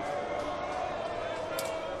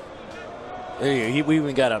 We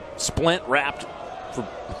even got a splint wrapped for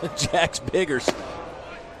Jack's Biggers.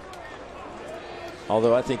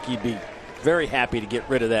 Although I think he'd be very happy to get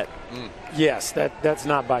rid of that. Yes, that's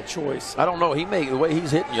not by choice. I don't know. He may, the way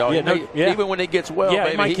he's hitting y'all, even when it gets well,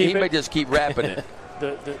 he may just keep wrapping it.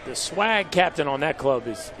 The swag captain on that club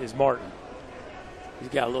is Martin. He's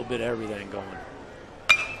got a little bit of everything going.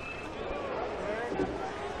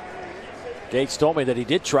 Gates told me that he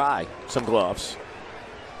did try some gloves,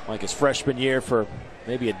 like his freshman year for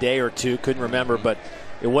maybe a day or two. Couldn't remember, but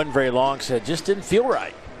it wasn't very long. Said just didn't feel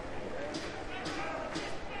right.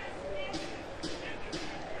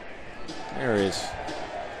 There is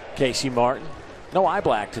Casey Martin. No eye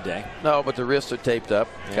black today. No, but the wrists are taped up.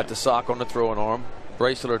 Yeah. Got the sock on the throwing arm.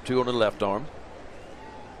 Bracelet or two on the left arm.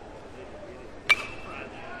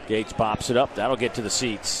 Gates pops it up. That'll get to the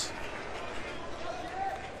seats.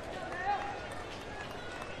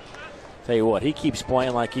 Tell you what, he keeps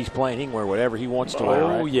playing like he's playing. He can wear whatever he wants to wear.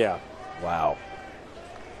 Oh, yeah. Wow.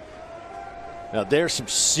 Now, there's some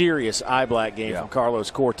serious eye black game from Carlos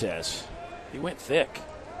Cortez. He went thick.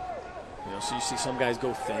 You know, so you see some guys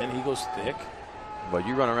go thin. He goes thick. Well,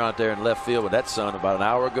 you run around there in left field with that sun about an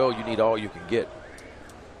hour ago, you need all you can get.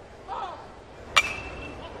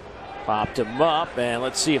 Popped him up, and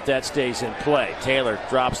let's see if that stays in play. Taylor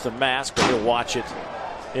drops the mask, but he'll watch it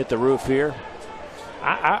hit the roof here.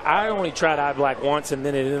 I only tried eye black once, and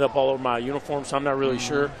then it ended up all over my uniform, so I'm not really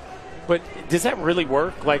sure. But does that really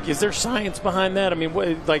work? Like, is there science behind that? I mean,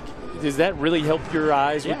 does that really help your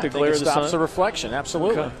eyes with the glare of the sun? It stops the reflection,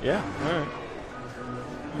 absolutely. Okay. Yeah, all right.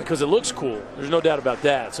 Because it looks cool. There's no doubt about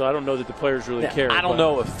that. So I don't know that the players really care. I don't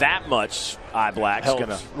know if that much eye black's helps.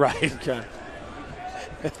 Gonna right. Okay.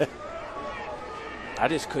 I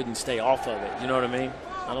just couldn't stay off of it. You know what I mean?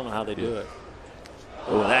 I don't know how they do it.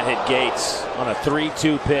 Oh, that hit Gates on a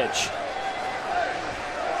 3-2 pitch.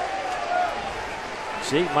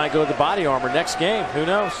 See, might go to the body armor next game. Who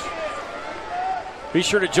knows? Be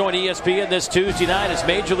sure to join ESPN this Tuesday night as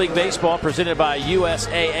Major League Baseball, presented by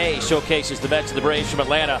USAA, showcases the Mets and the Braves from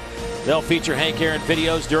Atlanta. They'll feature Hank Aaron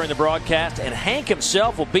videos during the broadcast, and Hank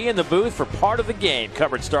himself will be in the booth for part of the game.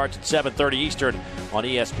 Coverage starts at 7:30 Eastern on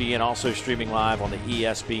ESPN, also streaming live on the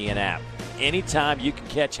ESPN app. Anytime you can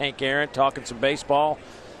catch Hank Aaron talking some baseball,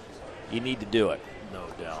 you need to do it. No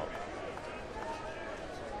doubt.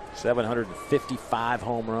 755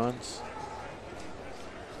 home runs.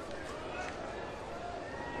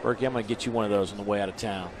 Berkey, I'm going to get you one of those on the way out of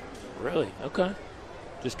town. Really? Okay.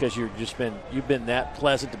 Just because you've been that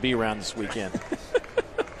pleasant to be around this weekend.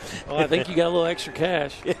 Well, I think you got a little extra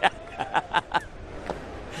cash. Yeah.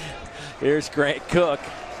 Here's Grant Cook.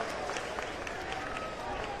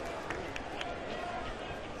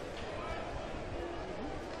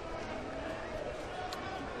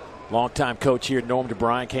 Longtime coach here, Norm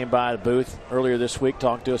DeBryan, came by the booth earlier this week,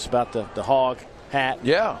 talked to us about the hog hat.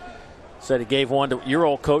 Yeah. Said he gave one to your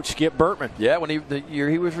old coach, Skip Bertman. Yeah, when the year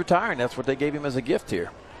he was retiring, that's what they gave him as a gift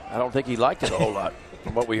here. I don't think he liked it a whole lot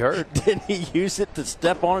from what we heard. Didn't he use it to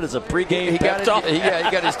step on it as a pregame he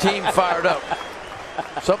got his team fired up.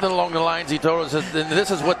 Something along the lines he told us,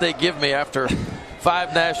 this is what they give me after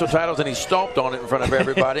 5 national titles, and he stomped on it in front of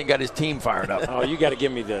everybody and got his team fired up. Oh, you got to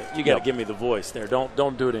give me give me the voice there.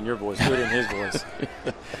 Don't do it in your voice. Do it in his voice.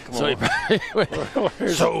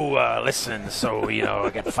 Listen. So I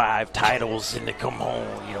got 5 titles in the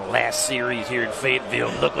last series here in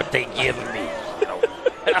Fayetteville. Look what they giving me.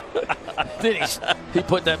 Then he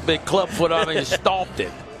put that big club foot on and stomped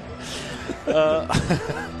it.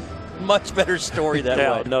 Much better story that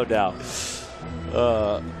way. No doubt.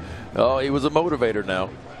 Oh, he was a motivator now.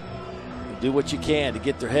 Do what you can to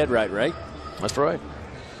get their head right? That's right.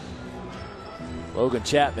 Logan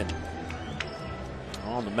Chapman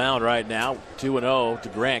on the mound right now, 2-0 to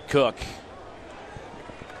Grant Cook.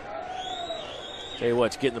 Tell you what,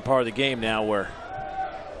 it's getting the part of the game now where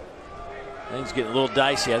things getting a little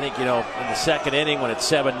dicey. I think, in the second inning when it's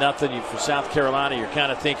 7-0 for South Carolina, you're kind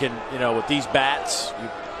of thinking, with these bats, you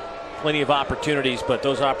plenty of opportunities, but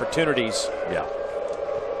those opportunities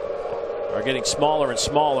are getting smaller and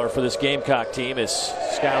smaller for this Gamecock team as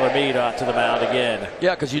Skylar Meade out to the mound again.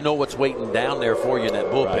 Yeah, because you know what's waiting down there for you in that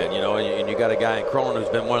bullpen, right. you know, and you got a guy in Cronin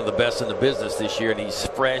who's been one of the best in the business this year, and he's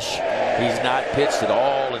fresh. He's not pitched at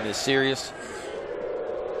all in this series.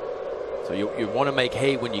 So you want to make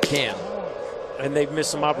hay when you can. And they've missed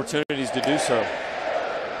some opportunities to do so.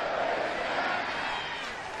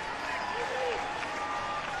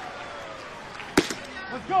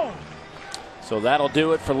 Let's go. So that'll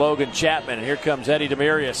do it for Logan Chapman. And here comes Eddie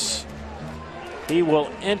Demarius. He will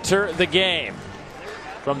enter the game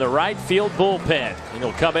from the right field bullpen. And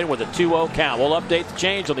he'll come in with a 2-0 count. We'll update the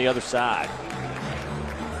change on the other side.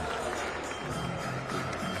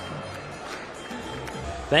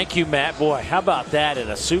 Thank you, Matt. Boy, how about that in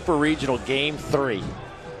a Super Regional Game 3?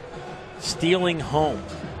 Stealing home.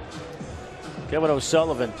 Kevin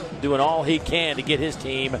O'Sullivan doing all he can to get his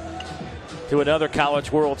team to another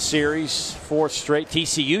College World Series. 4th straight.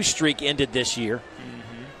 TCU streak ended this year.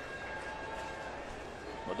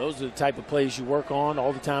 Well, those are the type of plays you work on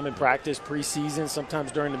all the time in practice, preseason, sometimes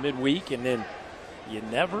during the midweek, and then you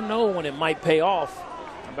never know when it might pay off.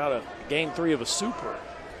 How about a Game 3 of a Super?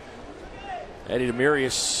 Eddie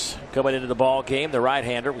Demarius coming into the ball game, the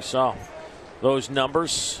right-hander. We saw those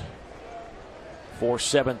numbers.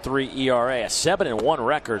 4.73 ERA, a 7-1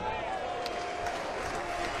 record.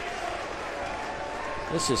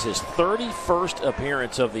 This is his 31st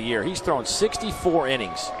appearance of the year. He's thrown 64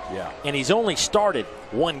 innings. Yeah. And he's only started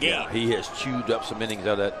one game. Yeah, he has chewed up some innings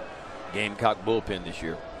out of that Gamecock bullpen this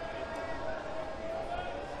year.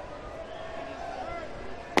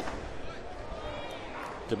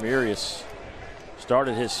 Demarius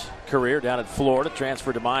started his career down in Florida,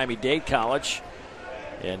 transferred to Miami-Dade College,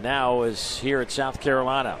 and now is here at South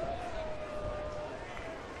Carolina.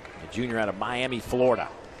 A junior out of Miami, Florida.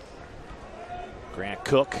 Grant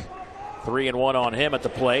Cook, 3-1 on him at the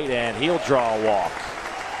plate, and he'll draw a walk.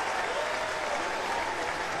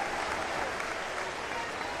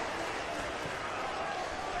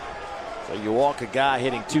 So you walk a guy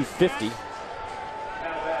hitting 250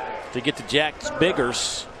 to get to Jack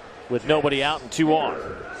Biggers with nobody out and 2 on.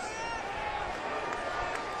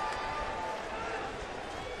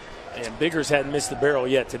 And Biggers hadn't missed the barrel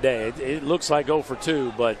yet today. It looks like 0 for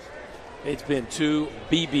 2, but it's been 2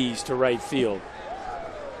 BBs to right field.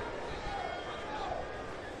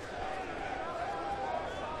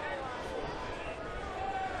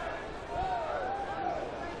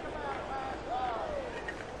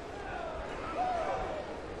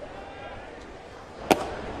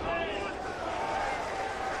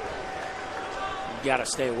 You got to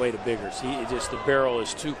stay away to Biggers. The barrel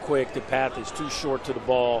is too quick. The path is too short to the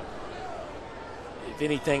ball. If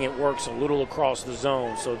anything, it works a little across the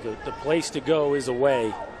zone. So the place to go is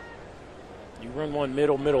away. You run one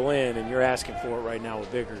middle in, and you're asking for it right now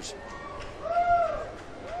with Biggers.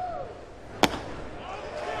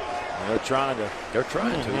 They're trying to.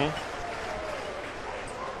 to.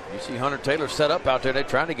 You see Hunter Taylor set up out there. They're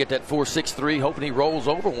trying to get that 4.63, hoping he rolls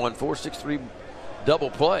over one. 4.63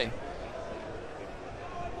 double play.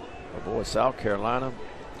 Oh boy, South Carolina,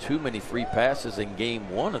 too many free passes in Game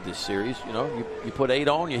 1 of this series. You know, you put 8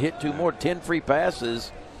 on, you hit 2 more, 10 free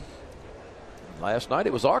passes. Last night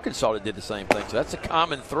it was Arkansas that did the same thing, so that's a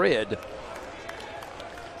common thread.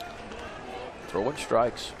 Throwing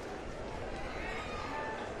strikes.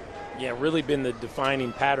 Yeah, really been the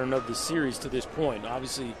defining pattern of the series to this point.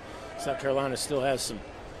 Obviously, South Carolina still has some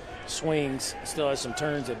swings, still has some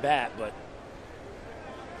turns at bat, but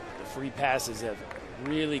the free passes have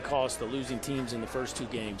really cost the losing teams in the first 2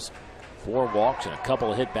 games. 4 walks and a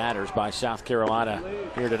couple of hit batters by South Carolina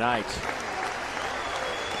here tonight.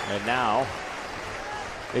 And now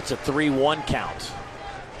it's a 3-1 count.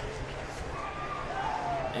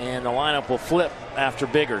 And the lineup will flip after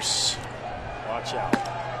Biggers. Watch out.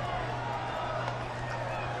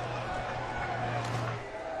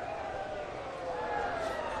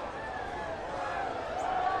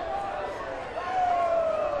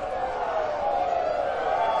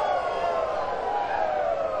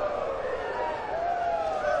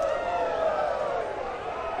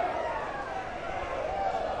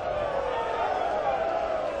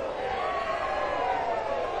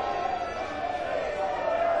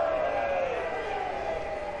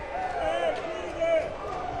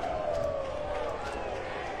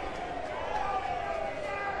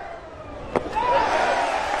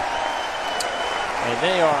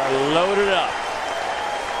 They are loaded up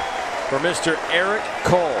for Mr. Eric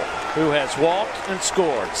Cole, who has walked and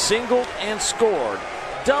scored, singled and scored,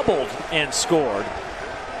 doubled and scored.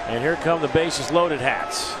 And here come the bases loaded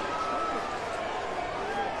hats.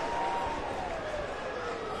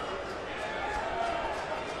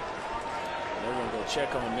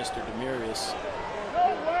 check on Mr. Demarius.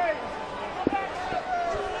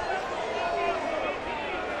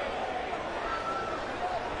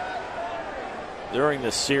 During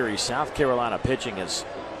this series, South Carolina pitching has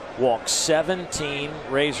walked 17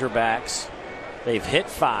 Razorbacks. They've hit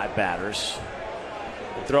 5 batters.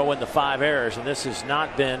 They throw in the 5 errors, and this has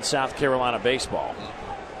not been South Carolina baseball.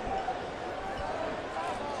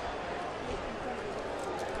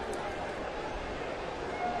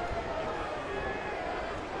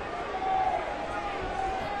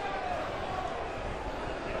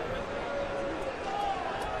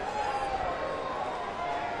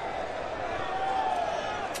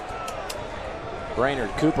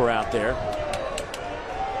 Brainerd Cooper out there.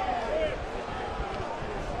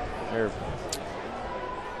 Their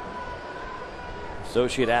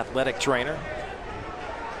associate athletic trainer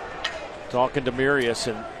talking to Demarius,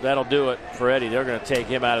 and that'll do it for Eddie. They're going to take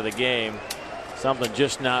him out of the game. Something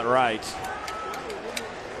just not right.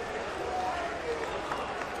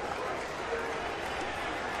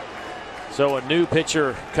 So a new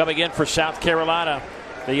pitcher coming in for South Carolina.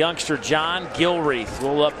 The youngster John Gilreath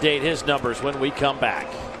will update his numbers when we come back.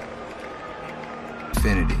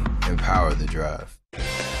 Infinity, empower the drive.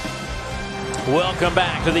 Welcome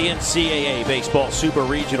back to the NCAA Baseball Super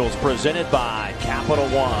Regionals presented by Capital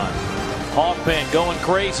One. Hawkmen going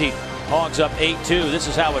crazy. Hogs up 8-2. This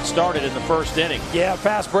is how it started in the first inning. Yeah,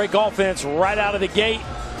 fast break offense right out of the gate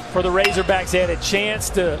for the Razorbacks. They had a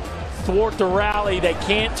chance to thwart the rally. They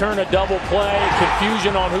can't turn a double play.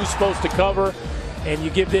 Confusion on who's supposed to cover. And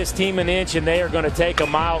you give this team an inch, and they are going to take a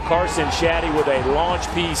mile. Carson Shaddy with a launch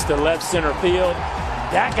piece to left center field.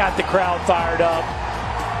 That got the crowd fired up.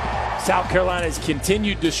 South Carolina has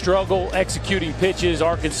continued to struggle executing pitches.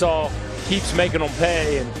 Arkansas keeps making them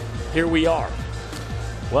pay, and here we are.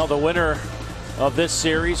 Well, the winner of this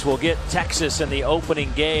series will get Texas in the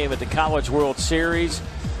opening game at the College World Series.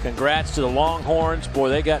 Congrats to the Longhorns. Boy,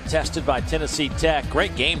 they got tested by Tennessee Tech.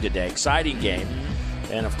 Great game today, exciting game.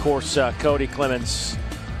 And, of course, Cody Clemens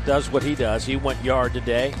does what he does. He went yard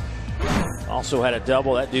today. Also had a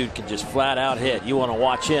double. That dude can just flat out hit. You want to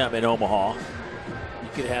watch him in Omaha. You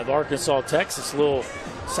could have Arkansas, Texas, a little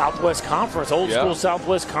Southwest Conference, old school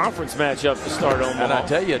Southwest Conference matchup to start Omaha. And I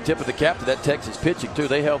tell you, a tip of the cap to that Texas pitching, too.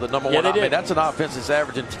 They held the number one. They did. I mean, that's an offense that's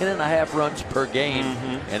averaging 10.5 runs per game,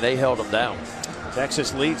 and they held them down.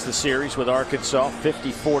 Texas leads the series with Arkansas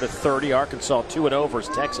 54-30. Arkansas 2-0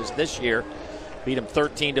 versus Texas this year. Beat them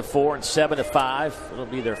 13-4 and 7-5. It'll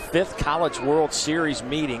be their 5th College World Series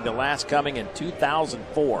meeting, the last coming in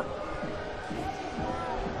 2004.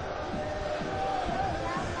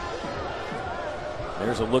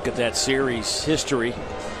 There's a look at that series history.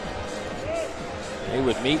 They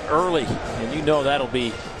would meet early, and you know that'll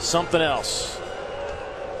be something else.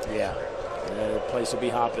 Yeah, the place will be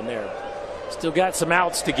hopping there. Still got some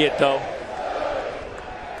outs to get, though.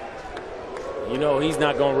 You know he's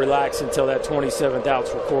not going to relax until that 27th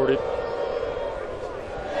out's recorded.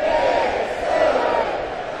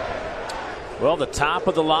 Well, the top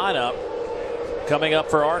of the lineup coming up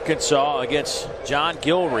for Arkansas against John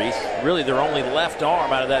Gilreath. Really their only left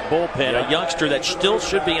arm out of that bullpen. A youngster that still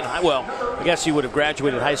should be in high. Well, I guess he would have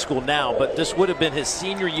graduated high school now, but this would have been his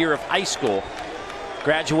senior year of high school.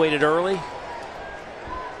 Graduated early.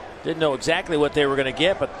 Didn't know exactly what they were going to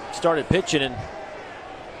get, but started pitching, and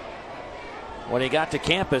when he got to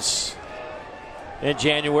campus in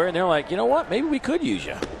January, and they're like, you know what, maybe we could use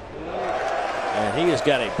you. And he has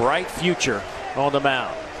got a bright future on the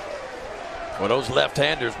mound. Well, those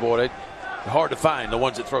left-handers, boy, they're hard to find, the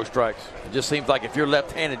ones that throw strikes. It just seems like if you're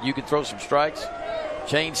left-handed, you can throw some strikes,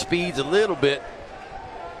 change speeds a little bit.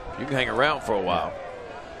 You can hang around for a while.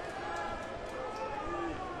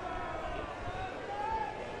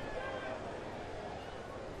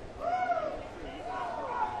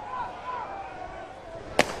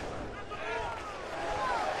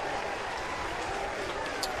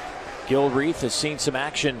 Gilreath has seen some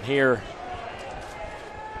action here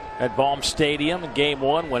at Baum Stadium in Game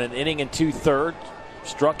 1. Went an inning and 2/3,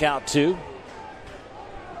 struck out 2.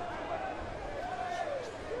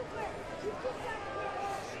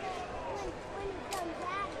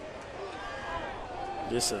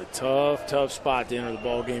 This is a tough spot to enter the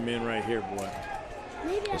ball game in right here, boy.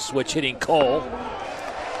 The switch hitting Cole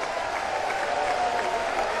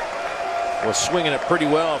was swinging it pretty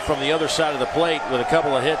well from the other side of the plate with a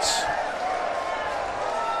couple of hits.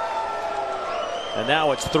 And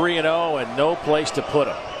now it's 3-0 and no place to put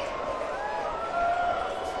him.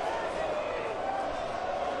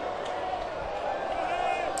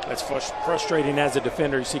 That's frustrating as a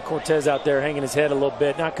defender. You see Cortez out there hanging his head a little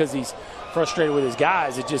bit, not because he's frustrated with his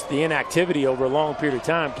guys. It's just the inactivity over a long period of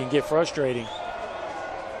time can get frustrating.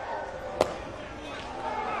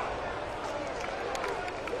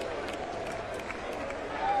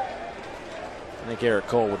 think Eric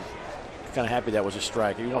Cole would be kind of happy that was a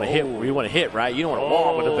strike. You want to hit. You want to hit, right? You don't want to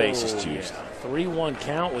walk with the bases juiced. Yeah. 3-1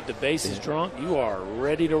 count with the bases drunk. You are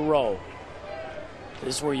ready to roll.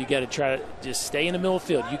 This is where you got to try to just stay in the middle of the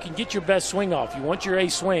field. You can get your best swing off. You want your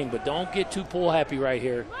ace swing, but don't get too pull happy right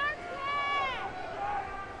here.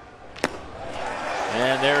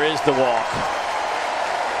 And there is the walk.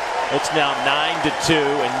 It's now 9-2,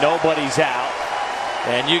 and nobody's out.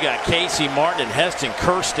 And you got Casey Martin and Heston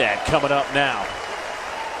Kjerstad coming up now.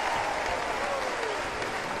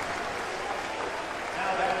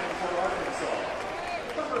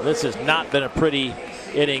 This has not been a pretty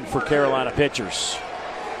inning for Carolina pitchers.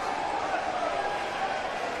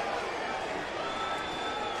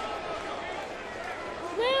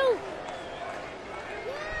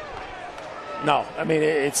 No, I mean,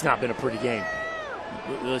 it's not been a pretty game.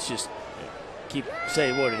 Let's just keep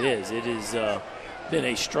saying what it is. It has been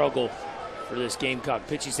a struggle for this Gamecock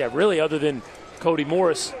pitching staff, really, other than Cody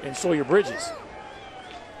Morris and Sawyer Bridges.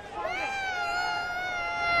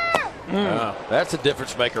 That's a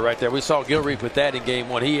difference maker right there. We saw Gilreath with that in game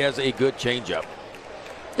one. He has a good changeup.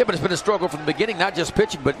 Yeah, but it's been a struggle from the beginning, not just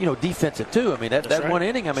pitching, but, defensive too. I mean, that right. one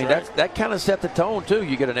inning, I mean, that kind of set the tone too.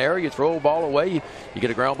 You get an error, you throw a ball away, you get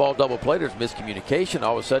a ground ball double play, there's miscommunication.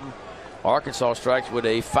 All of a sudden, Arkansas strikes with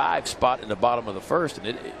a 5 spot in the bottom of the first,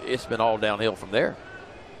 and it's been all downhill from there.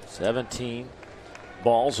 17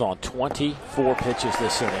 balls on 24 pitches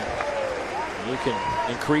this inning. You can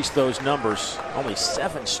increase those numbers. Only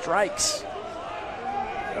 7 strikes.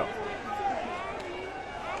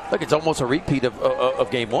 Look, it's almost a repeat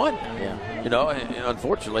of game one. Yeah.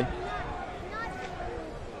 Unfortunately.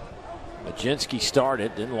 Majinski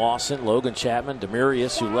started, then Lawson, Logan Chapman,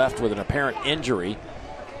 Demurius, who left with an apparent injury.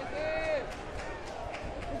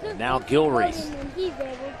 And now Gilreath.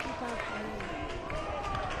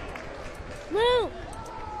 Move.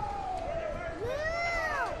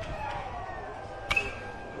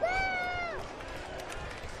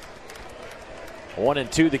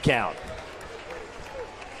 1-2 the count.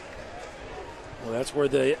 Well, that's where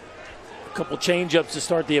a couple change-ups to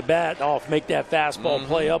start the at-bat off, make that fastball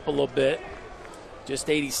play up a little bit. Just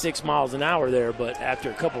 86 miles an hour there, but after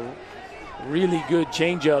a couple really good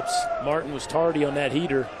change-ups, Martin was tardy on that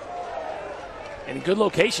heater. And a good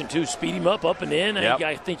location, too. Speed him up and in. Yep.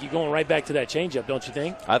 I think you're going right back to that changeup, don't you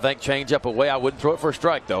think? I think changeup away. I wouldn't throw it for a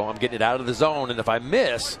strike, though. I'm getting it out of the zone, and if I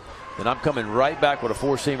miss, then I'm coming right back with a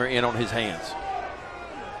four-seamer in on his hands.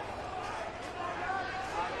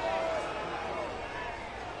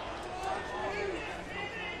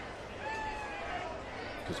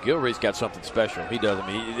 Because Gilreath's got something special. He does. I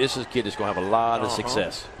mean, this kid is going to have a lot of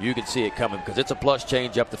success. You can see it coming because it's a plus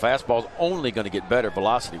changeup. The fastball's only going to get better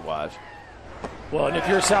velocity-wise. Well, and if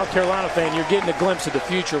you're a South Carolina fan, you're getting a glimpse of the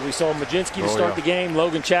future. We saw Majinski to start the game.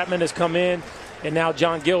 Logan Chapman has come in, and now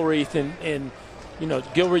John Gilreath. And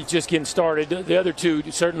Gilreath just getting started. The other two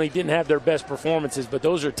certainly didn't have their best performances, but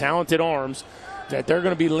those are talented arms that they're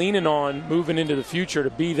going to be leaning on moving into the future to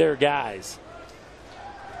be their guys.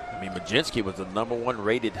 I mean, Majinski was the #1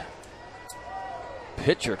 rated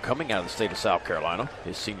pitcher coming out of the state of South Carolina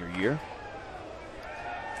his senior year.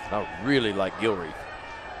 I really like Gilreath.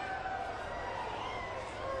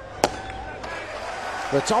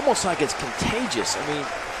 But it's almost like it's contagious. I mean,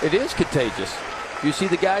 it is contagious. You see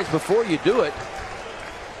the guys before you do it,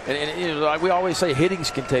 and like we always say,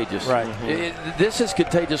 hitting's contagious. Right. This is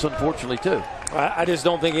contagious, unfortunately, too. I just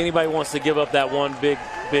don't think anybody wants to give up that one big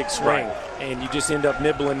swing, and you just end up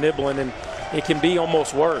nibbling, and it can be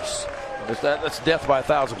almost worse. That's death by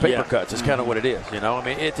 1,000 paper cuts. It's kind of what it is. I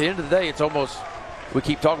mean, at the end of the day, it's almost, we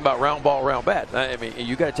keep talking about round ball, round bat. I mean,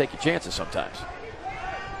 you got to take your chances sometimes.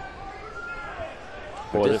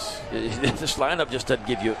 Boy, this lineup just doesn't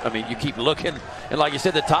give you, I mean, you keep looking, and like you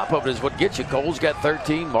said, the top of it is what gets you. Cole's got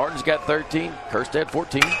 13, Martin's got 13, Kjerstad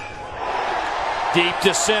 14. Deep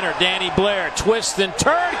to center, Danny Blair twists and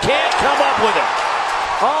turn, can't come up with it.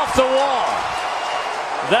 Off the wall.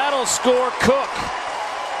 That'll score Cook.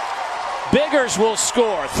 Biggers will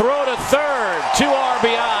score. Throw to third. 2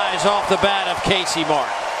 RBIs off the bat of Casey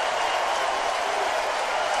Martin.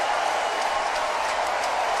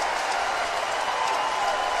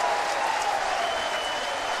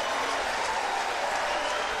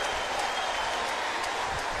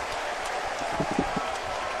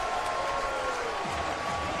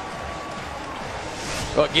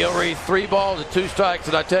 Well, Gilreath, 3 balls and 2 strikes,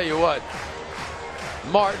 and I tell you what,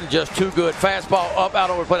 Martin just too good. Fastball up, out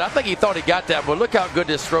over the plate. I think he thought he got that, but look how good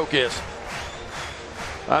this stroke is.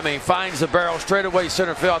 I mean, finds the barrel straight away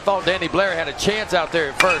center field. I thought Danny Blair had a chance out there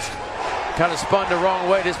at first. Kind of spun the wrong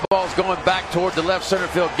way. This ball's going back toward the left center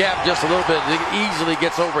field gap just a little bit. It easily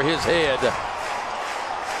gets over his head.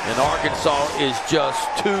 And Arkansas is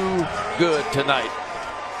just too good tonight.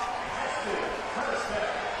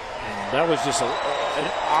 That was just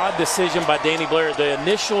an odd decision by Danny Blair. The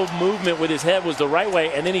initial movement with his head was the right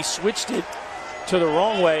way, and then he switched it to the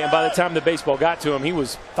wrong way, and by the time the baseball got to him, he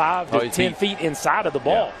was 5 to 10 feet inside of the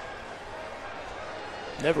ball.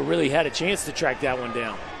 Yeah. Never really had a chance to track that one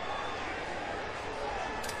down.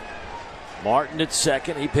 Martin at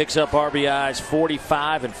second. He picks up RBIs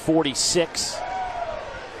 45 and 46.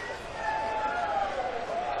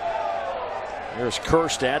 There's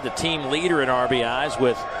Kerstad, the team leader in RBIs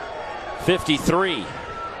with 53. He's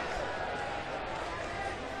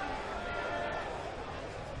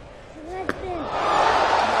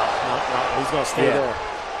going to stay there.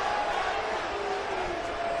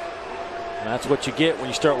 And that's what you get when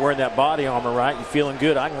you start wearing that body armor, right? You're feeling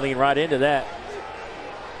good. I can lean right into that.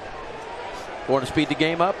 Want to speed the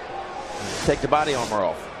game up? Take the body armor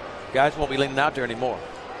off. Guys won't be leaning out there anymore.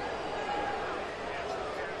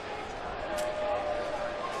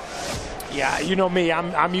 Yeah, you know me.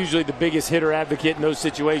 I'm usually the biggest hitter advocate in those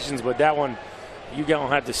situations, but that one, you don't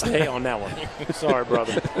have to stay on that one. Sorry,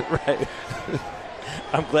 brother. Right.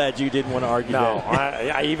 I'm glad you didn't want to argue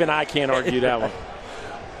that. Even I can't argue that one.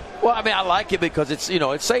 Well, I mean, I like it because it's,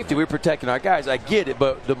 it's safety. We're protecting our guys. I get it,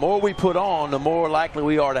 but the more we put on, the more likely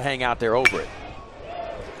we are to hang out there over it.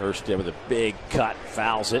 Kerstad with a big cut,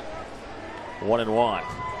 fouls it. 1-1.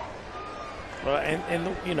 Well, and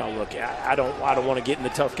look, I don't want to get in the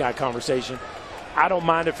tough guy conversation. I don't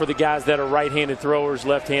mind it for the guys that are right-handed throwers,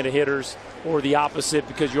 left-handed hitters, or the opposite,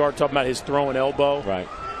 because you are talking about his throwing elbow. Right.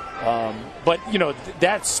 But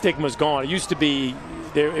that stigma's gone. It used to be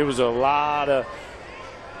it was a lot of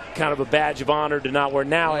kind of a badge of honor to not wear.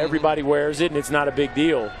 Now everybody wears it, and it's not a big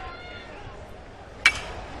deal.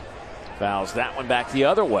 Fouls that one back the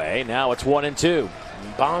other way. Now it's 1-2.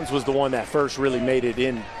 Bonds was the one that first really made it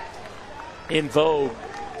in vogue.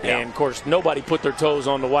 Yeah. And, of course, nobody put their toes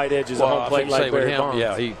on the white edges of home plate like Barry Bonds.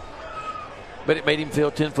 Yeah, but it made him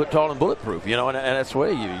feel 10 foot tall and bulletproof, and that's the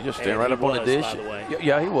way you just stand right up on the dish. By the way.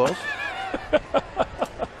 Yeah, he was.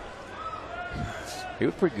 He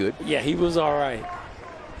was pretty good. Yeah, he was all right.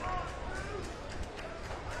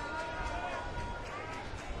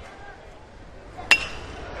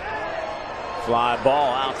 Fly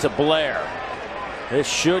ball out to Blair. This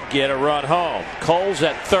should get a run home. Cole's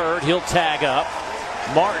at third. He'll tag up.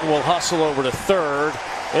 Martin will hustle over to third.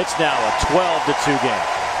 It's now a 12-2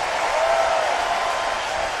 game.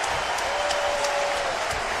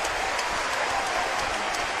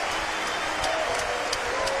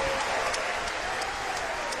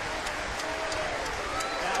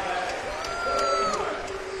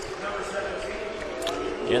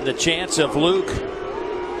 And the chance of Luke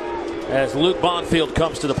as Luke Bonfield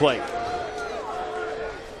comes to the plate.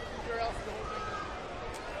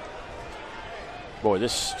 Boy,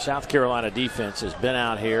 this South Carolina defense has been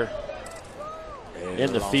out here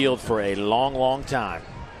in the field for a long, long time.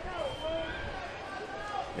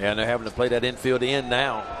 Yeah, and they're having to play that infield in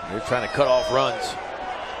now. They're trying to cut off runs.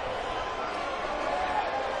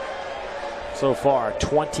 So far,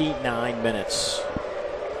 29 minutes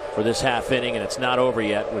for this half inning, and it's not over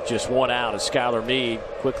yet with just one out as Skylar Meade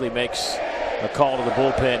quickly makes a call to the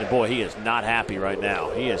bullpen. And boy, he is not happy right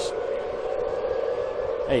now. He is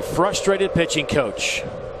a frustrated pitching coach.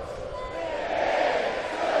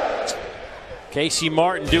 Casey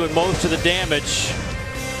Martin doing most of the damage.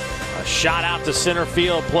 A shot out to center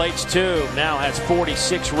field, plates two. Now has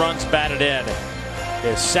 46 runs batted in.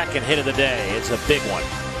 His second hit of the day. It's a big one.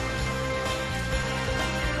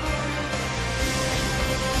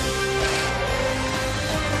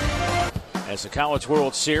 As the College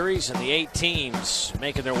World Series and the 8 teams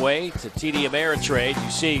making their way to TD Ameritrade,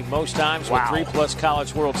 you see most times with 3+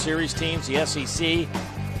 College World Series teams, the SEC.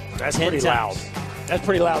 That's pretty loud. That's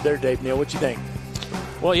pretty loud there, Dave Neal. What you think?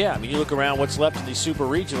 Well, yeah. I mean, you look around what's left in these super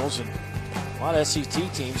regionals, and a lot of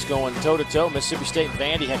SEC teams going toe-to-toe. Mississippi State and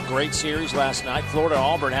Vandy had great series last night. Florida and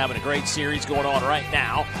Auburn having a great series going on right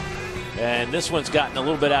now. And this one's gotten a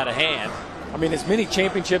little bit out of hand. I mean, as many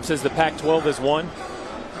championships as the Pac-12 has won,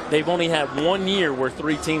 they've only had 1 year where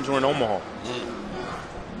 3 teams were in Omaha.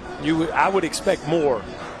 I would expect more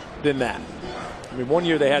than that. I mean, 1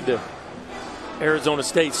 year they had the Arizona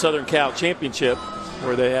State Southern Cal Championship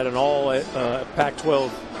where they had an all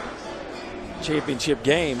Pac-12 championship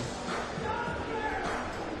game.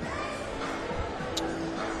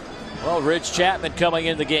 Well, Ridge Chapman coming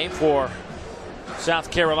in the game for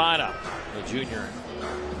South Carolina, the junior.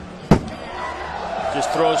 Just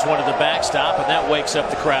throws one to the backstop, and that wakes up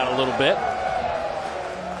the crowd a little bit.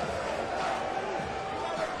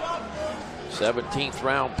 17th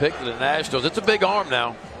round pick to the Nationals. It's a big arm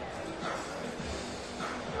now.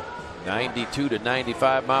 92 to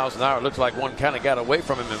 95 miles an hour. It looks like one kind of got away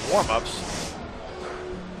from him in warm-ups.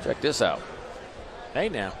 Check this out. Hey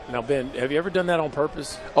now, Ben, have you ever done that on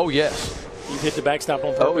purpose? Oh yes. You've hit the backstop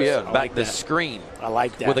on purpose? Oh yeah, I back like the that. screen. I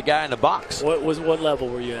like that. With a guy in the box. What level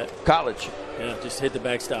were you at? College. Yeah, just hit the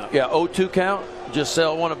backstop. Yeah, 0-2 count. Just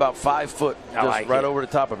sell one about 5 foot. I like right it. over the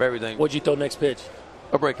top of everything. What'd you throw next pitch?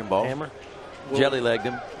 A breaking ball. Hammer? Jelly legged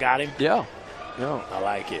him. Got him? Yeah. No, I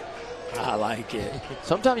like it. I like it.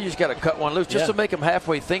 Sometimes you just got to cut one loose just to make them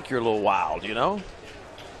halfway think you're a little wild, you know?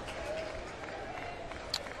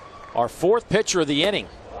 Our fourth pitcher of the inning.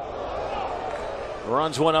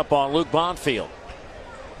 Runs one up on Luke Bonfield.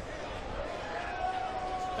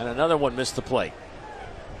 And another one missed the plate.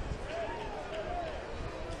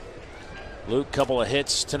 Luke, couple of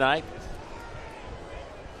hits tonight.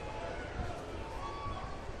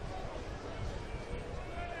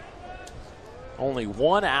 Only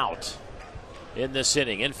one out in this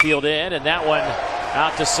inning. Infield in, and that one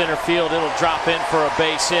out to center field. It'll drop in for a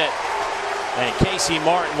base hit. And Casey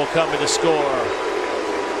Martin will come to the score.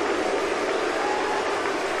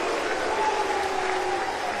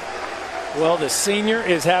 Well, the senior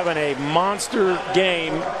is having a monster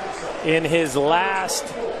game in his last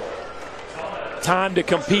time to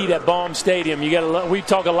compete at Baum Stadium. We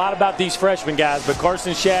talk a lot about these freshman guys, but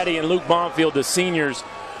Carson Shaddy and Luke Bonfield, the seniors,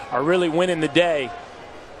 are really winning the day.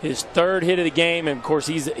 His third hit of the game, and of course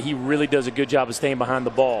he really does a good job of staying behind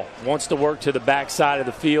the ball. Wants to work to the backside of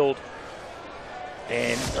the field.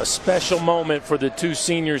 And a special moment for the two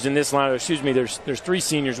seniors in this line. Excuse me, there's three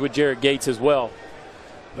seniors with Jared Gates as well.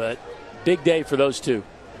 But big day for those two.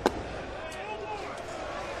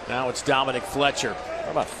 Now it's Dominic Fletcher.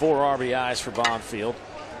 How about 4 RBIs for Bonfield?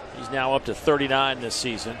 He's now up to 39 this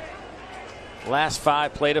season. Last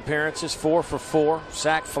 5 plate appearances, 4 for 4,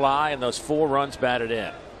 sac fly, and those 4 runs batted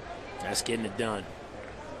in. That's getting it done.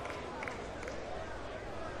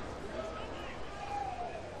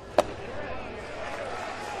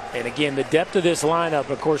 And again, the depth of this lineup,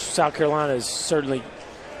 of course, South Carolina has certainly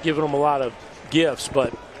given them a lot of gifts,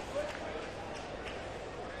 but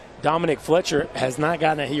Dominic Fletcher has not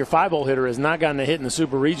gotten your 5-hole hitter has not gotten a hit in the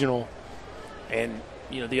Super Regional, and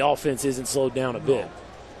the offense isn't slowed down a bit.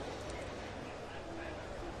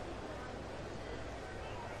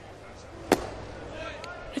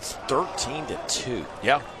 It's 13-2.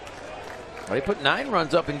 Yeah. Well, they put 9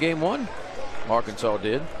 runs up in game 1. Arkansas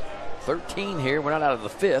did. 13 here. We're not out of the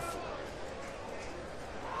 5th.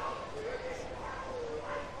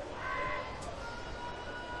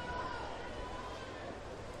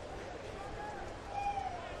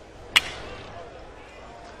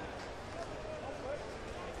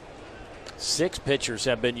 Six pitchers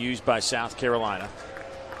have been used by South Carolina.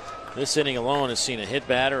 This inning alone has seen a hit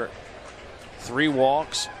batter, 3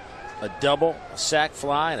 walks, a double, a sac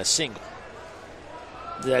fly, and a single.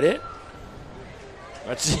 Is that it?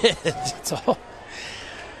 That's it. That's all.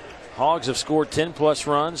 Hogs have scored 10-plus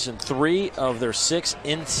runs in 3 of their 6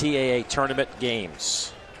 NCAA tournament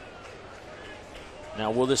games. Now,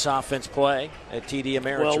 will this offense play at TD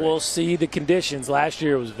Ameritrade? Well, we'll see the conditions. Last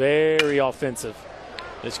year it was very offensive.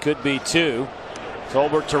 This could be 2.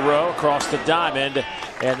 Tolbert to Rowe across the diamond,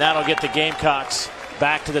 and that'll get the Gamecocks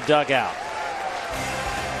back to the dugout.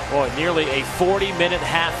 Boy, nearly a 40-minute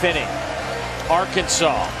half inning.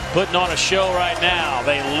 Arkansas putting on a show right now.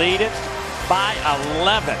 They lead it by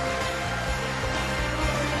 11.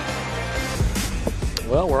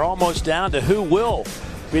 Well, we're almost down to who will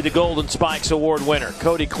be the Golden Spikes Award winner.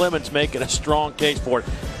 Cody Clemens making a strong case for it.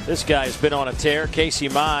 This guy has been on a tear. Casey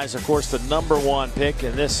Mize, of course, the #1 pick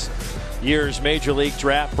in this year's Major League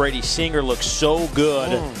Draft. Brady Singer looks so good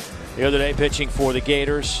the other day pitching for the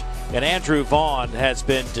Gators. And Andrew Vaughn has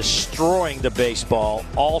been destroying the baseball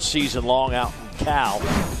all season long out in Cal.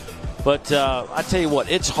 But I tell you what,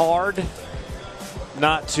 it's hard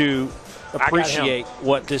not to appreciate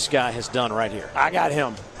what this guy has done right here. I got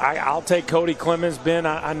him. I'll take Cody Clemens. Ben,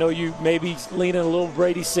 I know you maybe leaning a little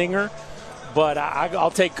Brady Singer, but I'll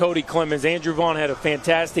take Cody Clemens. Andrew Vaughn had a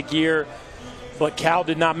fantastic year, but Cal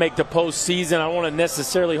did not make the postseason. I don't want to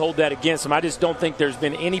necessarily hold that against him. I just don't think there's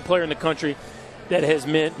been any player in the country that has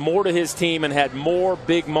meant more to his team and had more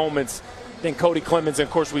big moments than Cody Clemens. And,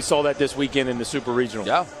 of course, we saw that this weekend in the Super Regional.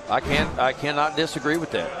 Yeah, I cannot disagree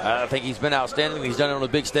with that. I think he's been outstanding. He's done it on a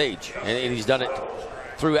big stage, and he's done it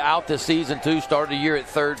throughout the season, too. Started the year at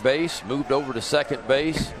third base, moved over to second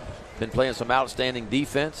base, been playing some outstanding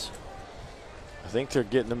defense. I think they're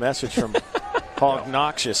getting the message from Hog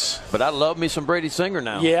Noxious. But I love me some Brady Singer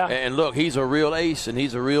now. Yeah. And look, he's a real ace, and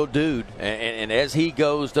he's a real dude. And as he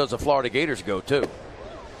goes, does the Florida Gators go, too.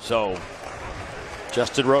 So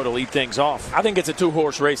Justin Rowe to lead things off. I think it's a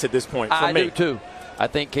two-horse race at this point for me. I do too. I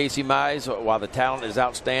think Casey Mize, while the talent is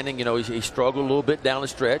outstanding, he struggled a little bit down the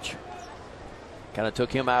stretch. Kind of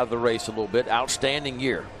took him out of the race a little bit. Outstanding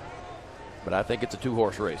year. But I think it's a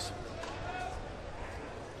two-horse race.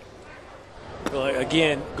 Well,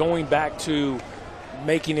 again, going back to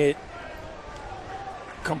making it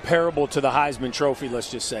comparable to the Heisman Trophy, let's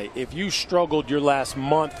just say. If you struggled your last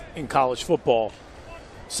month in college football,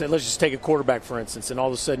 say, let's just take a quarterback, for instance, and all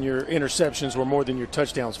of a sudden your interceptions were more than your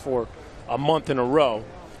touchdowns for a month in a row.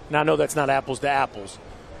 Now, I know that's not apples to apples.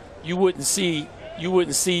 You wouldn't see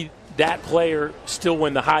that player still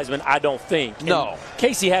win the Heisman, I don't think. No. And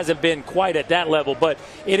Casey hasn't been quite at that level, but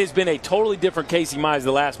it has been a totally different Casey Mize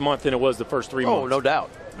the last month than it was the first 3 months. Oh, no doubt.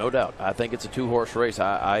 No doubt. I think it's a two-horse race.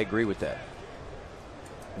 I agree with that.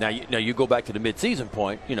 Now you go back to the midseason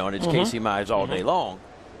point, and it's Casey Mize all day long.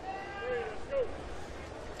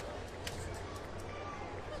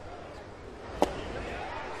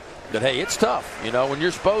 But, hey, it's tough. When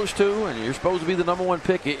you're supposed to, and you're supposed to be the #1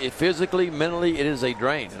 pick, it physically, mentally, it is a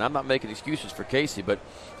drain. And I'm not making excuses for Casey, but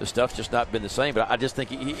the stuff's just not been the same. But I just think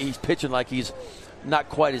he's pitching like he's not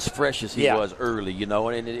quite as fresh as he was early,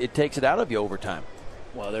 and it takes it out of you over time.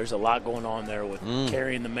 Well, there's a lot going on there with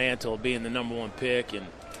carrying the mantle, being the #1 pick, and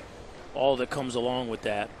all that comes along with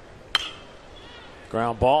that.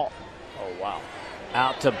 Ground ball. Oh, wow.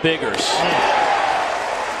 Out to Biggers.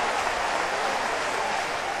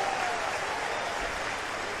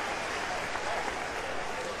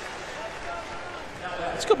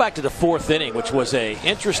 Let's go back to the 4th inning, which was an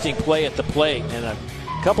interesting play at the plate, and a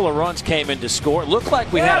couple of runs came in to score. It looked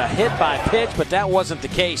like we had a hit by pitch, but that wasn't the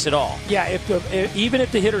case at all. Yeah, even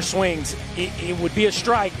if the hitter swings, it would be a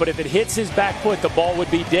strike, but if it hits his back foot, the ball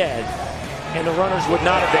would be dead, and the runners would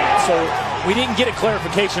not advance. So we didn't get a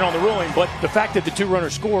clarification on the ruling, but the fact that the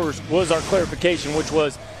 2-runner scores was our clarification, which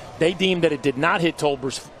was they deemed that it did not hit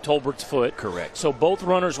Tolbert's foot. Correct. So both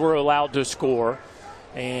runners were allowed to score,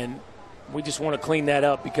 and we just want to clean that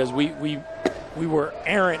up because we were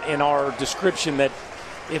errant in our description that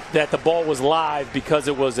the ball was live because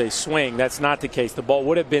it was a swing. That's not the case. The ball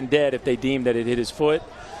would have been dead if they deemed that it hit his foot.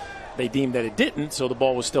 They deemed that it didn't, so the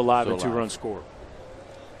ball was still live and 2-run score.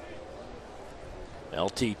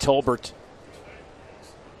 LT Tolbert.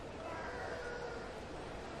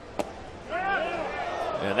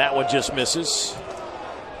 And that one just misses.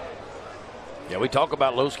 Yeah, we talk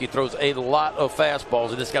about Lowski throws a lot of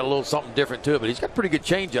fastballs, and it's got a little something different to it, but he's got pretty good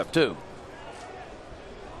changeup, too.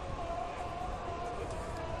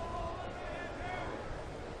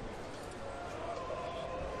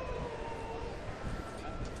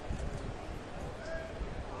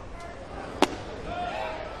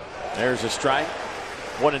 There's a strike.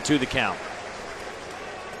 1-2 the count.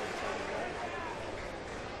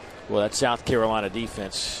 Well, that South Carolina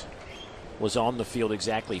defense was on the field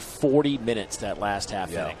exactly 40 minutes that last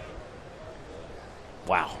half inning.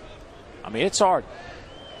 Wow. I mean, it's hard.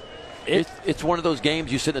 It's one of those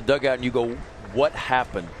games you sit in the dugout and you go, what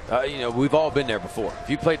happened? We've all been there before. If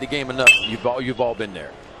you played the game enough, you've all been there.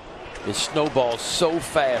 It snowballs so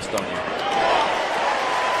fast on you.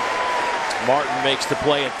 Martin makes the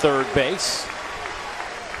play at third base.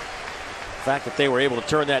 The fact that they were able to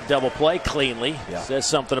turn that double play cleanly says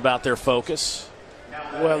something about their focus.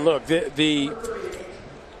 Well, look, the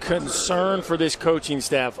concern for this coaching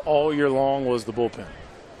staff all year long was the bullpen.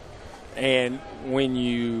 And when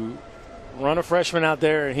you run a freshman out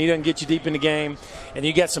there and he doesn't get you deep in the game, and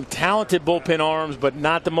you got some talented bullpen arms but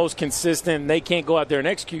not the most consistent, and they can't go out there and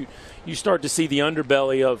execute, you start to see the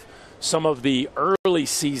underbelly of some of the early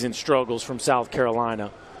season struggles from South Carolina.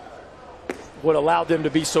 What allowed them to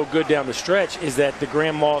be so good down the stretch is that the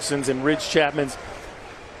Graham Lawsons and Ridge Chapmans,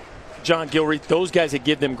 John Gilreath, those guys that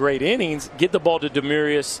give them great innings, get the ball to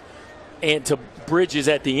Demurius and to Bridges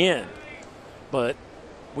at the end. But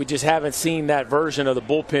we just haven't seen that version of the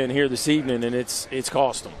bullpen here this evening, and it's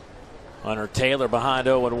cost them. Hunter Taylor behind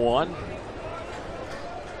 0-1.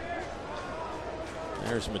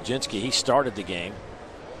 There's Majinski. He started the game.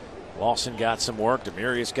 Lawson got some work.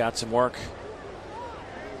 Demurius got some work.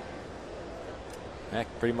 Heck,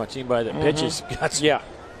 pretty much anybody that pitches got some.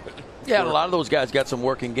 Yeah, a lot of those guys got some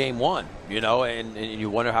work in game one, and you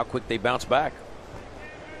wonder how quick they bounce back.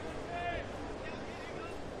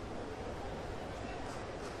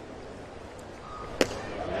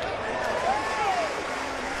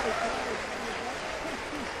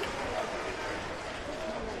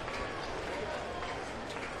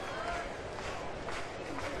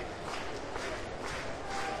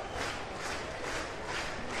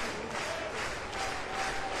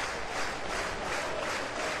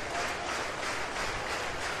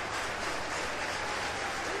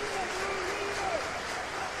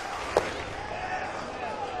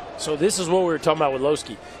 So this is what we were talking about with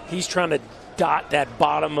Lowski. He's trying to dot that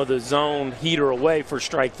bottom of the zone heater away for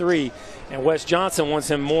strike 3, and Wes Johnson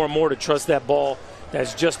wants him more and more to trust that ball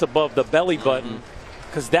that's just above the belly button,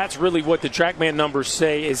 because that's really what the TrackMan numbers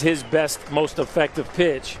say is his best, most effective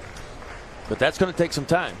pitch. But that's going to take some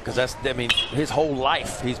time, because his whole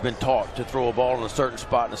life he's been taught to throw a ball in a certain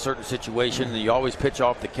spot in a certain situation, and you always pitch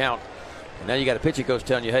off the count. And now you got a pitching coach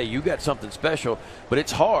telling you, hey, you got something special. But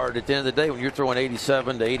it's hard at the end of the day when you're throwing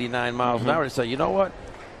 87 to 89 miles an hour to say, you know what?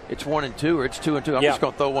 It's 1-2 or it's 2-2. I'm just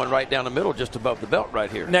going to throw one right down the middle just above the belt right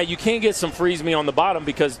here. Now, you can get some freeze me on the bottom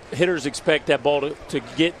because hitters expect that ball to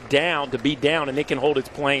get down, to be down, and it can hold its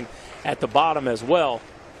plane at the bottom as well.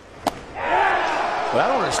 What I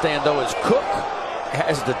don't understand, though, is Cook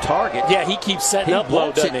has the target. Yeah, he keeps setting up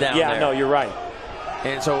low, doesn't he? Yeah, no, you're right.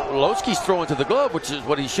 And so Lowski's throwing to the glove, which is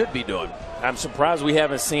what he should be doing. I'm surprised we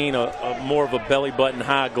haven't seen a more of a belly button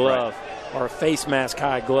high glove or a face mask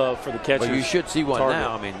high glove for the catcher. Well, you should see one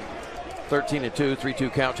target. now. 13-2,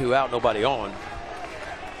 3-2 count, 2 out, nobody on.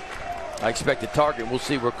 I expect the target. We'll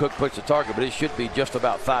see where Cook puts the target, but it should be just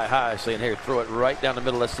about thigh high, saying, here, throw it right down the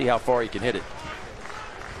middle. Let's see how far he can hit it.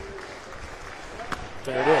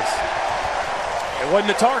 There it is. It wasn't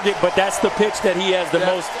the target, but that's the pitch that he has the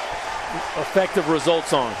most effective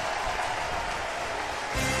results on.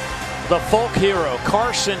 The folk hero,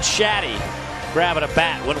 Carson Shaddy, grabbing a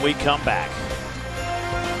bat when we come back.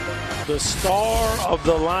 The star of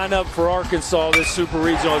the lineup for Arkansas this Super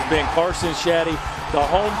Regional has been Carson Shaddy. The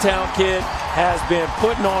hometown kid has been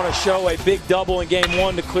putting on a show, a big double in Game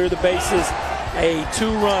 1 to clear the bases, a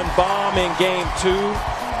 2-run bomb in Game 2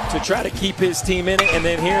 to try to keep his team in it, and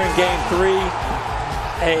then here in Game 3,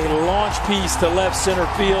 a launch piece to left center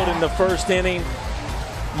field in the first inning.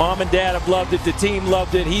 Mom and Dad have loved it. The team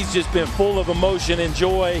loved it. He's just been full of emotion and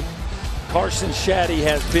joy. Carson Shaddy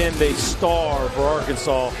has been the star for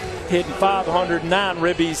Arkansas, hitting 509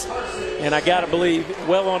 ribbies, and I got to believe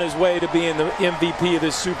well on his way to being the MVP of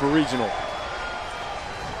this Super Regional.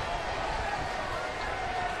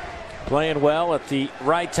 Playing well at the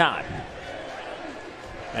right time,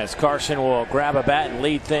 as Carson will grab a bat and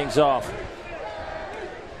lead things off.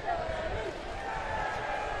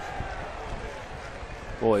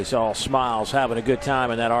 Boys all smiles, having a good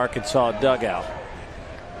time in that Arkansas dugout.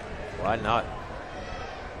 Why not?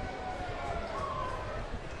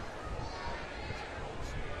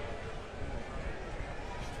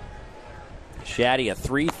 Shaddy, a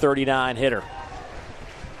 .339 hitter.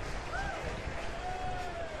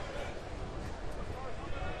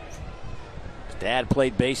 His dad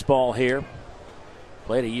played baseball here.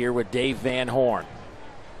 Played a year with Dave Van Horn.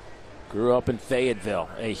 Grew up in Fayetteville.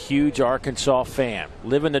 A huge Arkansas fan.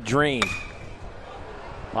 Living the dream.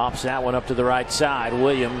 Pops that one up to the right side.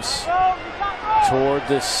 Williams toward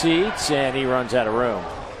the seats, and he runs out of room.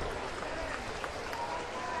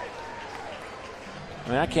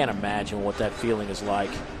 I can't imagine what that feeling is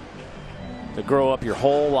like. To grow up your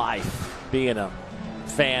whole life being a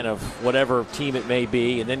fan of whatever team it may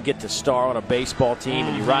be, and then get to star on a baseball team,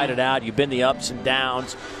 and you ride it out. You've been the ups and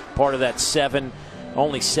downs, part of that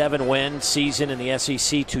only 7-win season in the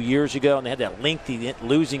SEC 2 years ago, and they had that lengthy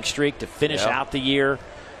losing streak to finish out the year.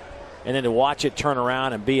 And then to watch it turn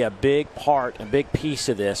around and be a big part, a big piece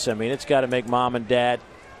of this, it's got to make Mom and Dad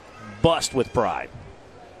bust with pride.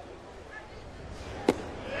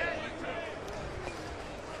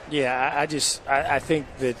 Yeah, I think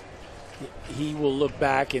that he will look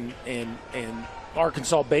back, and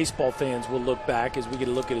Arkansas baseball fans will look back as we get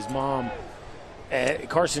a look at his mom.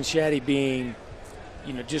 Carson Shaddy being,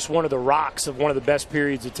 just one of the rocks of one of the best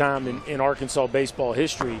periods of time in Arkansas baseball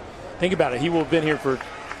history. Think about it. He will have been here for,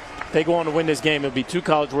 they go on to win this game, it'll be 2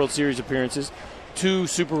 College World Series appearances, 2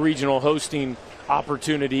 Super Regional hosting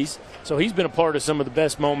opportunities. So he's been a part of some of the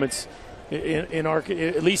best moments in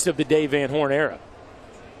at least of the Dave Van Horn era.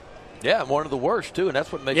 Yeah, one of the worst, too, and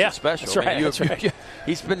that's what makes it special. That's right, that's right.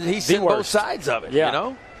 He's seen both sides of it,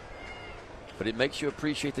 But it makes you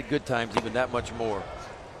appreciate the good times even that much more.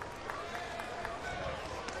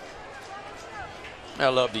 I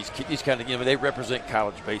love these kind of, they represent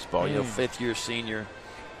college baseball. 5th-year senior,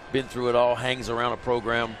 been through it all, hangs around a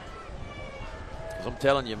program. Because I'm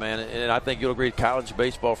telling you, man, and I think you'll agree, college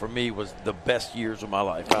baseball for me was the best years of my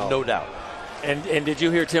life, no doubt. And did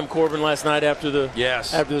you hear Tim Corbin last night after the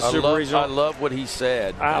Super Regional? I love what he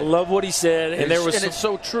said. I love what he said, and it's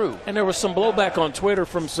so true. And there was some blowback on Twitter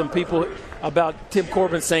from some people about Tim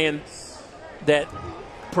Corbin saying that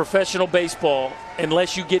professional baseball,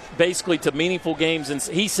 unless you get basically to meaningful games, and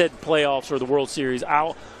he said playoffs or the World Series,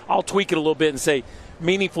 I'll tweak it a little bit and say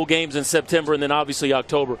meaningful games in September and then obviously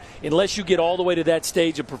October. Unless you get all the way to that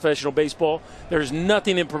stage of professional baseball, there's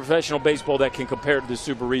nothing in professional baseball that can compare to the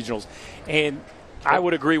Super Regionals. And I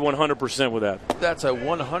would agree 100% with that. That's a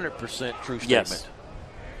 100% true statement. Yes.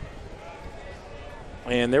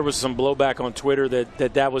 And there was some blowback on Twitter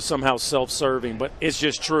that was somehow self-serving, but it's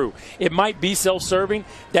just true. It might be self-serving.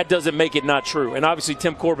 That doesn't make it not true. And obviously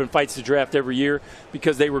Tim Corbin fights the draft every year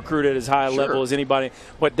because they recruit at as high a level as anybody.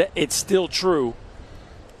 But it's still true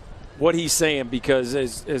what he's saying, because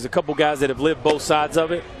as a couple guys that have lived both sides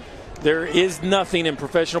of it, there is nothing in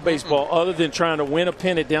professional baseball other than trying to win a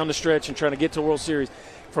pennant down the stretch and trying to get to the World Series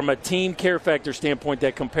from a team care factor standpoint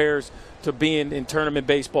that compares to being in tournament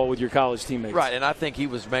baseball with your college teammates. Right, and I think he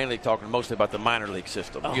was mainly talking mostly about the minor league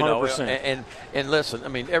system. 100%. You know, and listen, I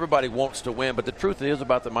mean, everybody wants to win, but the truth is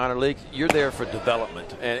about the minor league, you're there for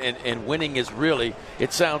development, and winning is really,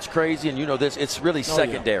 it sounds crazy, and you know this, it's really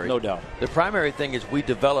secondary. Yeah, no doubt. The primary thing is we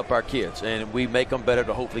develop our kids, and we make them better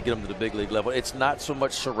to hopefully get them to the big league level. It's not so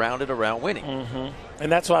much surrounded around winning.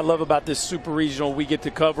 And that's what I love about this Super Regional. We get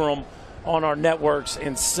to cover them on our networks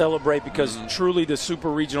and celebrate, because truly the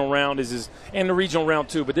Super Regional round is and the Regional round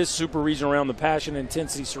too, but this Super Regional round, the passion and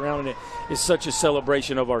intensity surrounding it is such a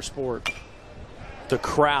celebration of our sport. The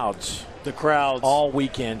crowds all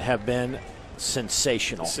weekend have been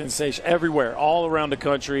sensational. Everywhere, all around the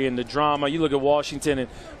country, and the drama. You look at Washington and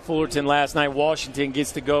Fullerton last night. Washington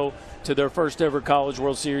gets to go to their first ever College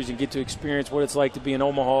World Series and get to experience what it's like to be in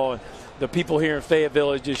Omaha. And the people here in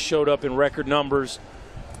Fayetteville have just showed up in record numbers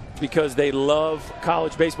because they love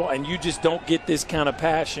college baseball, and you just don't get this kind of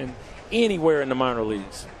passion anywhere in the minor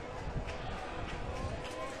leagues.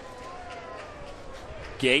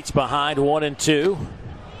 Gates behind 1-2,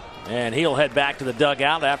 and he'll head back to the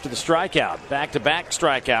dugout after the strikeout. Back-to-back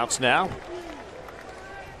strikeouts now.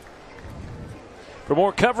 For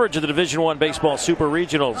more coverage of the Division I Baseball Super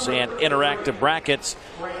Regionals and interactive brackets,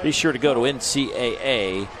 be sure to go to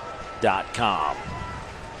NCAA.com.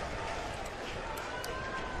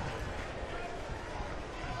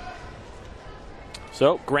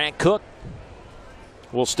 So Grant Cook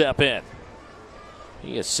will step in.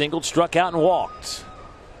 He has singled, struck out, and walked.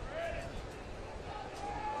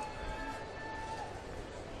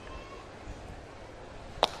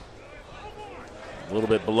 A little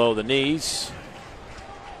bit below the knees.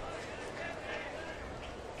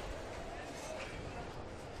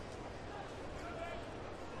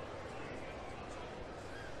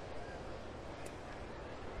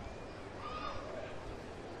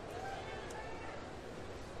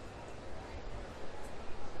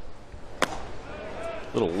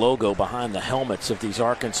 Little logo behind the helmets of these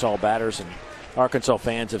Arkansas batters, and Arkansas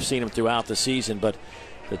fans have seen them throughout the season. But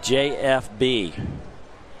the JFB,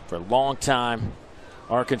 for a long time,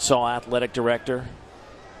 Arkansas athletic director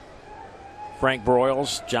Frank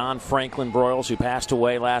Broyles, John Franklin Broyles, who passed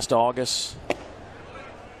away last August.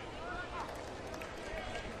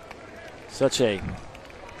 Such a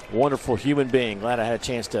wonderful human being. Glad I had a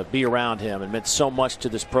chance to be around him, and meant so much to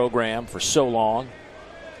this program for so long.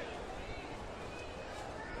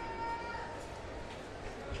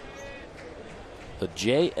 The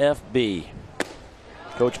JFB.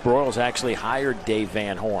 Coach Broyles actually hired Dave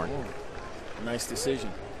Van Horn. Nice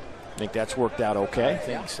decision. Think that's worked out okay? I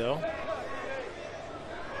think so.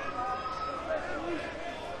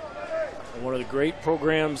 One of the great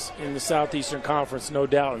programs in the Southeastern Conference, no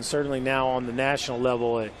doubt, and certainly now on the national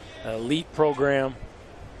level, an elite program,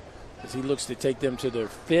 as he looks to take them to their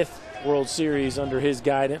 5th World Series under his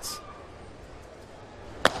guidance.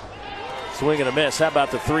 Swing and a miss. How about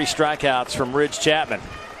the 3 strikeouts from Ridge Chapman?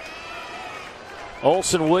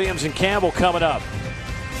 Olson, Williams, and Campbell coming up.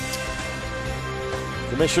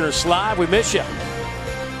 Commissioner Sly, we miss you.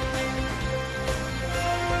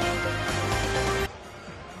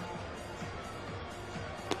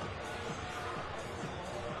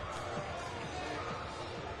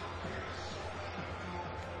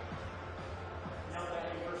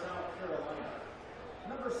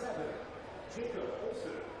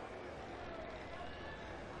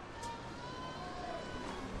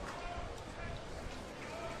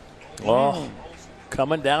 Oh,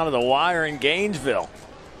 coming down to the wire in Gainesville.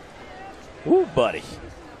 Woo, buddy.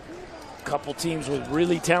 Couple teams with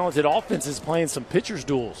really talented offenses playing some pitchers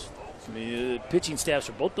duels. I mean, the pitching staffs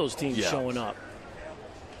for both those teams showing up.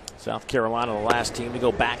 South Carolina, the last team to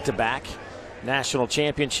go back-to-back national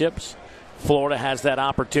championships. Florida has that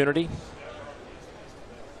opportunity.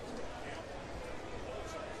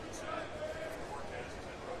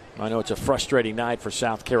 I know it's a frustrating night for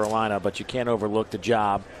South Carolina, but you can't overlook the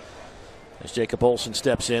job, as Jacob Olson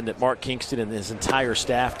steps in, that Mark Kingston and his entire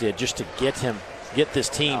staff did just to get this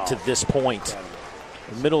team to this point.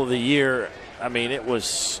 The middle of the year, I mean, it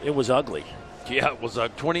was ugly. Yeah, it was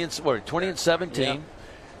 20 and 17. Yeah.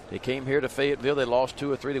 They came here to Fayetteville. They lost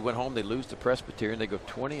 2 or 3. They went home. They lose to Presbyterian. They go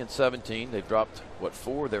 20 and 17. They dropped, what,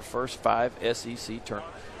 4 of their first 5 SEC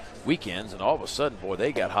weekends. And all of a sudden, boy,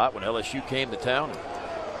 they got hot when LSU came to town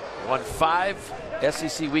and won 5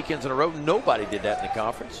 SEC weekends in a row. Nobody did that in the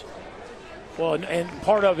conference. Well, and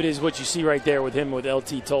part of it is what you see right there with him with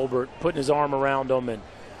LT Tolbert putting his arm around him, and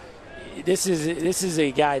this is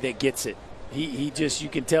a guy that gets it. He just, you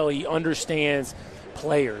can tell he understands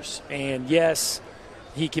players, and yes,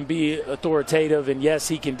 he can be authoritative, and yes,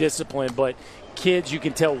 he can discipline, but kids, you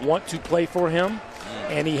can tell, want to play for him,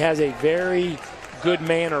 and he has a very good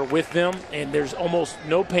manner with them, and there's almost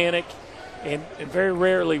no panic, and very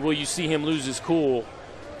rarely will you see him lose his cool.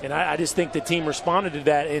 And I just think the team responded to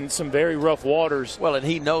that in some very rough waters. Well, and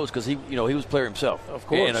he knows because he was a player himself. Of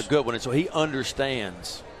course. And a good one. And so he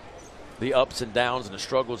understands the ups and downs and the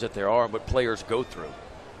struggles that there are and what players go through.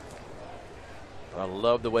 I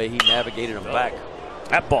love the way he navigated them back.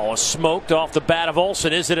 That ball is smoked off the bat of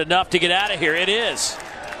Olsen. Is it enough to get out of here? It is.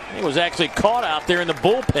 He was actually caught out there in the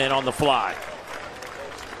bullpen on the fly.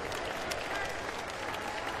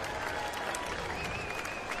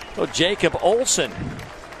 So Jacob Olsen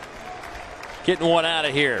getting one out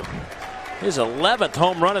of here. His 11th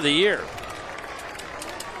home run of the year.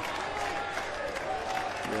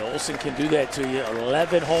 Yeah, Olsen can do that to you.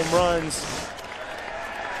 11 home runs.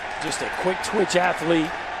 Just a quick twitch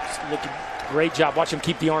athlete. Just looking great job. Watch him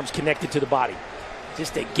keep the arms connected to the body.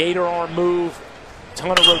 Just a gator arm move.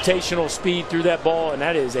 Ton of rotational speed through that ball, and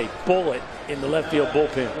that is a bullet in the left field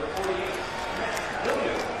bullpen.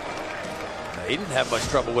 He didn't have much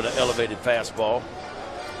trouble with an elevated fastball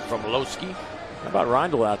from Lowski. How about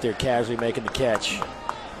Reindl out there casually making the catch?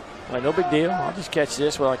 Like, no big deal. I'll just catch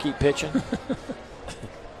this while I keep pitching.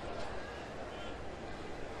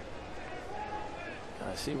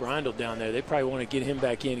 I see Reindl down there. They probably want to get him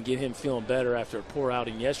back in and get him feeling better after a poor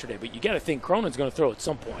outing yesterday. But you got to think Cronin's going to throw at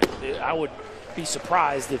some point. I would be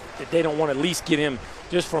surprised if they don't want to at least get him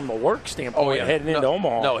just from a work standpoint heading into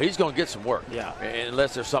Omaha. No, he's going to get some work. Yeah.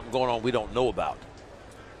 Unless there's something going on we don't know about.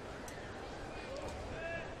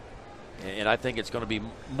 And I think it's going to be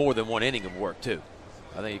more than 1 inning of work, too.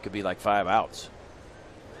 I think it could be like 5 outs.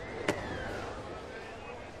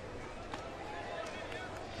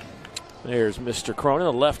 There's Mr. Cronin,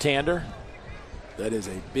 the left-hander. That is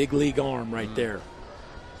a big league arm right there.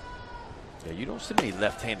 Yeah, you don't see many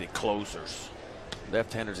left-handed closers.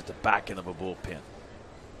 Left-handers at the back end of a bullpen.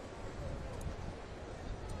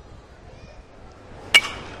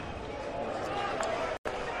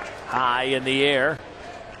 High in the air.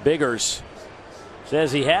 Biggers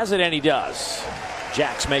says he has it, and he does.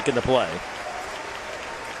 Jack's making the play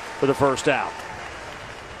for the first out.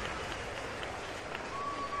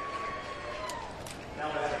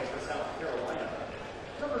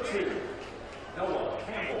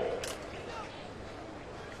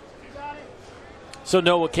 So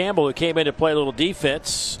Noah Campbell, who came in to play a little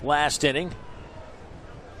defense last inning,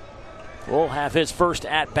 will have his first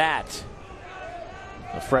at-bat.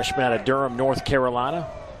 A freshman out of Durham, North Carolina.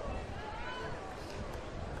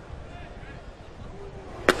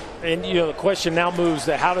 And, you know, the question now moves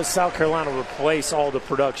to how does South Carolina replace all the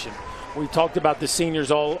production? We talked about the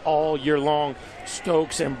seniors all year long,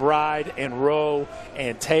 Stokes and Bride and Rowe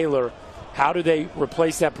and Taylor. How do they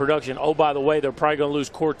replace that production? Oh, by the way, they're probably going to lose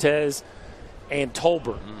Cortez and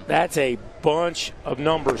Tolbert. That's a bunch of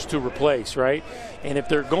numbers to replace, right? And if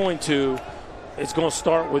they're going to, it's going to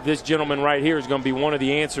start with this gentleman right here is going to be one of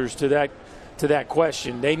the answers to that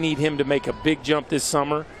question. They need him to make a big jump this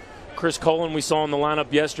summer. Chris Cullen, we saw in the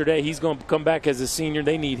lineup yesterday, he's going to come back as a senior.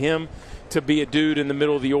 They need him to be a dude in the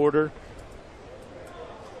middle of the order.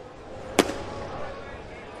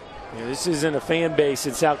 You know, this isn't a fan base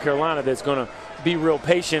in South Carolina that's going to be real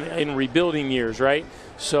patient in rebuilding years, right?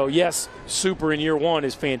 So, yes, super in year one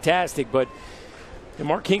is fantastic, but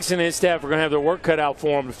Mark Kingston and his staff are going to have their work cut out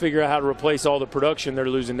for them to figure out how to replace all the production they're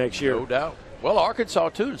losing next year. No doubt. Well, Arkansas,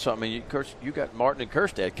 too. So, I mean, you got Martin and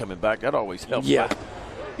Kerstad coming back. That always helps. Yeah. But,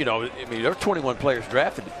 you know, I mean, there are 21 players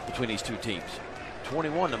drafted between these two teams.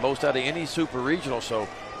 21, the most out of any super regional. So,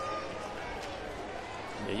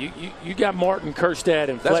 yeah, you got Martin, Kerstad,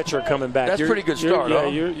 and Fletcher coming back. That's a pretty good start. Yeah,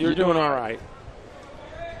 you're doing all right.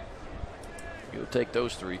 You'll take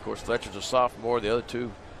those 3. Of course, Fletcher's a sophomore. The other 2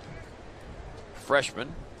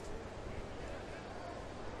 freshmen.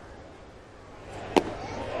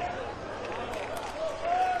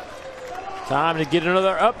 Time to get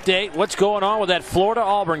another update. What's going on with that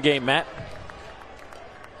Florida-Auburn game, Matt?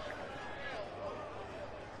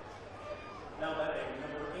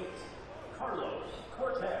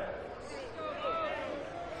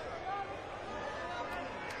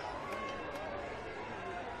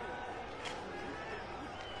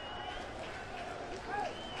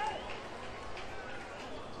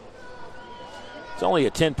 It's only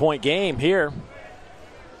a 10-point game here.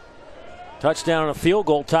 Touchdown and a field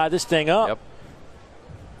goal tie this thing up. Yep.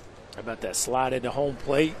 How about that slide into home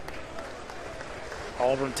plate?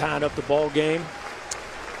 Auburn tying up the ball game.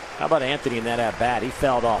 How about Anthony in that at bat? He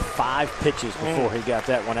fouled off 5 pitches before he got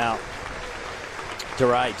that one out to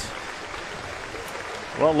right.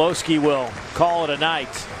 Well, Lowski will call it a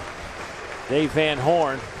night. Dave Van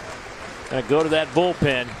Horn going to go to that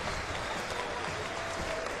bullpen.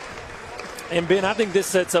 And Ben, I think this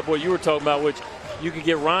sets up what you were talking about, which you could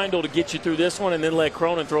get Reindl to get you through this one and then let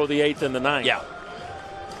Cronin throw the 8th and the 9th. Yeah.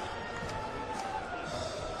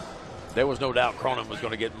 There was no doubt Cronin was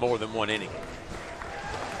going to get more than 1 inning.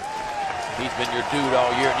 He's been your dude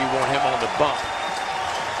all year, and you want him on the bump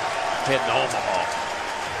heading to Omaha.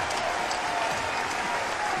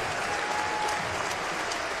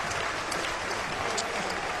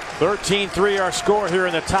 (13-3) our score here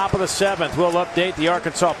in the top of the 7th. We'll update the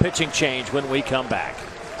Arkansas pitching change when we come back.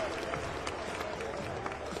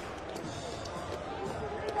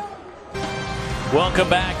 Welcome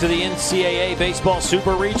back to the NCAA Baseball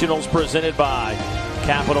Super Regionals presented by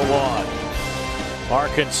Capital One.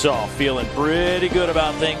 Arkansas feeling pretty good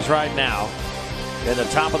about things right now. In the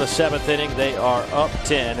top of the 7th inning, they are up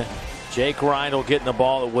 10. Jake Reindl getting the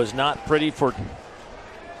ball. It was not pretty for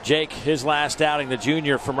Jake. His last outing, the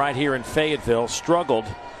junior from right here in Fayetteville, struggled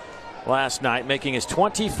last night, making his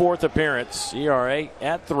 24th appearance. ERA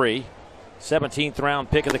at 3. 17th round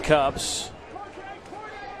pick of the Cubs.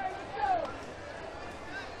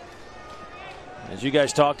 As you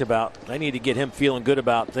guys talked about, they need to get him feeling good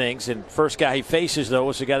about things. And first guy he faces, though,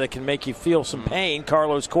 is a guy that can make you feel some pain,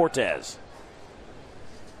 Carlos Cortez.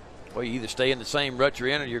 Well, you either stay in the same rut you're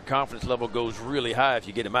in or your confidence level goes really high if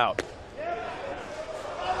you get him out.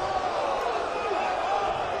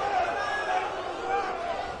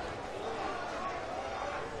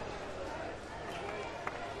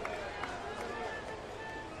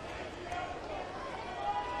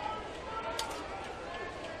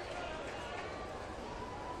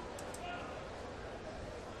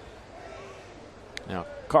 Now,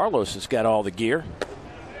 Carlos has got all the gear.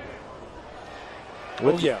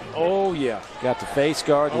 Oh, yeah. Oh, yeah. Got the face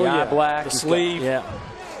guard, the eye black. The sleeve. Yeah.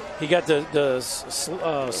 He got the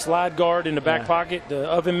slide guard in the back pocket, the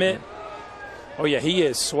oven mitt. Oh, yeah, he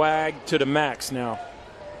is swag to the max now.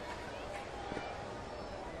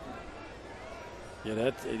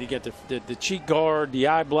 Yeah, you got the cheek guard, the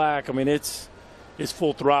eye black. I mean, it's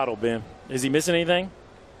full throttle, Ben. Is he missing anything?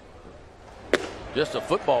 Just a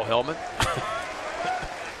football helmet.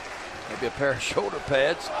 Maybe a pair of shoulder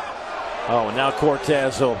pads. Oh, and now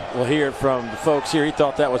Cortez will hear it from the folks here. He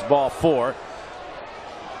thought that was ball 4.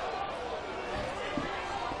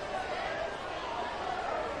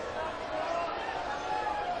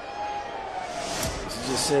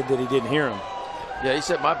 He just said that he didn't hear him. Yeah, he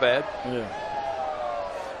said, my bad. Yeah.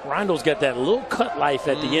 Reindl's got that little cut life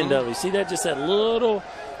at the end of it. You see that? Just that little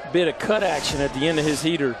bit of cut action at the end of his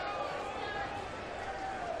heater.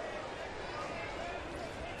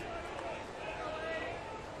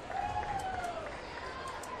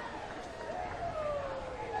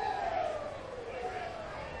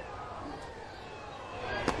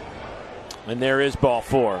 And there is ball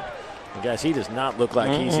 4. And guys, he does not look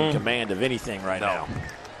like he's in command of anything right now.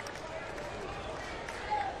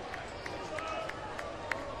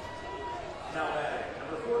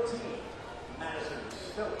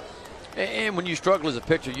 And when you struggle as a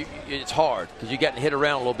pitcher, it's hard because you've gotten hit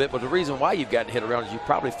around a little bit. But the reason why you've gotten hit around is you've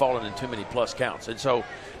probably fallen in too many plus counts. And so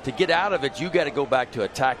to get out of it, you got to go back to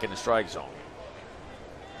attacking the strike zone.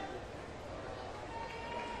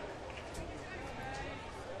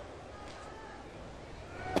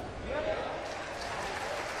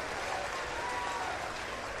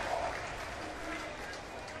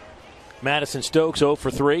 Madison Stokes 0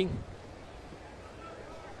 for 3.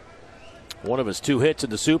 One of his 2 hits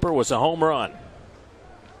in the Super was a home run.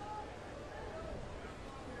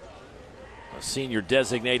 A senior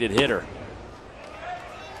designated hitter.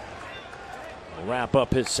 Will wrap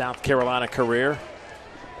up his South Carolina career.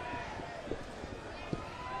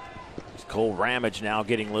 It's Cole Ramage now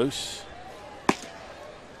getting loose.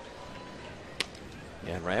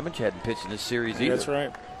 Yeah, and Ramage hadn't pitched in this series either. That's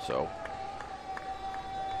right. So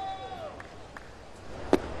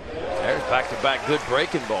there's back-to-back good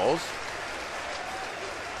breaking balls.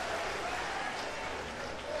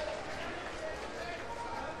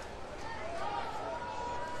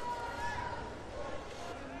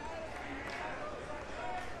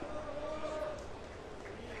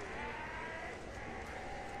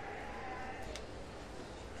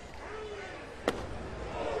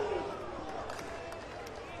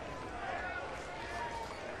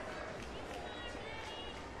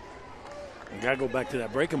 Got to go back to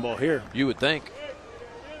that breaking ball here. You would think.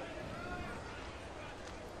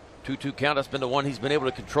 2-2 count. That's been the one he's been able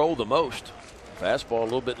to control the most. Fastball a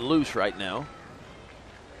little bit loose right now.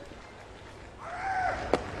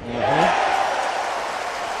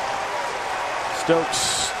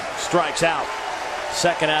 Stokes strikes out.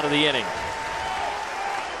 Second out of the inning.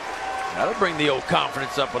 That'll bring the old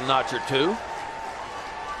confidence up a notch or two.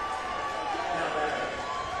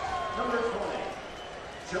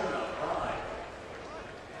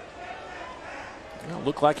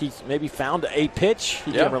 Looked like he maybe found a pitch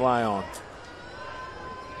he can rely on.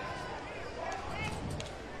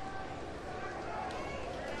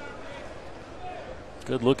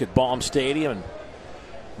 Good look at Baum Stadium. And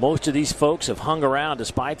most of these folks have hung around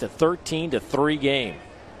despite the 13-3 game.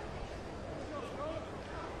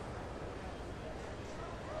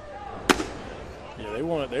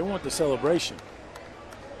 Yeah, they want the celebration.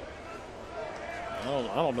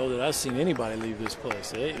 I don't know that I've seen anybody leave this place.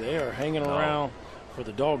 They are hanging around for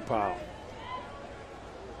the dog pile.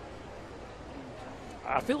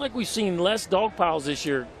 I feel like we've seen less dog piles this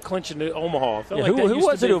year clinching to Omaha. I felt like who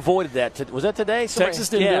was it who avoided that? Was that today? Texas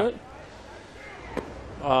didn't do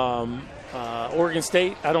it. Oregon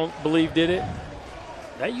State, I don't believe, did it.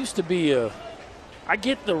 That used to be I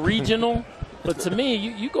get the regional, but to me,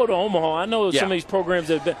 you go to Omaha. I know some of these programs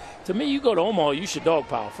have been. To me, you go to Omaha, you should dog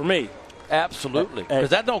pile. For me. Absolutely,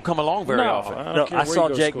 because that don't come along very often. I saw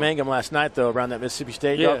Jake Mangum last night, though, around that Mississippi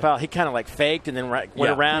State dog pile. He kind of like faked and then went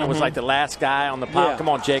around and was like the last guy on the pile. Yeah. Come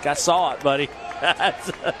on, Jake, I saw it, buddy.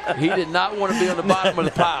 He did not want to be on the bottom of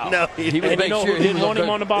the pile. No, he would make sure he didn't want him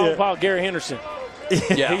on the bottom of the pile. Gary Henderson.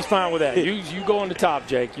 Yeah, he's fine with that. You go on the top,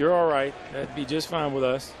 Jake. You're all right. That'd be just fine with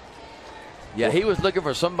us. Yeah, he was looking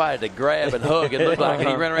for somebody to grab and hug. It looked like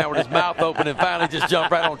he ran around with his mouth open and finally just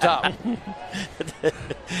jumped right on top.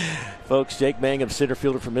 Folks, Jake Mangum, center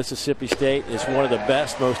fielder from Mississippi State, is one of the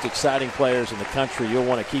best, most exciting players in the country. You'll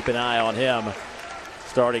want to keep an eye on him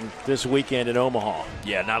starting this weekend in Omaha.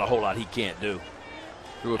 Yeah, not a whole lot he can't do.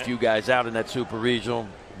 Threw a few guys out in that super regional.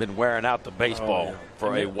 Been wearing out the baseball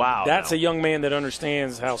for a while. That's now. A young man that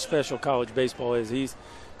understands how special college baseball is. He's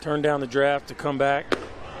turned down the draft to come back.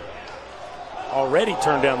 Already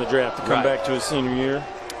turned down the draft to come back to his senior year.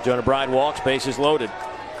 Jonah Bride walks, bases loaded.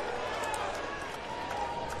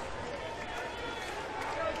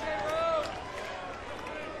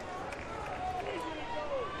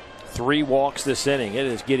 Three walks this inning. It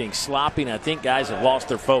is getting sloppy, and I think guys have lost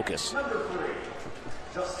their focus.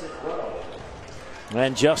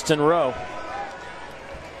 And Justin Rowe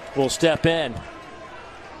will step in.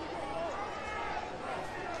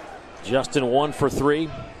 Justin 1 for 3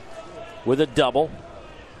 with a double.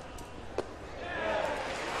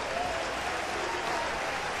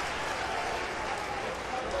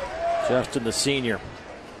 Justin, the senior,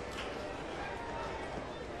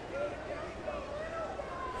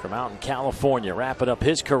 from out in California, wrapping up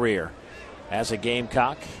his career as a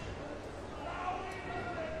Gamecock.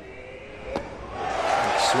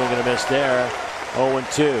 Swing and a miss there.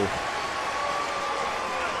 0-2.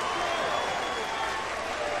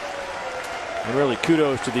 And really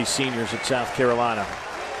kudos to these seniors at South Carolina.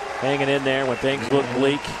 Hanging in there when things look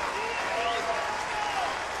bleak.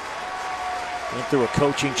 Went through a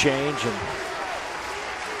coaching change and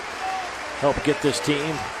helped get this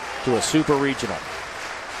team to a super regional.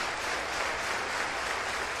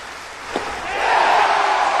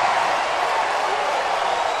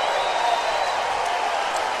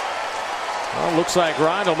 Well, looks like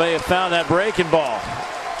Rindle may have found that breaking ball.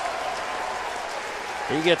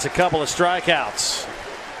 He gets a couple of strikeouts.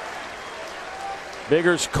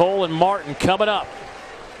 Biggers, Cole, and Martin coming up.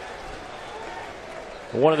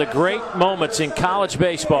 One of the great moments in college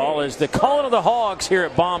baseball is the calling of the Hogs here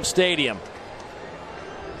at Baum Stadium.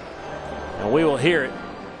 And we will hear it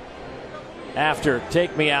after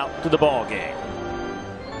Take Me Out to the Ball Game.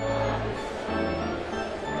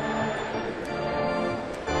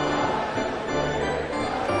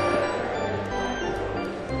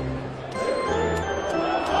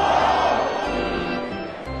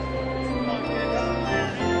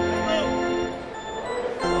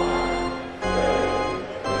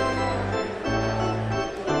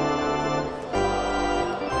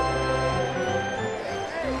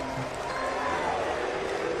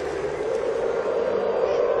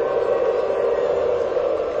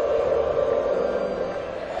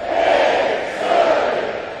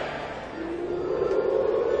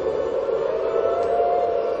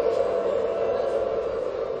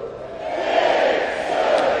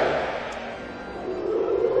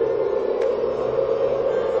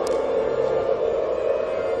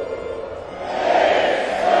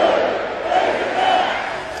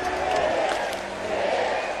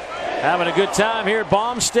 a good time here at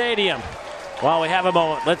Baum Stadium. While we have a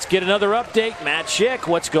moment, let's get another update. Matt Schick,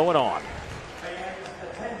 what's going on?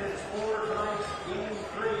 Attendance for tonight's Game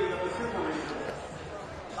 3 of the Super Regional,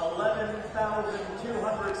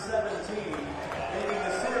 11,217, making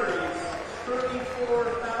the series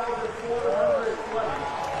 34,420.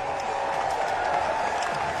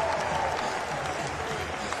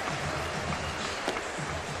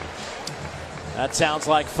 That sounds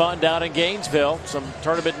like fun down in Gainesville. Some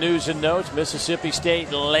tournament news and notes. Mississippi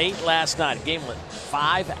State late last night. The game went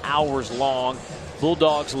 5 hours long.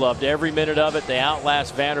 Bulldogs loved every minute of it. They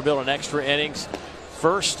outlast Vanderbilt in extra innings.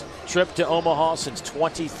 First trip to Omaha since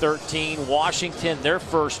 2013. Washington, their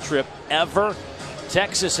first trip ever.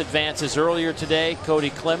 Texas advances earlier today. Cody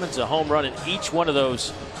Clemens, a home run in each one of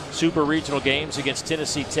those super regional games against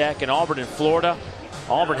Tennessee Tech and Auburn in Florida.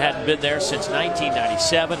 Auburn hadn't been there since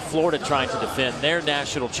 1997. Florida trying to defend their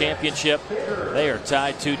national championship. They are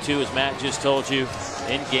tied 2-2, as Matt just told you,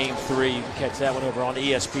 in Game 3. You can catch that one over on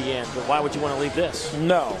ESPN. But why would you want to leave this?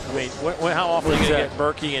 No. I mean, how often are you going to get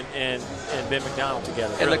Berkey and Ben McDonald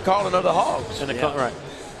together? And the calling of the Hogs. And right.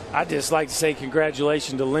 I'd just like to say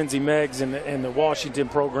congratulations to Lindsey Meggs and the Washington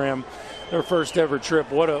program. Their first ever trip.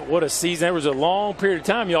 What a season. There was a long period of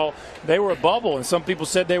time, y'all. They were a bubble, and some people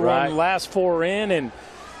said they were on the last 4 in, and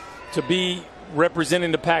to be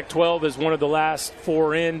representing the Pac-12 as one of the last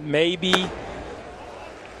 4 in, maybe.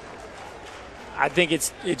 I think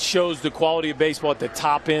it shows the quality of baseball at the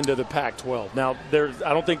top end of the Pac-12. Now,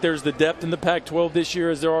 I don't think there's the depth in the Pac-12 this year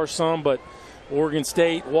as there are some, but Oregon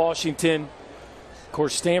State, Washington, of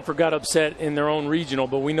course, Stanford got upset in their own regional,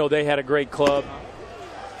 but we know they had a great club.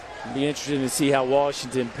 It'll be interesting to see how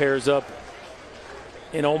Washington pairs up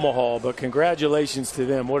in Omaha, but congratulations to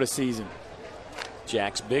them. What a season.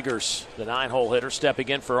 Jax Biggers, the 9-hole hitter, stepping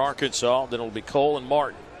in for Arkansas. Then it'll be Cole and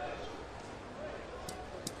Martin.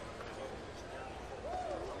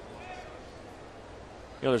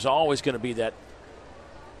 You know, there's always going to be that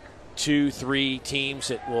 2-3 teams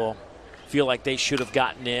that will feel like they should have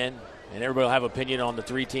gotten in, and everybody will have opinion on the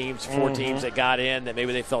 3 teams, 4 teams that got in that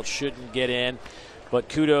maybe they felt shouldn't get in. But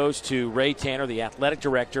kudos to Ray Tanner, the athletic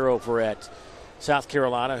director over at South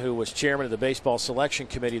Carolina, who was chairman of the baseball selection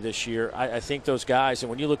committee this year. I think those guys, and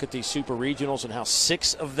when you look at these super regionals and how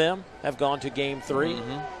 6 of them have gone to Game 3,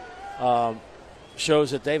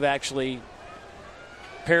 shows that they've actually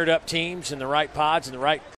paired up teams in the right pods and the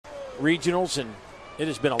right regionals, and it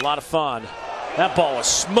has been a lot of fun. That ball was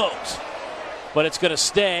smoked, but it's going to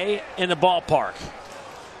stay in the ballpark.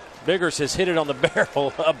 Biggers has hit it on the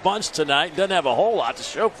barrel a bunch tonight. Doesn't have a whole lot to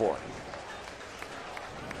show for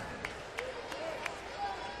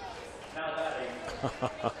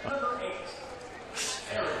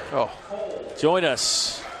it. Join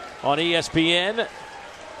us on ESPN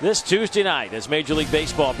this Tuesday night as Major League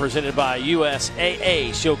Baseball presented by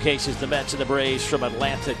USAA showcases the Mets and the Braves from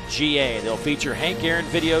Atlanta, GA. They'll feature Hank Aaron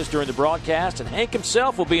videos during the broadcast, and Hank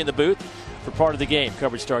himself will be in the booth for part of the game.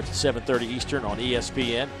 Coverage starts at 7:30 Eastern on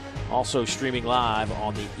ESPN. Also streaming live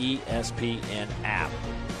on the ESPN app.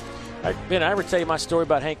 Ben, I ever tell you my story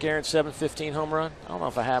about Hank Aaron's 715 home run? I don't know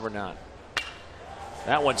if I have or not.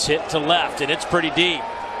 That one's hit to left, and it's pretty deep.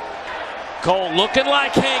 Cole looking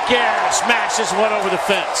like Hank Aaron smashes one over the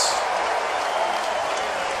fence.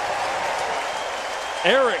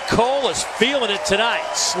 Eric Cole is feeling it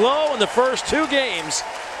tonight. Slow in the first 2 games,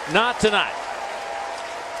 not tonight.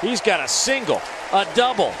 He's got a single, a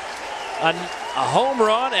double, a home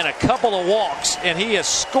run, and a couple of walks, and he has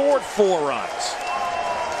scored 4 runs.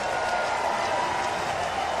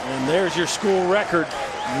 And there's your school record,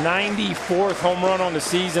 94th home run on the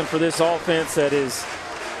season for this offense that is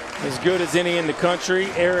as good as any in the country.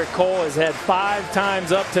 Eric Cole has had 5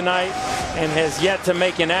 times up tonight and has yet to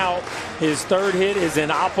make an out. His 3rd hit is an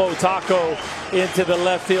Oppo Taco into the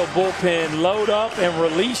left field bullpen. Load up and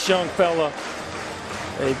release, young fella.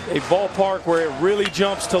 A ballpark where it really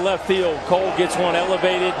jumps to left field. Cole gets one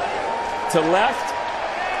elevated to left,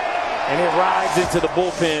 and it rides into the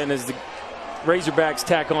bullpen as the Razorbacks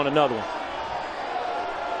tack on another one.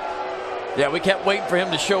 Yeah, we kept waiting for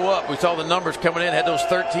him to show up. We saw the numbers coming in, had those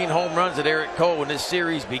 13 home runs at Eric Cole when this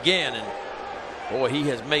series began, and boy, he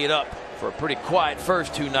has made up for a pretty quiet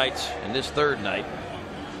first 2 nights and this 3rd night.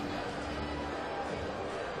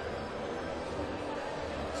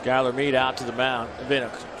 Skylar Meade out to the mound. Ben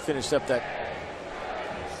finished up that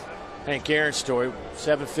Hank Aaron story.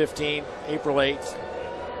 7:15, April 8th,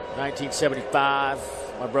 1975.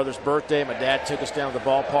 My brother's birthday. My dad took us down to the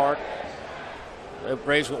ballpark. The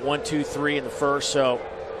Braves went 1-2-3 in the first, so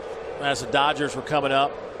as the Dodgers were coming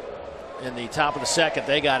up, in the top of the second.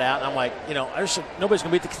 They got out, and I'm like, nobody's going to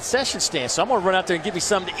be at the concession stand, so I'm going to run out there and give me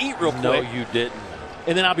something to eat real quick. No, you didn't.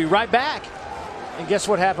 And then I'll be right back. And guess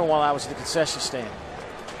what happened while I was at the concession stand?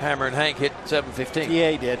 Hammer and Hank hit 7:15.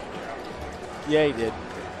 Yeah, he did. Yeah, he did.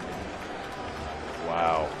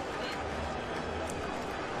 Wow.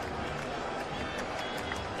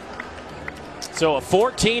 So a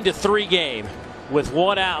 14-3 game with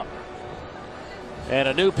one out. And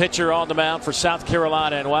a new pitcher on the mound for South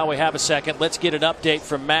Carolina. And while we have a second, let's get an update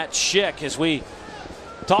from Matt Schick as we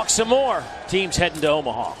talk some more teams heading to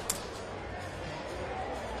Omaha.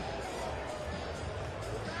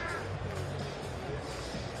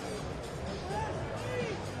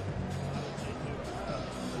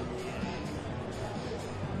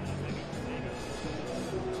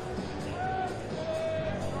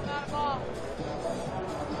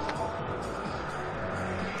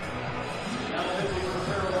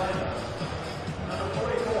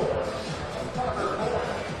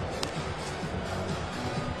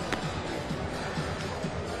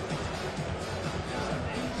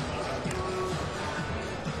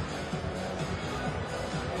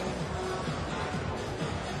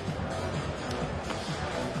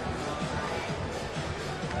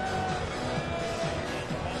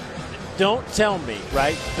 Don't tell me,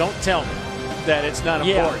 right? Don't tell me that it's not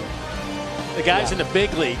important. The guy's in the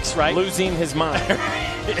big leagues, right? Losing his mind.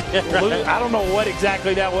 I don't know what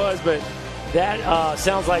exactly that was, but that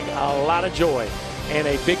sounds like a lot of joy and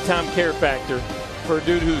a big-time care factor for a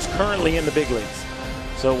dude who's currently in the big leagues.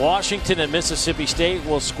 So Washington and Mississippi State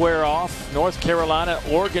will square off. North Carolina,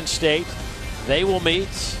 Oregon State, they will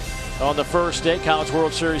meet on the first day. College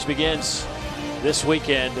World Series begins this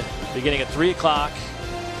weekend, beginning at 3 o'clock.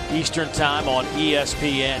 Eastern time on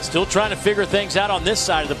ESPN. Still trying to figure things out on this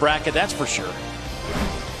side of the bracket, that's for sure.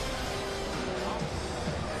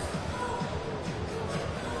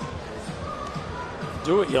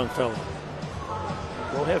 Do it, young fella.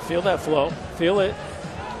 Go ahead, feel that flow. Feel it.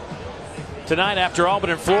 Tonight after Auburn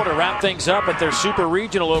and Florida wrap things up at their Super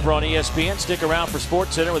Regional over on ESPN. Stick around for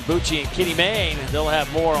Sports Center with Bucci and Kitty Maine. They'll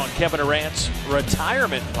have more on Kevin Durant's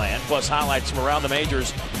retirement plan, plus highlights from around the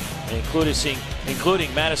majors,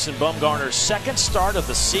 including Madison Bumgarner's second start of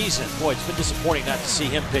the season. Boy, it's been disappointing not to see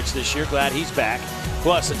him pitch this year. Glad he's back.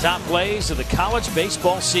 Plus the top plays of the college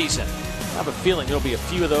baseball season. I have a feeling there'll be a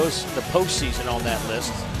few of those in the postseason on that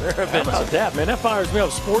list. There have been about that, man. That fires me up.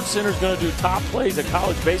 Sports Center's going to do top plays of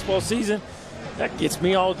college baseball season. That gets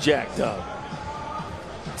me all jacked up.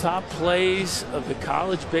 Top plays of the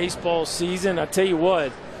college baseball season. I tell you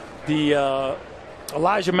what, the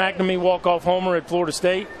Elijah McNamee walk-off homer at Florida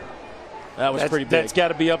State. That was pretty big. That's got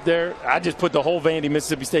to be up there. I just put the whole Vandy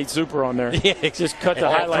Mississippi State Super on there. Yeah, just cut the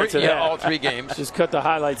highlights of that. Yeah, all 3 games. Just cut the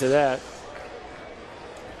highlights of that.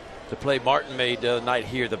 The play Martin made the other night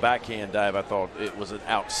here, the backhand dive, I thought it was an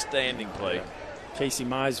outstanding play. Yeah. Casey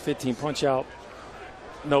Mize, 15 punch out.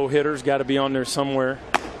 No hitters, got to be on there somewhere.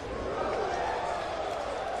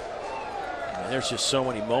 Man, there's just so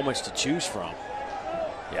many moments to choose from.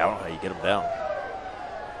 Yeah, I don't know how you get them down.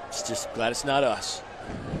 It's just glad it's not us.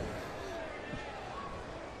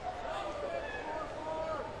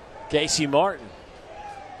 Casey Martin.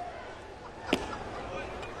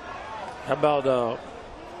 How about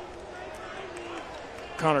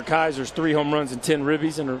Connor Kaiser's 3 home runs and 10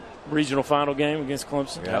 ribbies in a regional final game against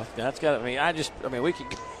Clemson? Yeah, that's got. I mean, we could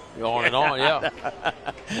go on and on. Yeah,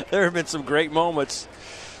 there have been some great moments.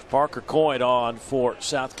 Parker Coyne on for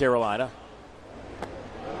South Carolina.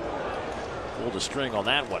 Pulled a string on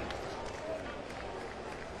that one.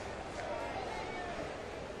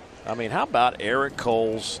 I mean, how about Eric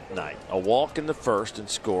Cole's night? A walk in the first and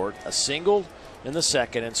scored, a single in the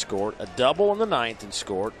second and scored, a double in the ninth and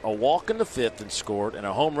scored, a walk in the fifth and scored, and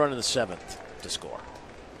a home run in the seventh to score.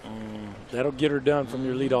 That'll get her done from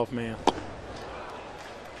your leadoff man.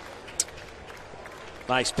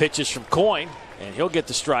 Nice pitches from Coyne, and he'll get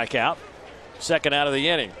the strikeout. Second out of the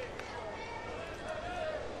inning.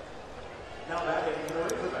 Now back at the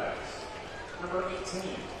Razorbacks, number 18,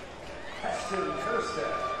 Heston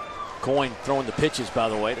Kerstead. Coyne throwing the pitches, by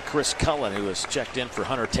the way, to Chris Cullen, who has checked in for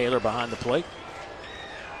Hunter Taylor behind the plate.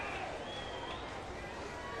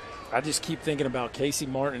 I just keep thinking about Casey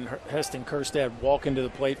Martin and Heston Kerstead walking to the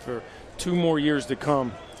plate for 2 more years to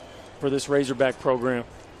come for this Razorback program.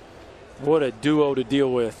 What a duo to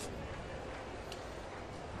deal with.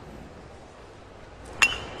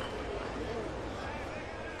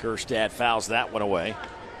 Kerstad fouls that one away.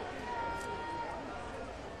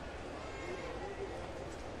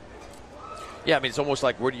 Yeah, I mean, it's almost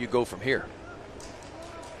like, where do you go from here?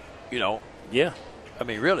 You know? Yeah. I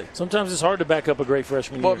mean, really. Sometimes it's hard to back up a great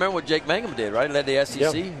freshman Well, year. remember what Jake Mangum did, right? He led the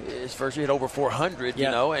SEC. His first year hit over 400, you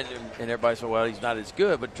know, and everybody said, well, he's not as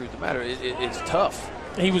good. But truth of the matter, it's tough.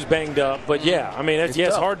 He was banged up. But, yeah, I mean,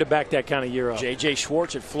 it's hard to back that kind of year up. J.J.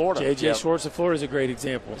 Schwartz at Florida. J.J. Schwartz at Florida is a great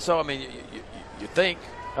example. So, I mean, you think.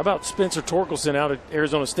 How about Spencer Torkelson out at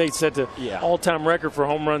Arizona State, set the all-time record for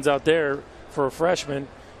home runs out there for a freshman.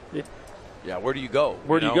 Where do you go?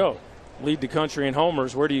 Where do you go? Lead the country in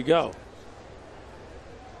homers. Where do you go?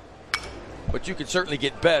 But you can certainly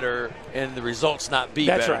get better and the results not be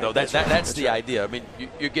That's better, right. though. That's the idea. I mean,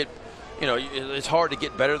 you get, it's hard to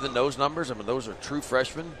get better than those numbers. I mean, those are true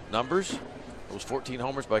freshman numbers. Those 14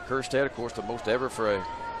 homers by Kerstead, of course, the most ever for a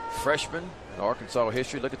freshman in Arkansas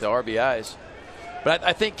history. Look at the RBIs. But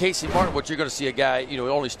I think Casey Martin, what you're going to see a guy,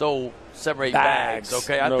 only stole 7 or 8 bags.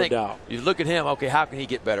 Okay, I think you look at him. Okay, how can he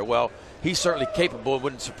get better? Well, he's certainly capable. It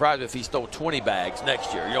wouldn't surprise me if he stole 20 bags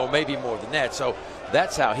next year. Maybe more than that. So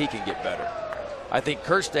that's how he can get better. I think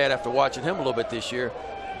Kerstead, after watching him a little bit this year,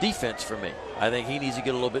 defense for me. I think he needs to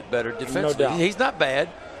get a little bit better defensively. No doubt. He's not bad,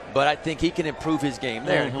 but I think he can improve his game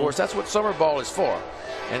there. And of course, that's what summer ball is for.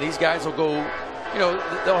 And these guys will go,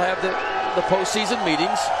 they'll have the postseason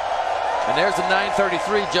meetings. And there's the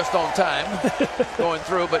 9:33 just on time going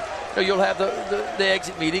through. But you'll have the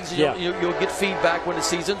exit meetings. And you'll get feedback when the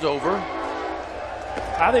season's over.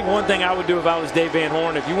 I think one thing I would do if I was Dave Van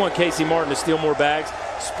Horn, if you want Casey Martin to steal more bags,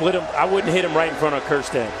 split him. I wouldn't hit him right in front of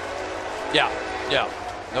Kerstead. Yeah,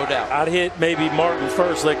 no doubt. I'd hit maybe Martin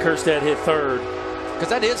first, let Kerstead hit third. Because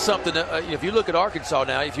that is something, if you look at Arkansas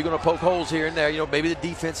now, if you're going to poke holes here and there, maybe the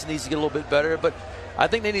defense needs to get a little bit better. But I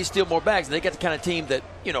think they need to steal more bags. And they got the kind of team that,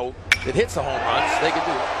 that hits the home runs. They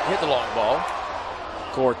can hit the long ball.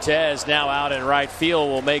 Cortez now out in right field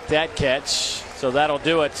will make that catch. So that'll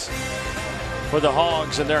do it for the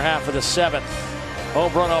Hogs in their half of the 7th.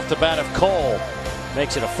 Home run off the bat of Cole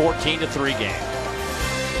makes it a 14-3 game.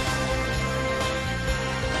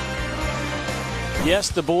 Yes,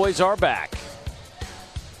 the boys are back.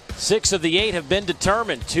 6 of the 8 have been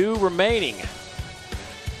determined. 2 remaining.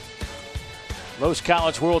 Most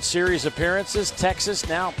College World Series appearances. Texas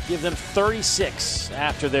now give them 36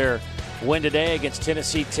 after their win today against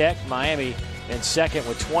Tennessee Tech. Miami in second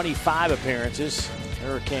with 25 appearances.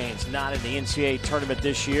 Hurricanes not in the NCAA tournament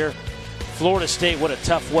this year. Florida State, what a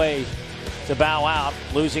tough way to bow out,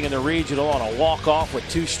 losing in the regional on a walk-off with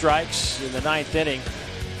 2 strikes in the 9th inning.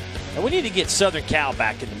 And we need to get Southern Cal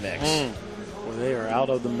back in the mix. Well, they are out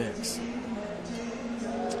of the mix.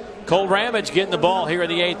 Cole Ramage getting the ball here in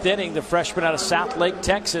the 8th inning, the freshman out of Southlake,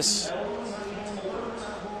 Texas.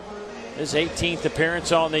 His 18th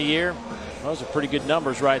appearance on the year. Those are pretty good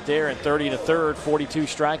numbers right there. And 30 1/3, 42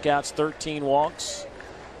 strikeouts, 13 walks.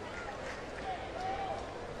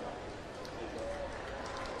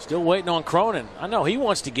 Still waiting on Cronin. I know he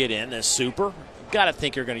wants to get in as super. Got to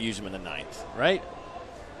think you're going to use him in the 9th, right?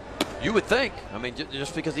 You would think. I mean,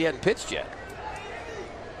 just because he hadn't pitched yet.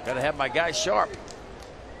 Got to have my guy sharp.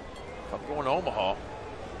 If I'm going to Omaha,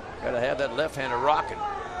 got to have that left-hander rocking.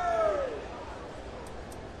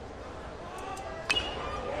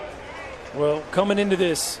 Well, coming into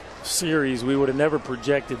this series, we would have never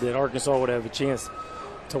projected that Arkansas would have a chance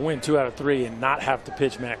to win 2 out of 3 and not have to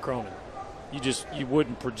pitch Matt Cronin. You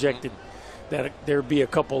wouldn't project it that there'd be a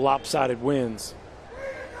couple lopsided wins.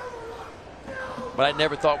 But I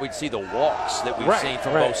never thought we'd see the walks that we've seen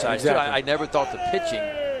from both sides. Exactly. I never thought the pitching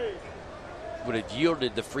would have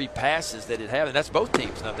yielded the free passes that it had. And that's both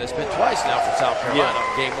teams. Now, that's been twice now for South Carolina,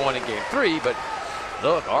 game 1 and game 3. But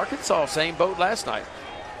look, Arkansas, same boat last night.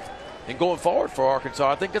 And going forward for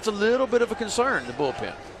Arkansas, I think that's a little bit of a concern, the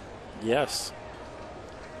bullpen. Yes.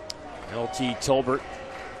 LT Tolbert,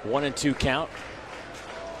 1-2 count.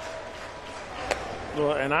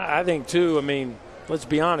 Well, and I think, too, I mean, let's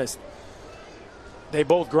be honest. They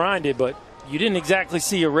both grinded, but you didn't exactly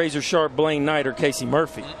see a razor-sharp Blaine Knight or Casey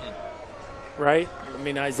Murphy. Right? I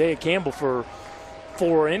mean, Isaiah Campbell for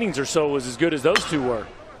 4 innings or so was as good as those 2 were.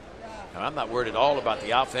 Now, I'm not worried at all about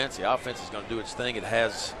the offense. The offense is going to do its thing. It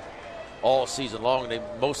has all season long.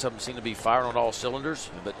 Most of them seem to be firing on all cylinders.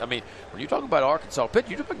 But, I mean, when you talk about Arkansas pitch,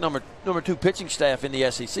 you look at number 2 pitching staff in the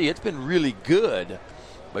SEC. It's been really good.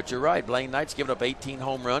 But you're right. Blaine Knight's given up 18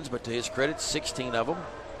 home runs, but to his credit, 16 of them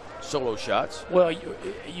solo shots. Well,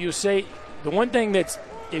 you say the one thing that's,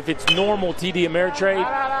 if it's normal TD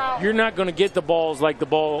Ameritrade, you're not going to get the balls like the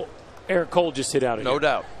ball Eric Cole just hit out of here. No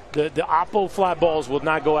doubt. The oppo fly balls will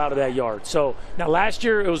not go out of that yard. So now last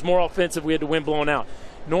year it was more offensive. We had the wind blowing out.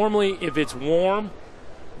 Normally, if it's warm,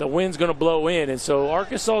 the wind's going to blow in, and so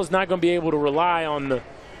Arkansas is not going to be able to rely on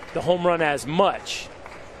the home run as much.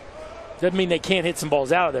 Doesn't mean they can't hit some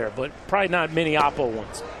balls out of there, but probably not many oppo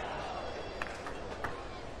ones.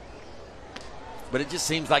 But it just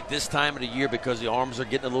seems like this time of the year, because the arms are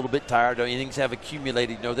getting a little bit tired, innings have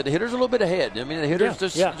accumulated, you know, that the hitter's a little bit ahead. I mean, the hitters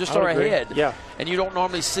just are ahead. Yeah. And you don't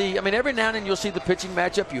normally see, I mean, every now and then you'll see the pitching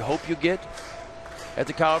matchup you hope you get at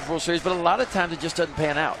the College World Series, but a lot of times it just doesn't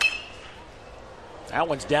pan out. That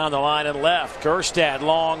one's down the line and left. Gerstad,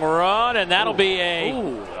 long run, and that'll be a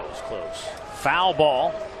that was close. Foul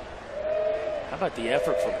ball. How about the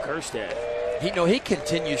effort from Gerstad? He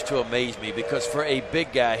continues to amaze me, because for a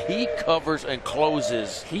big guy, he covers and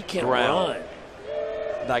closes. He can ground.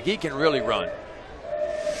 run. Like, he can really run.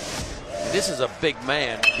 And this is a big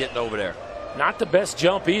man getting over there. Not the best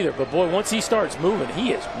jump either, but boy, once he starts moving,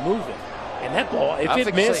 he is moving. And that ball, if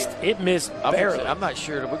it missed barely. I'm not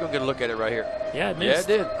sure. We're going to get a look at it right here. Yeah, it missed.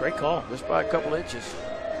 Yeah, it did. Great call. Just by a couple inches.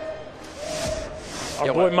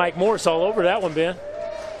 Our boy Mike Morris all over that one, Ben.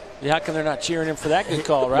 Yeah, how come they're not cheering him for that good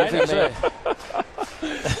call, right?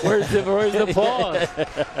 Where's the applause?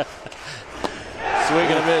 Swing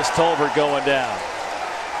and a miss. Tolbert going down.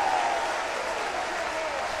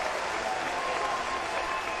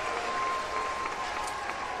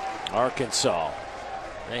 Arkansas.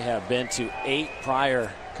 They have been to 8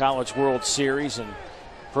 prior College World Series in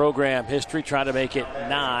program history, trying to make it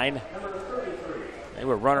 9. They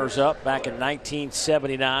were runners-up back in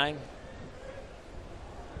 1979.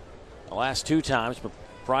 The last 2 times, but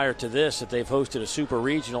prior to this, that they've hosted a Super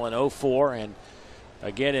Regional in 04 and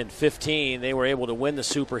again in 15. They were able to win the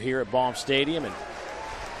Super here at Baum Stadium and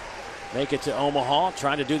make it to Omaha,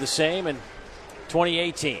 trying to do the same in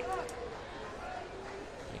 2018.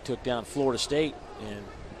 They took down Florida State in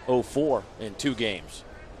 04 in 2 games.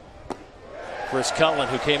 Chris Cullen,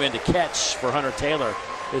 who came in to catch for Hunter Taylor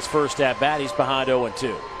his first at-bat, he's behind 0-2.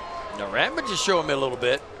 Now, Radman just showing me a little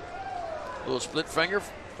bit. A little split finger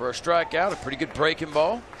for a strikeout, a pretty good breaking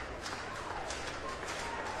ball.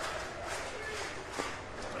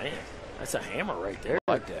 Man, that's a hammer right there.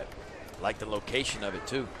 I like that. I like the location of it,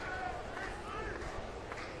 too.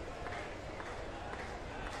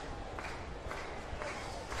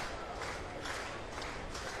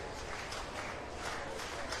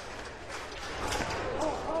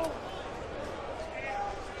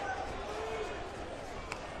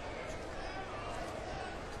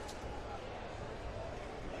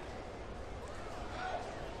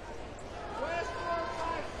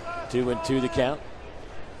 Two and 2 the count.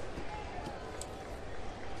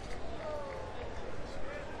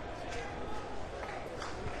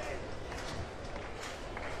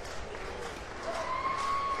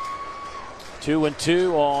 Two and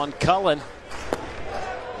 2 on Cullen.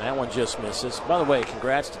 That one just misses. By the way,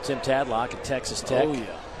 congrats to Tim Tadlock at Texas Tech. Oh,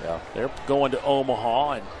 yeah. They're going to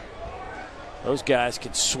Omaha, and those guys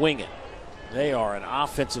can swing it. They are an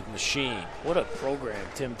offensive machine. What a program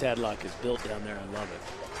Tim Tadlock has built down there. I love it.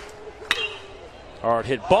 Hard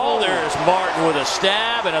hit ball. There's Martin with a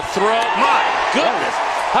stab and a throw. My goodness.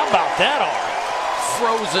 How about that arm?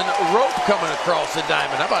 Frozen rope coming across the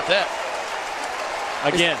diamond. How about that?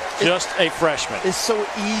 Again, just a freshman. It's so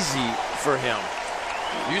easy for him.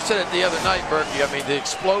 You said it the other night, Berkey. I mean, the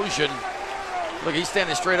explosion. Look, he's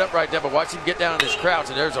standing straight up right there, but watch him get down in his crouch,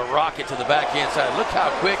 and there's a rocket to the backhand side. Look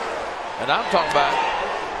how quick. And I'm talking about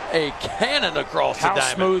a cannon across the diamond.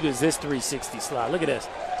 How smooth is this 360 slide? Look at this.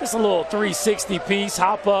 Just a little 360 piece,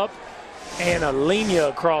 hop up, and a linea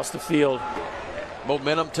across the field.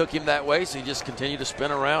 Momentum took him that way, so he just continued to spin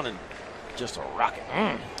around and just a rocket.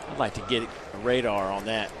 I'd like to get a radar on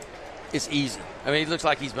that. It's easy. I mean, he looks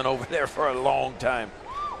like he's been over there for a long time.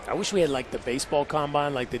 I wish we had like the baseball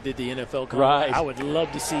combine like they did the NFL combine. Right. I would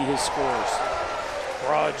love to see his scores.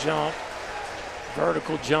 Broad jump,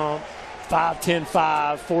 vertical jump, 5, 10,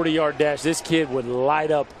 5, 40-yard dash. This kid would light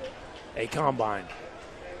up a combine.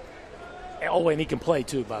 Oh, and he can play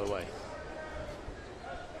too, by the way.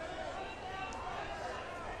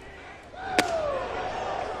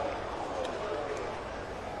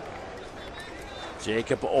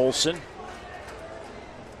 Jacob Olson,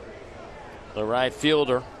 the right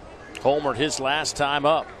fielder, homered his last time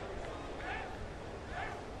up.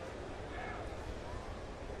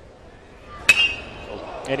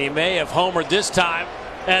 And he may have homered this time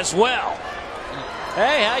as well.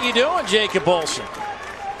 Hey, how you doing, Jacob Olson?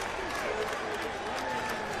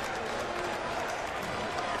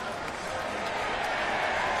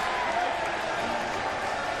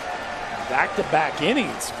 Back-to-back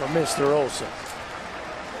innings for Mr. Olson.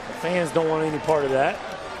 The fans don't want any part of that.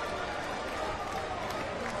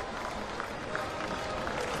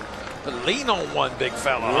 But lean on one, big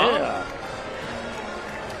fella. Yeah.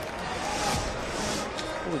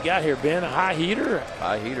 What we got here, Ben? A high heater?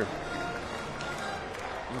 High heater.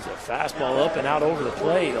 He's a fastball up and out over the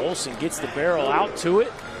plate. Olsen gets the barrel out to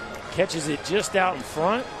it, catches it just out in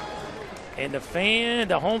front. And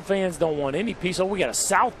the home fans don't want any piece. Oh, we got a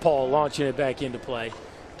southpaw launching it back into play.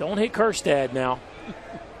 Don't hit Kerstad now.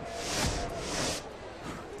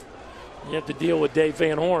 You have to deal with Dave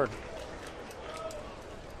Van Horn.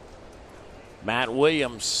 Matt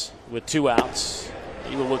Williams with 2 outs.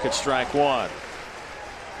 He will look at strike 1.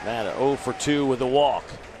 Matt 0 for 2 with a walk.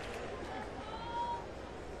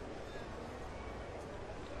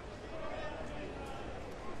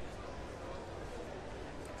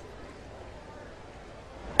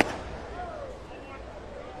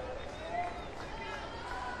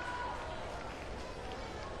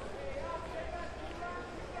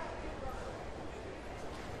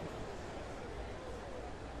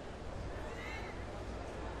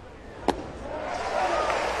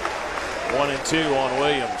 One and 2 on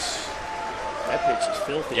Williams. That pitch is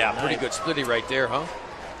filthy. Yeah, pretty good splitty right there, huh?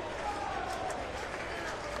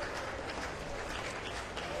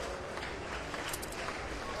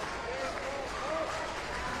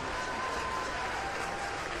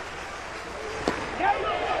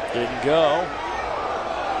 Didn't go.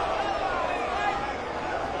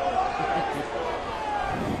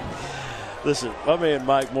 Listen, my man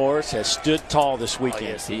Mike Morris has stood tall this weekend. Oh,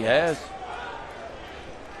 yes, he has.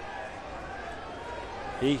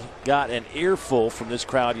 He got an earful from this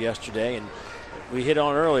crowd yesterday, and we hit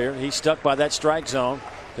on earlier, he stuck by that strike zone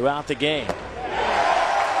throughout the game.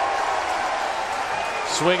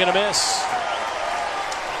 Swing and a miss.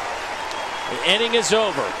 The inning is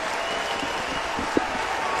over.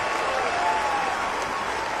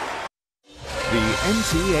 The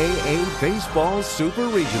NCAA Baseball Super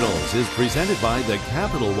Regionals is presented by the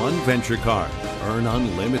Capital One Venture Card. Earn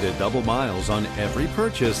unlimited double miles on every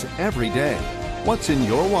purchase every day. What's in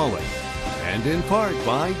your wallet? And in part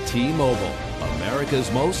by T-Mobile,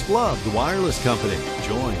 America's most loved wireless company.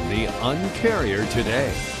 Join the Un-carrier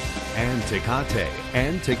today. And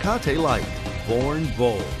Tecate Light, born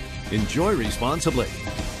bold. Enjoy responsibly.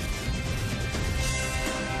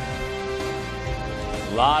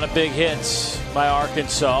 A lot of big hits by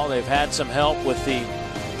Arkansas. They've had some help with the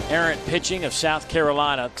errant pitching of South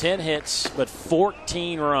Carolina. 10 hits, but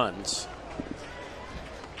 14 runs.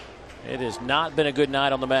 It has not been a good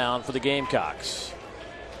night on the mound for the Gamecocks.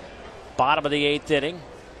 Bottom of the 8th inning.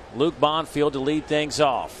 Luke Bonfield to lead things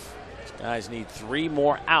off. These guys need 3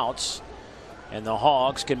 more outs, and the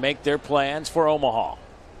Hogs can make their plans for Omaha.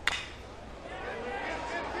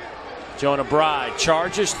 Jonah Bride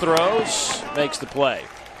charges, throws, makes the play.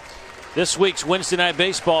 This week's Wednesday Night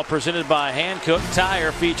Baseball presented by Hankook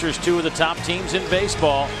Tire features 2 of the top teams in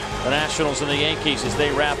baseball, the Nationals and the Yankees, as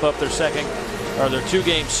they wrap up their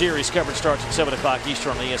 2-game series. Coverage starts at 7 o'clock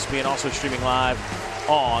Eastern on ESPN, also streaming live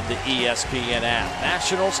on the ESPN app.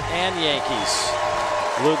 Nationals and Yankees.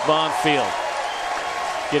 Luke Bonfield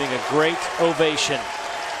getting a great ovation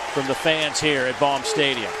from the fans here at Baum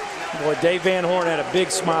Stadium. Boy, Dave Van Horn had a big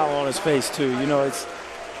smile on his face, too. You know, it's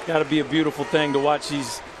got to be a beautiful thing to watch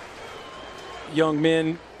these young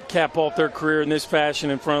men cap off their career in this fashion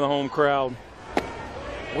in front of the home crowd.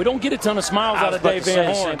 We don't get a ton of smiles out of Dave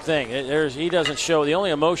Van Horn. Same thing. He doesn't show. The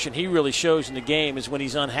only emotion he really shows in the game is when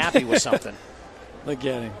he's unhappy with something. Look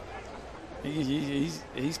at him.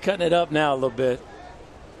 He's cutting it up now a little bit.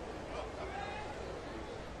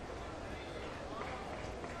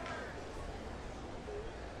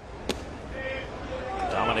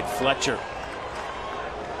 Dominic Fletcher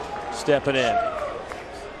stepping in.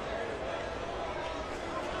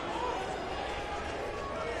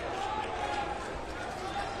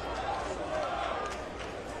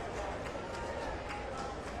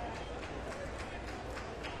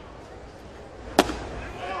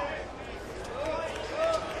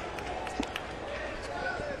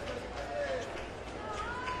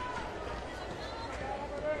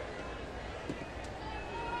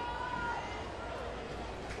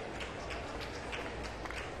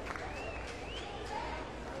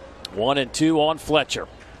 One and 2 on Fletcher.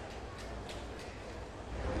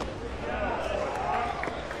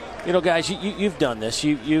 You know, guys, you've done this.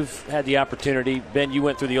 You've had the opportunity. Ben, you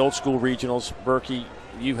went through the old school regionals. Berkey,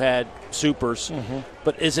 you had supers.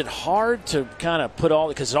 But is it hard to kind of put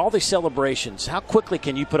because all these celebrations, how quickly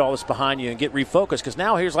can you put all this behind you and get refocused? Because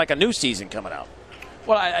now here's like a new season coming out.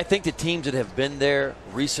 Well, I think the teams that have been there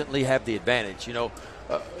recently have the advantage. You know,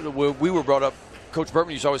 where we were brought up, Coach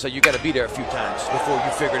Bertman used to always say, you got to be there a few times before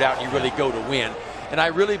you figure it out and you really go to win. And I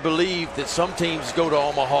really believe that some teams go to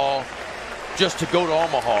Omaha just to go to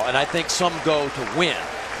Omaha, and I think some go to win.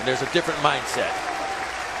 And there's a different mindset.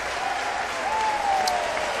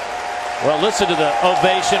 Well, listen to the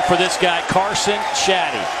ovation for this guy, Carson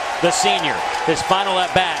Shaddy, the senior. His final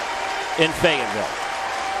at bat in Fayetteville.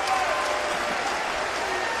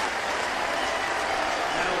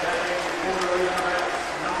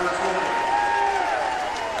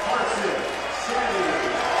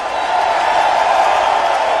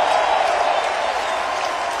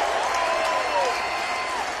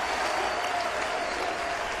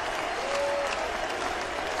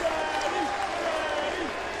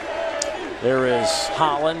 There is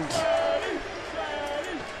Holland,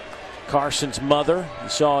 Carson's mother. You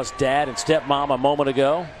saw his dad and stepmom a moment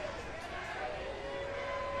ago.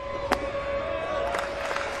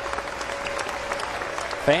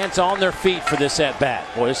 Fans on their feet for this at-bat.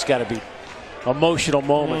 Boy, this has got to be an emotional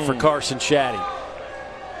moment for Carson Shaddy.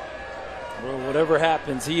 Well, whatever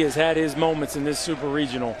happens, he has had his moments in this Super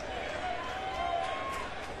Regional.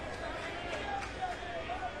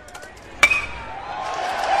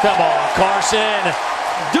 Come on, Carson.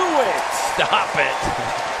 Do it. Stop it.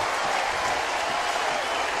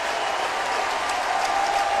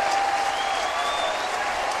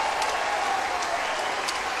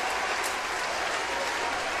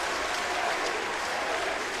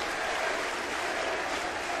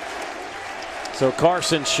 So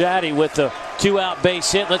Carson Shaddy with the 2-out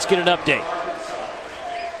base hit. Let's get an update.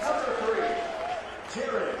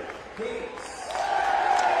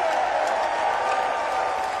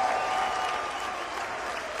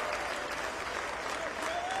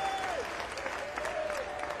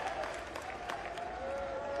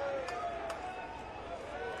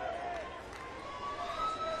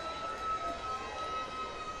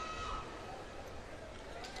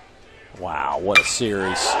 Wow, what a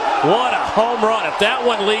series. What a home run. If that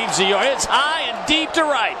one leaves the yard, it's high and deep to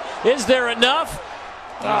right. Is there enough?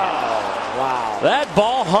 Oh, wow. That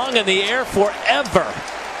ball hung in the air forever.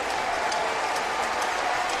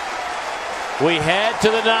 We head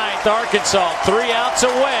to the ninth. Arkansas 3 outs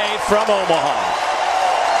away from Omaha.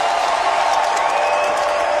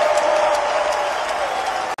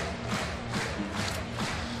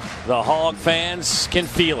 The Hog fans can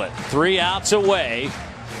feel it. 3 outs away.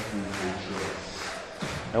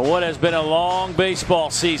 And what has been a long baseball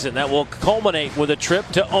season that will culminate with a trip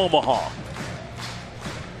to Omaha.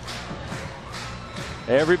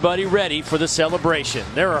 Everybody ready for the celebration.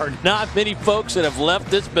 There are not many folks that have left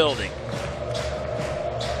this building.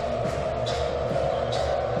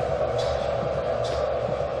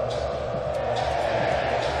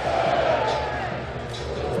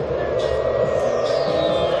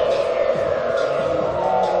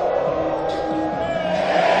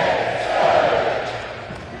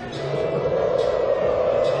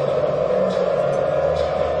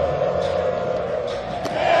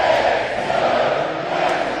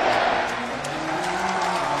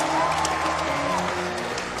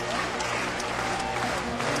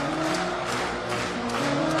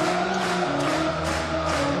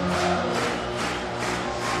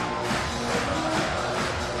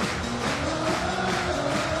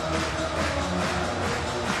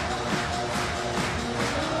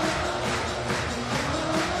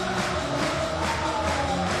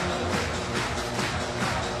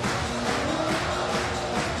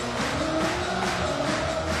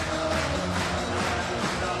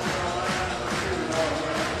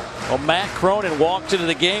 Well, Matt Cronin walked into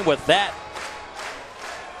the game with that.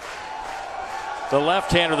 The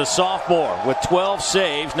left-hander, the sophomore, with 12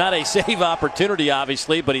 saves. Not a save opportunity,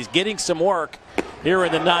 obviously, but he's getting some work here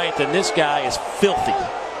in the ninth, and this guy is filthy.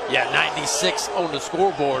 Yeah, 96 on the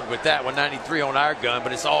scoreboard with that one, 93 on our gun,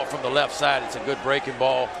 but it's all from the left side. It's a good breaking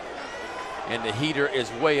ball, and the heater is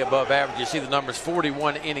way above average. You see the numbers: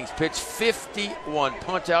 41 innings pitched, 51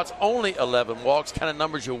 punch-outs, only 11 walks. Kind of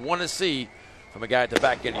numbers you want to see from a guy at the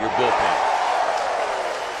back end of your bullpen.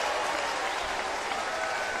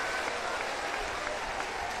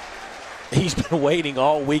 He's been waiting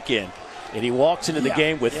all weekend, and he walks into the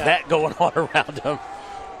game with that going on around him.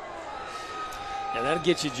 Yeah, that'll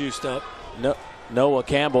get you juiced up. Noah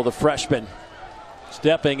Campbell, the freshman,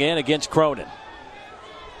 stepping in against Cronin.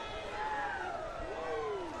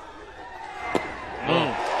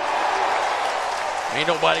 Ain't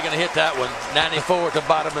nobody going to hit that one. 94 at the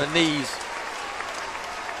bottom of the knees.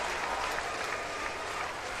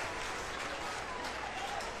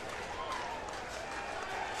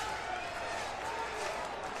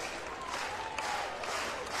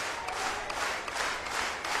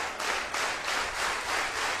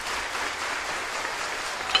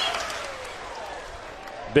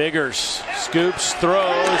 Biggers scoops, throws,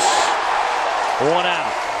 1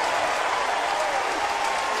 out.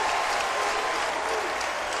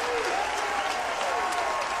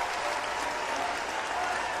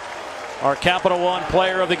 Our Capital One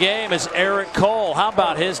player of the game is Eric Cole. How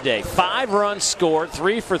about his day? 5 runs scored,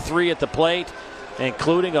 3 for 3 at the plate,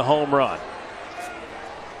 including a home run.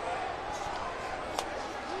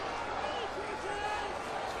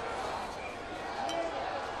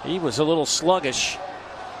 He was a little sluggish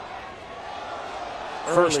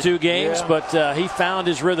first 2 games, yeah. but he found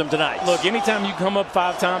his rhythm tonight. Look, anytime you come up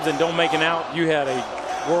 5 times and don't make an out, you had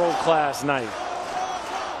a world-class night.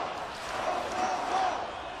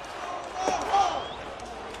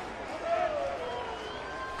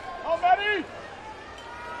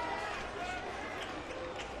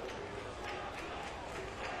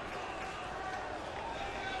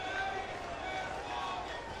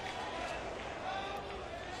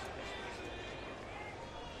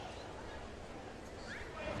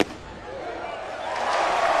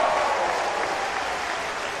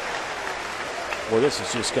 Well, this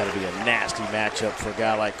has just got to be a nasty matchup for a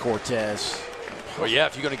guy like Cortez. Well, yeah,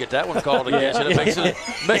 if you're going to get that one called against it, it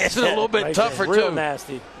makes it a little bit tougher, real too.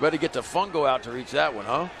 Nasty. Better get the fungo out to reach that one,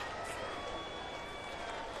 huh?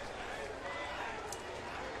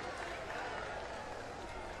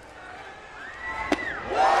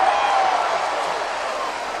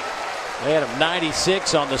 They had him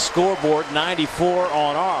 96 on the scoreboard, 94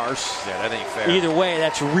 on ours. Yeah, that ain't fair. Either way,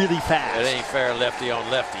 that's really fast. That ain't fair, lefty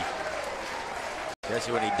on lefty.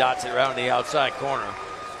 Especially when he dots it around the outside corner.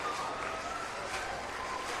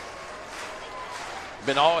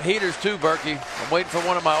 Been all heaters too, Berkey. I'm waiting for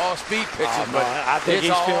one of my all-speed pitches, but I think it's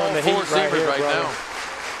he's all feeling the heat four-seamers here, right brother. now.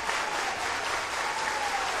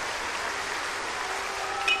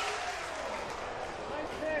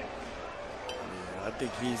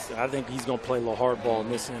 I think he's going to play a little hardball in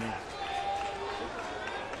this inning.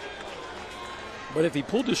 But if he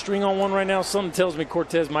pulled the string on one right now, something tells me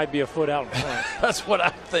Cortez might be a foot out in front. That's what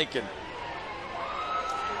I'm thinking.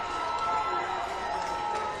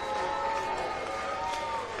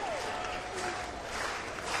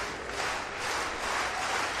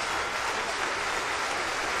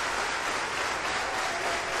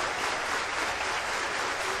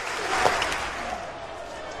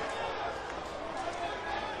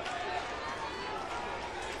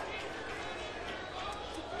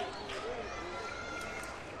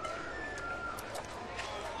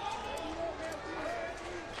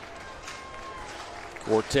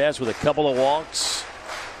 Cortez with a couple of walks.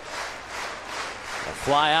 A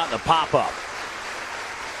fly out and a pop-up.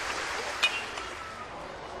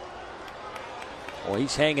 Well,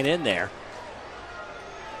 he's hanging in there.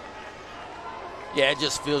 Yeah, it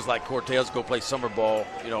just feels like Cortez go play summer ball.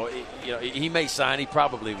 He may sign, he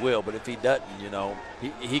probably will, but if he doesn't,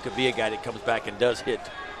 he could be a guy that comes back and does hit.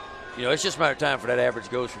 It's just a matter of time for that average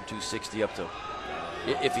goes from 260 up to,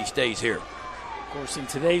 if he stays here. Of course, in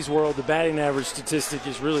today's world, the batting average statistic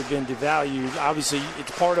has really been devalued. Obviously,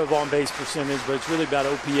 it's part of on-base percentage, but it's really about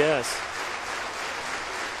OPS.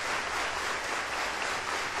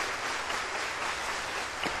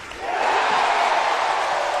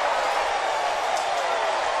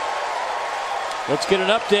 Let's get an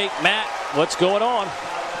update. Matt, what's going on?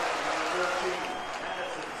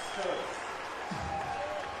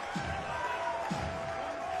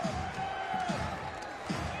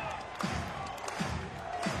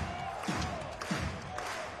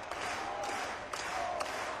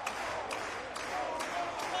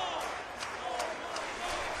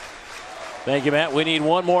 Thank you, Matt. We need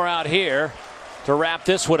one more out here to wrap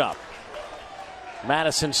this one up.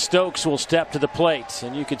 Madison Stokes will step to the plate,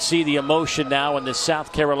 and you can see the emotion now in the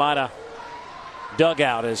South Carolina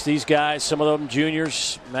dugout as these guys, some of them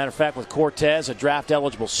juniors, matter of fact with Cortez, a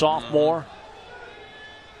draft-eligible sophomore.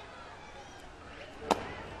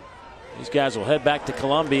 These guys will head back to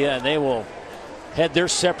Columbia, and they will head their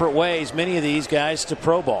separate ways, many of these guys, to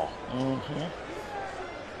pro ball.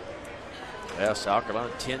 Yeah, South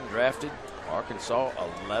Carolina 10 drafted, Arkansas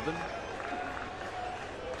 11.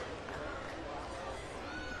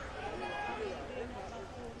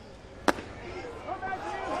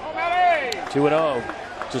 Two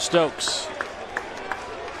 2-0 to Stokes.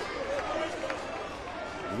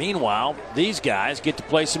 Meanwhile, these guys get to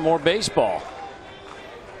play some more baseball.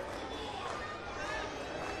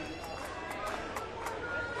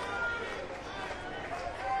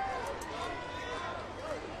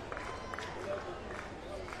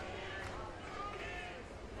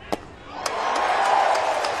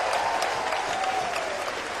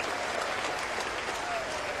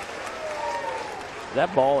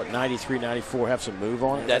 That ball at 93, 94 have some move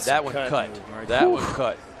on it? That one cut. Right? That one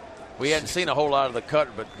cut. We hadn't seen a whole lot of the cut,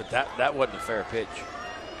 but that wasn't a fair pitch.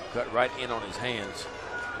 Cut right in on his hands.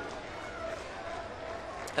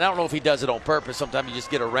 And I don't know if he does it on purpose. Sometimes you just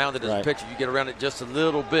get around it as a pitcher. You get around it just a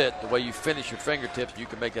little bit. The way you finish your fingertips, you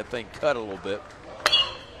can make that thing cut a little bit.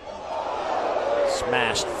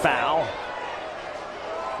 Smashed foul.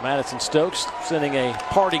 Madison Stokes sending a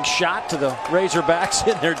parting shot to the Razorbacks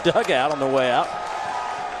in their dugout on the way out.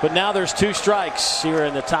 But now there's 2 strikes here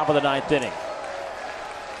in the top of the 9th inning.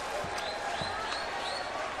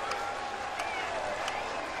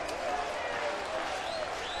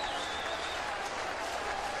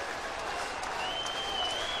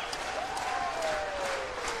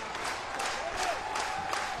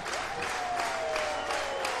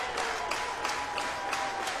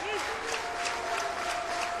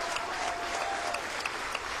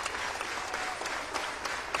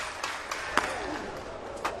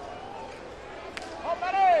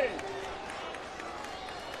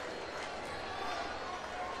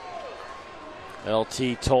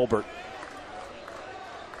 LT Tolbert.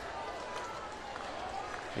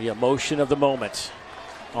 The emotion of the moment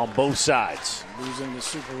on both sides. Losing the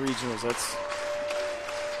Super Regionals, that's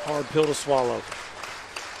a hard pill to swallow.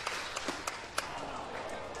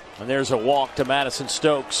 And there's a walk to Madison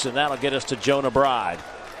Stokes, and that'll get us to Jonah Bride.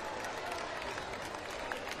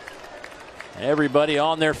 Everybody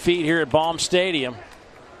on their feet here at Baum Stadium.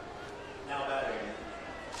 Now batting,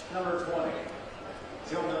 number 20,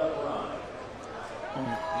 Jonah Bride.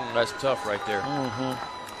 That's tough right there. I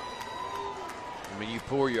mean, you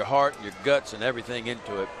pour your heart, your guts, and everything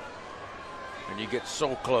into it, and you get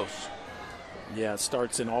so close. Yeah, it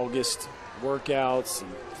starts in August, workouts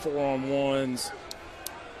and 4-on-1s.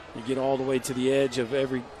 You get all the way to the edge of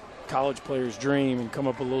every college player's dream and come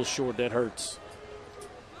up a little short. That hurts.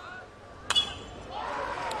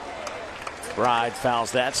 Bride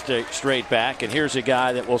fouls that straight back, and here's a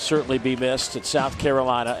guy that will certainly be missed at South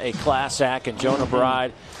Carolina, a class act, and Jonah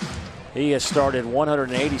Bride. He has started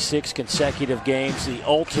 186 consecutive games, the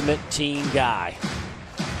ultimate team guy.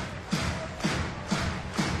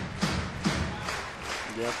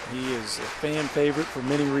 Yep, he is a fan favorite for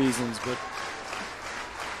many reasons, but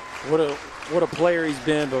what a player he's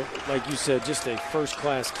been, but like you said, just a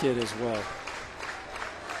first-class kid as well.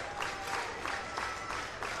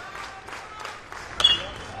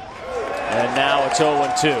 And now it's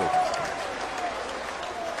 0-2.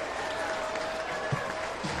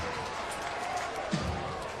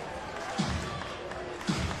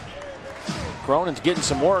 Cronin's getting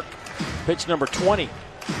some work. Pitch number 20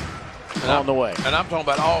 on the way. And I'm talking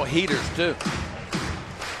about all heaters, too.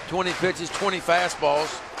 20 pitches, 20 fastballs.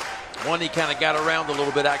 One he kind of got around a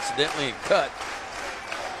little bit accidentally and cut.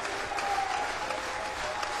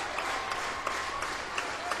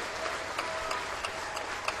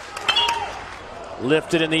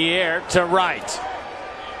 Lifted in the air to right.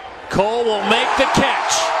 Cole will make the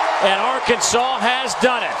catch, and Arkansas has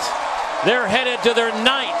done it. They're headed to their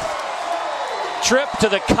 9th trip to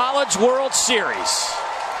the College World Series.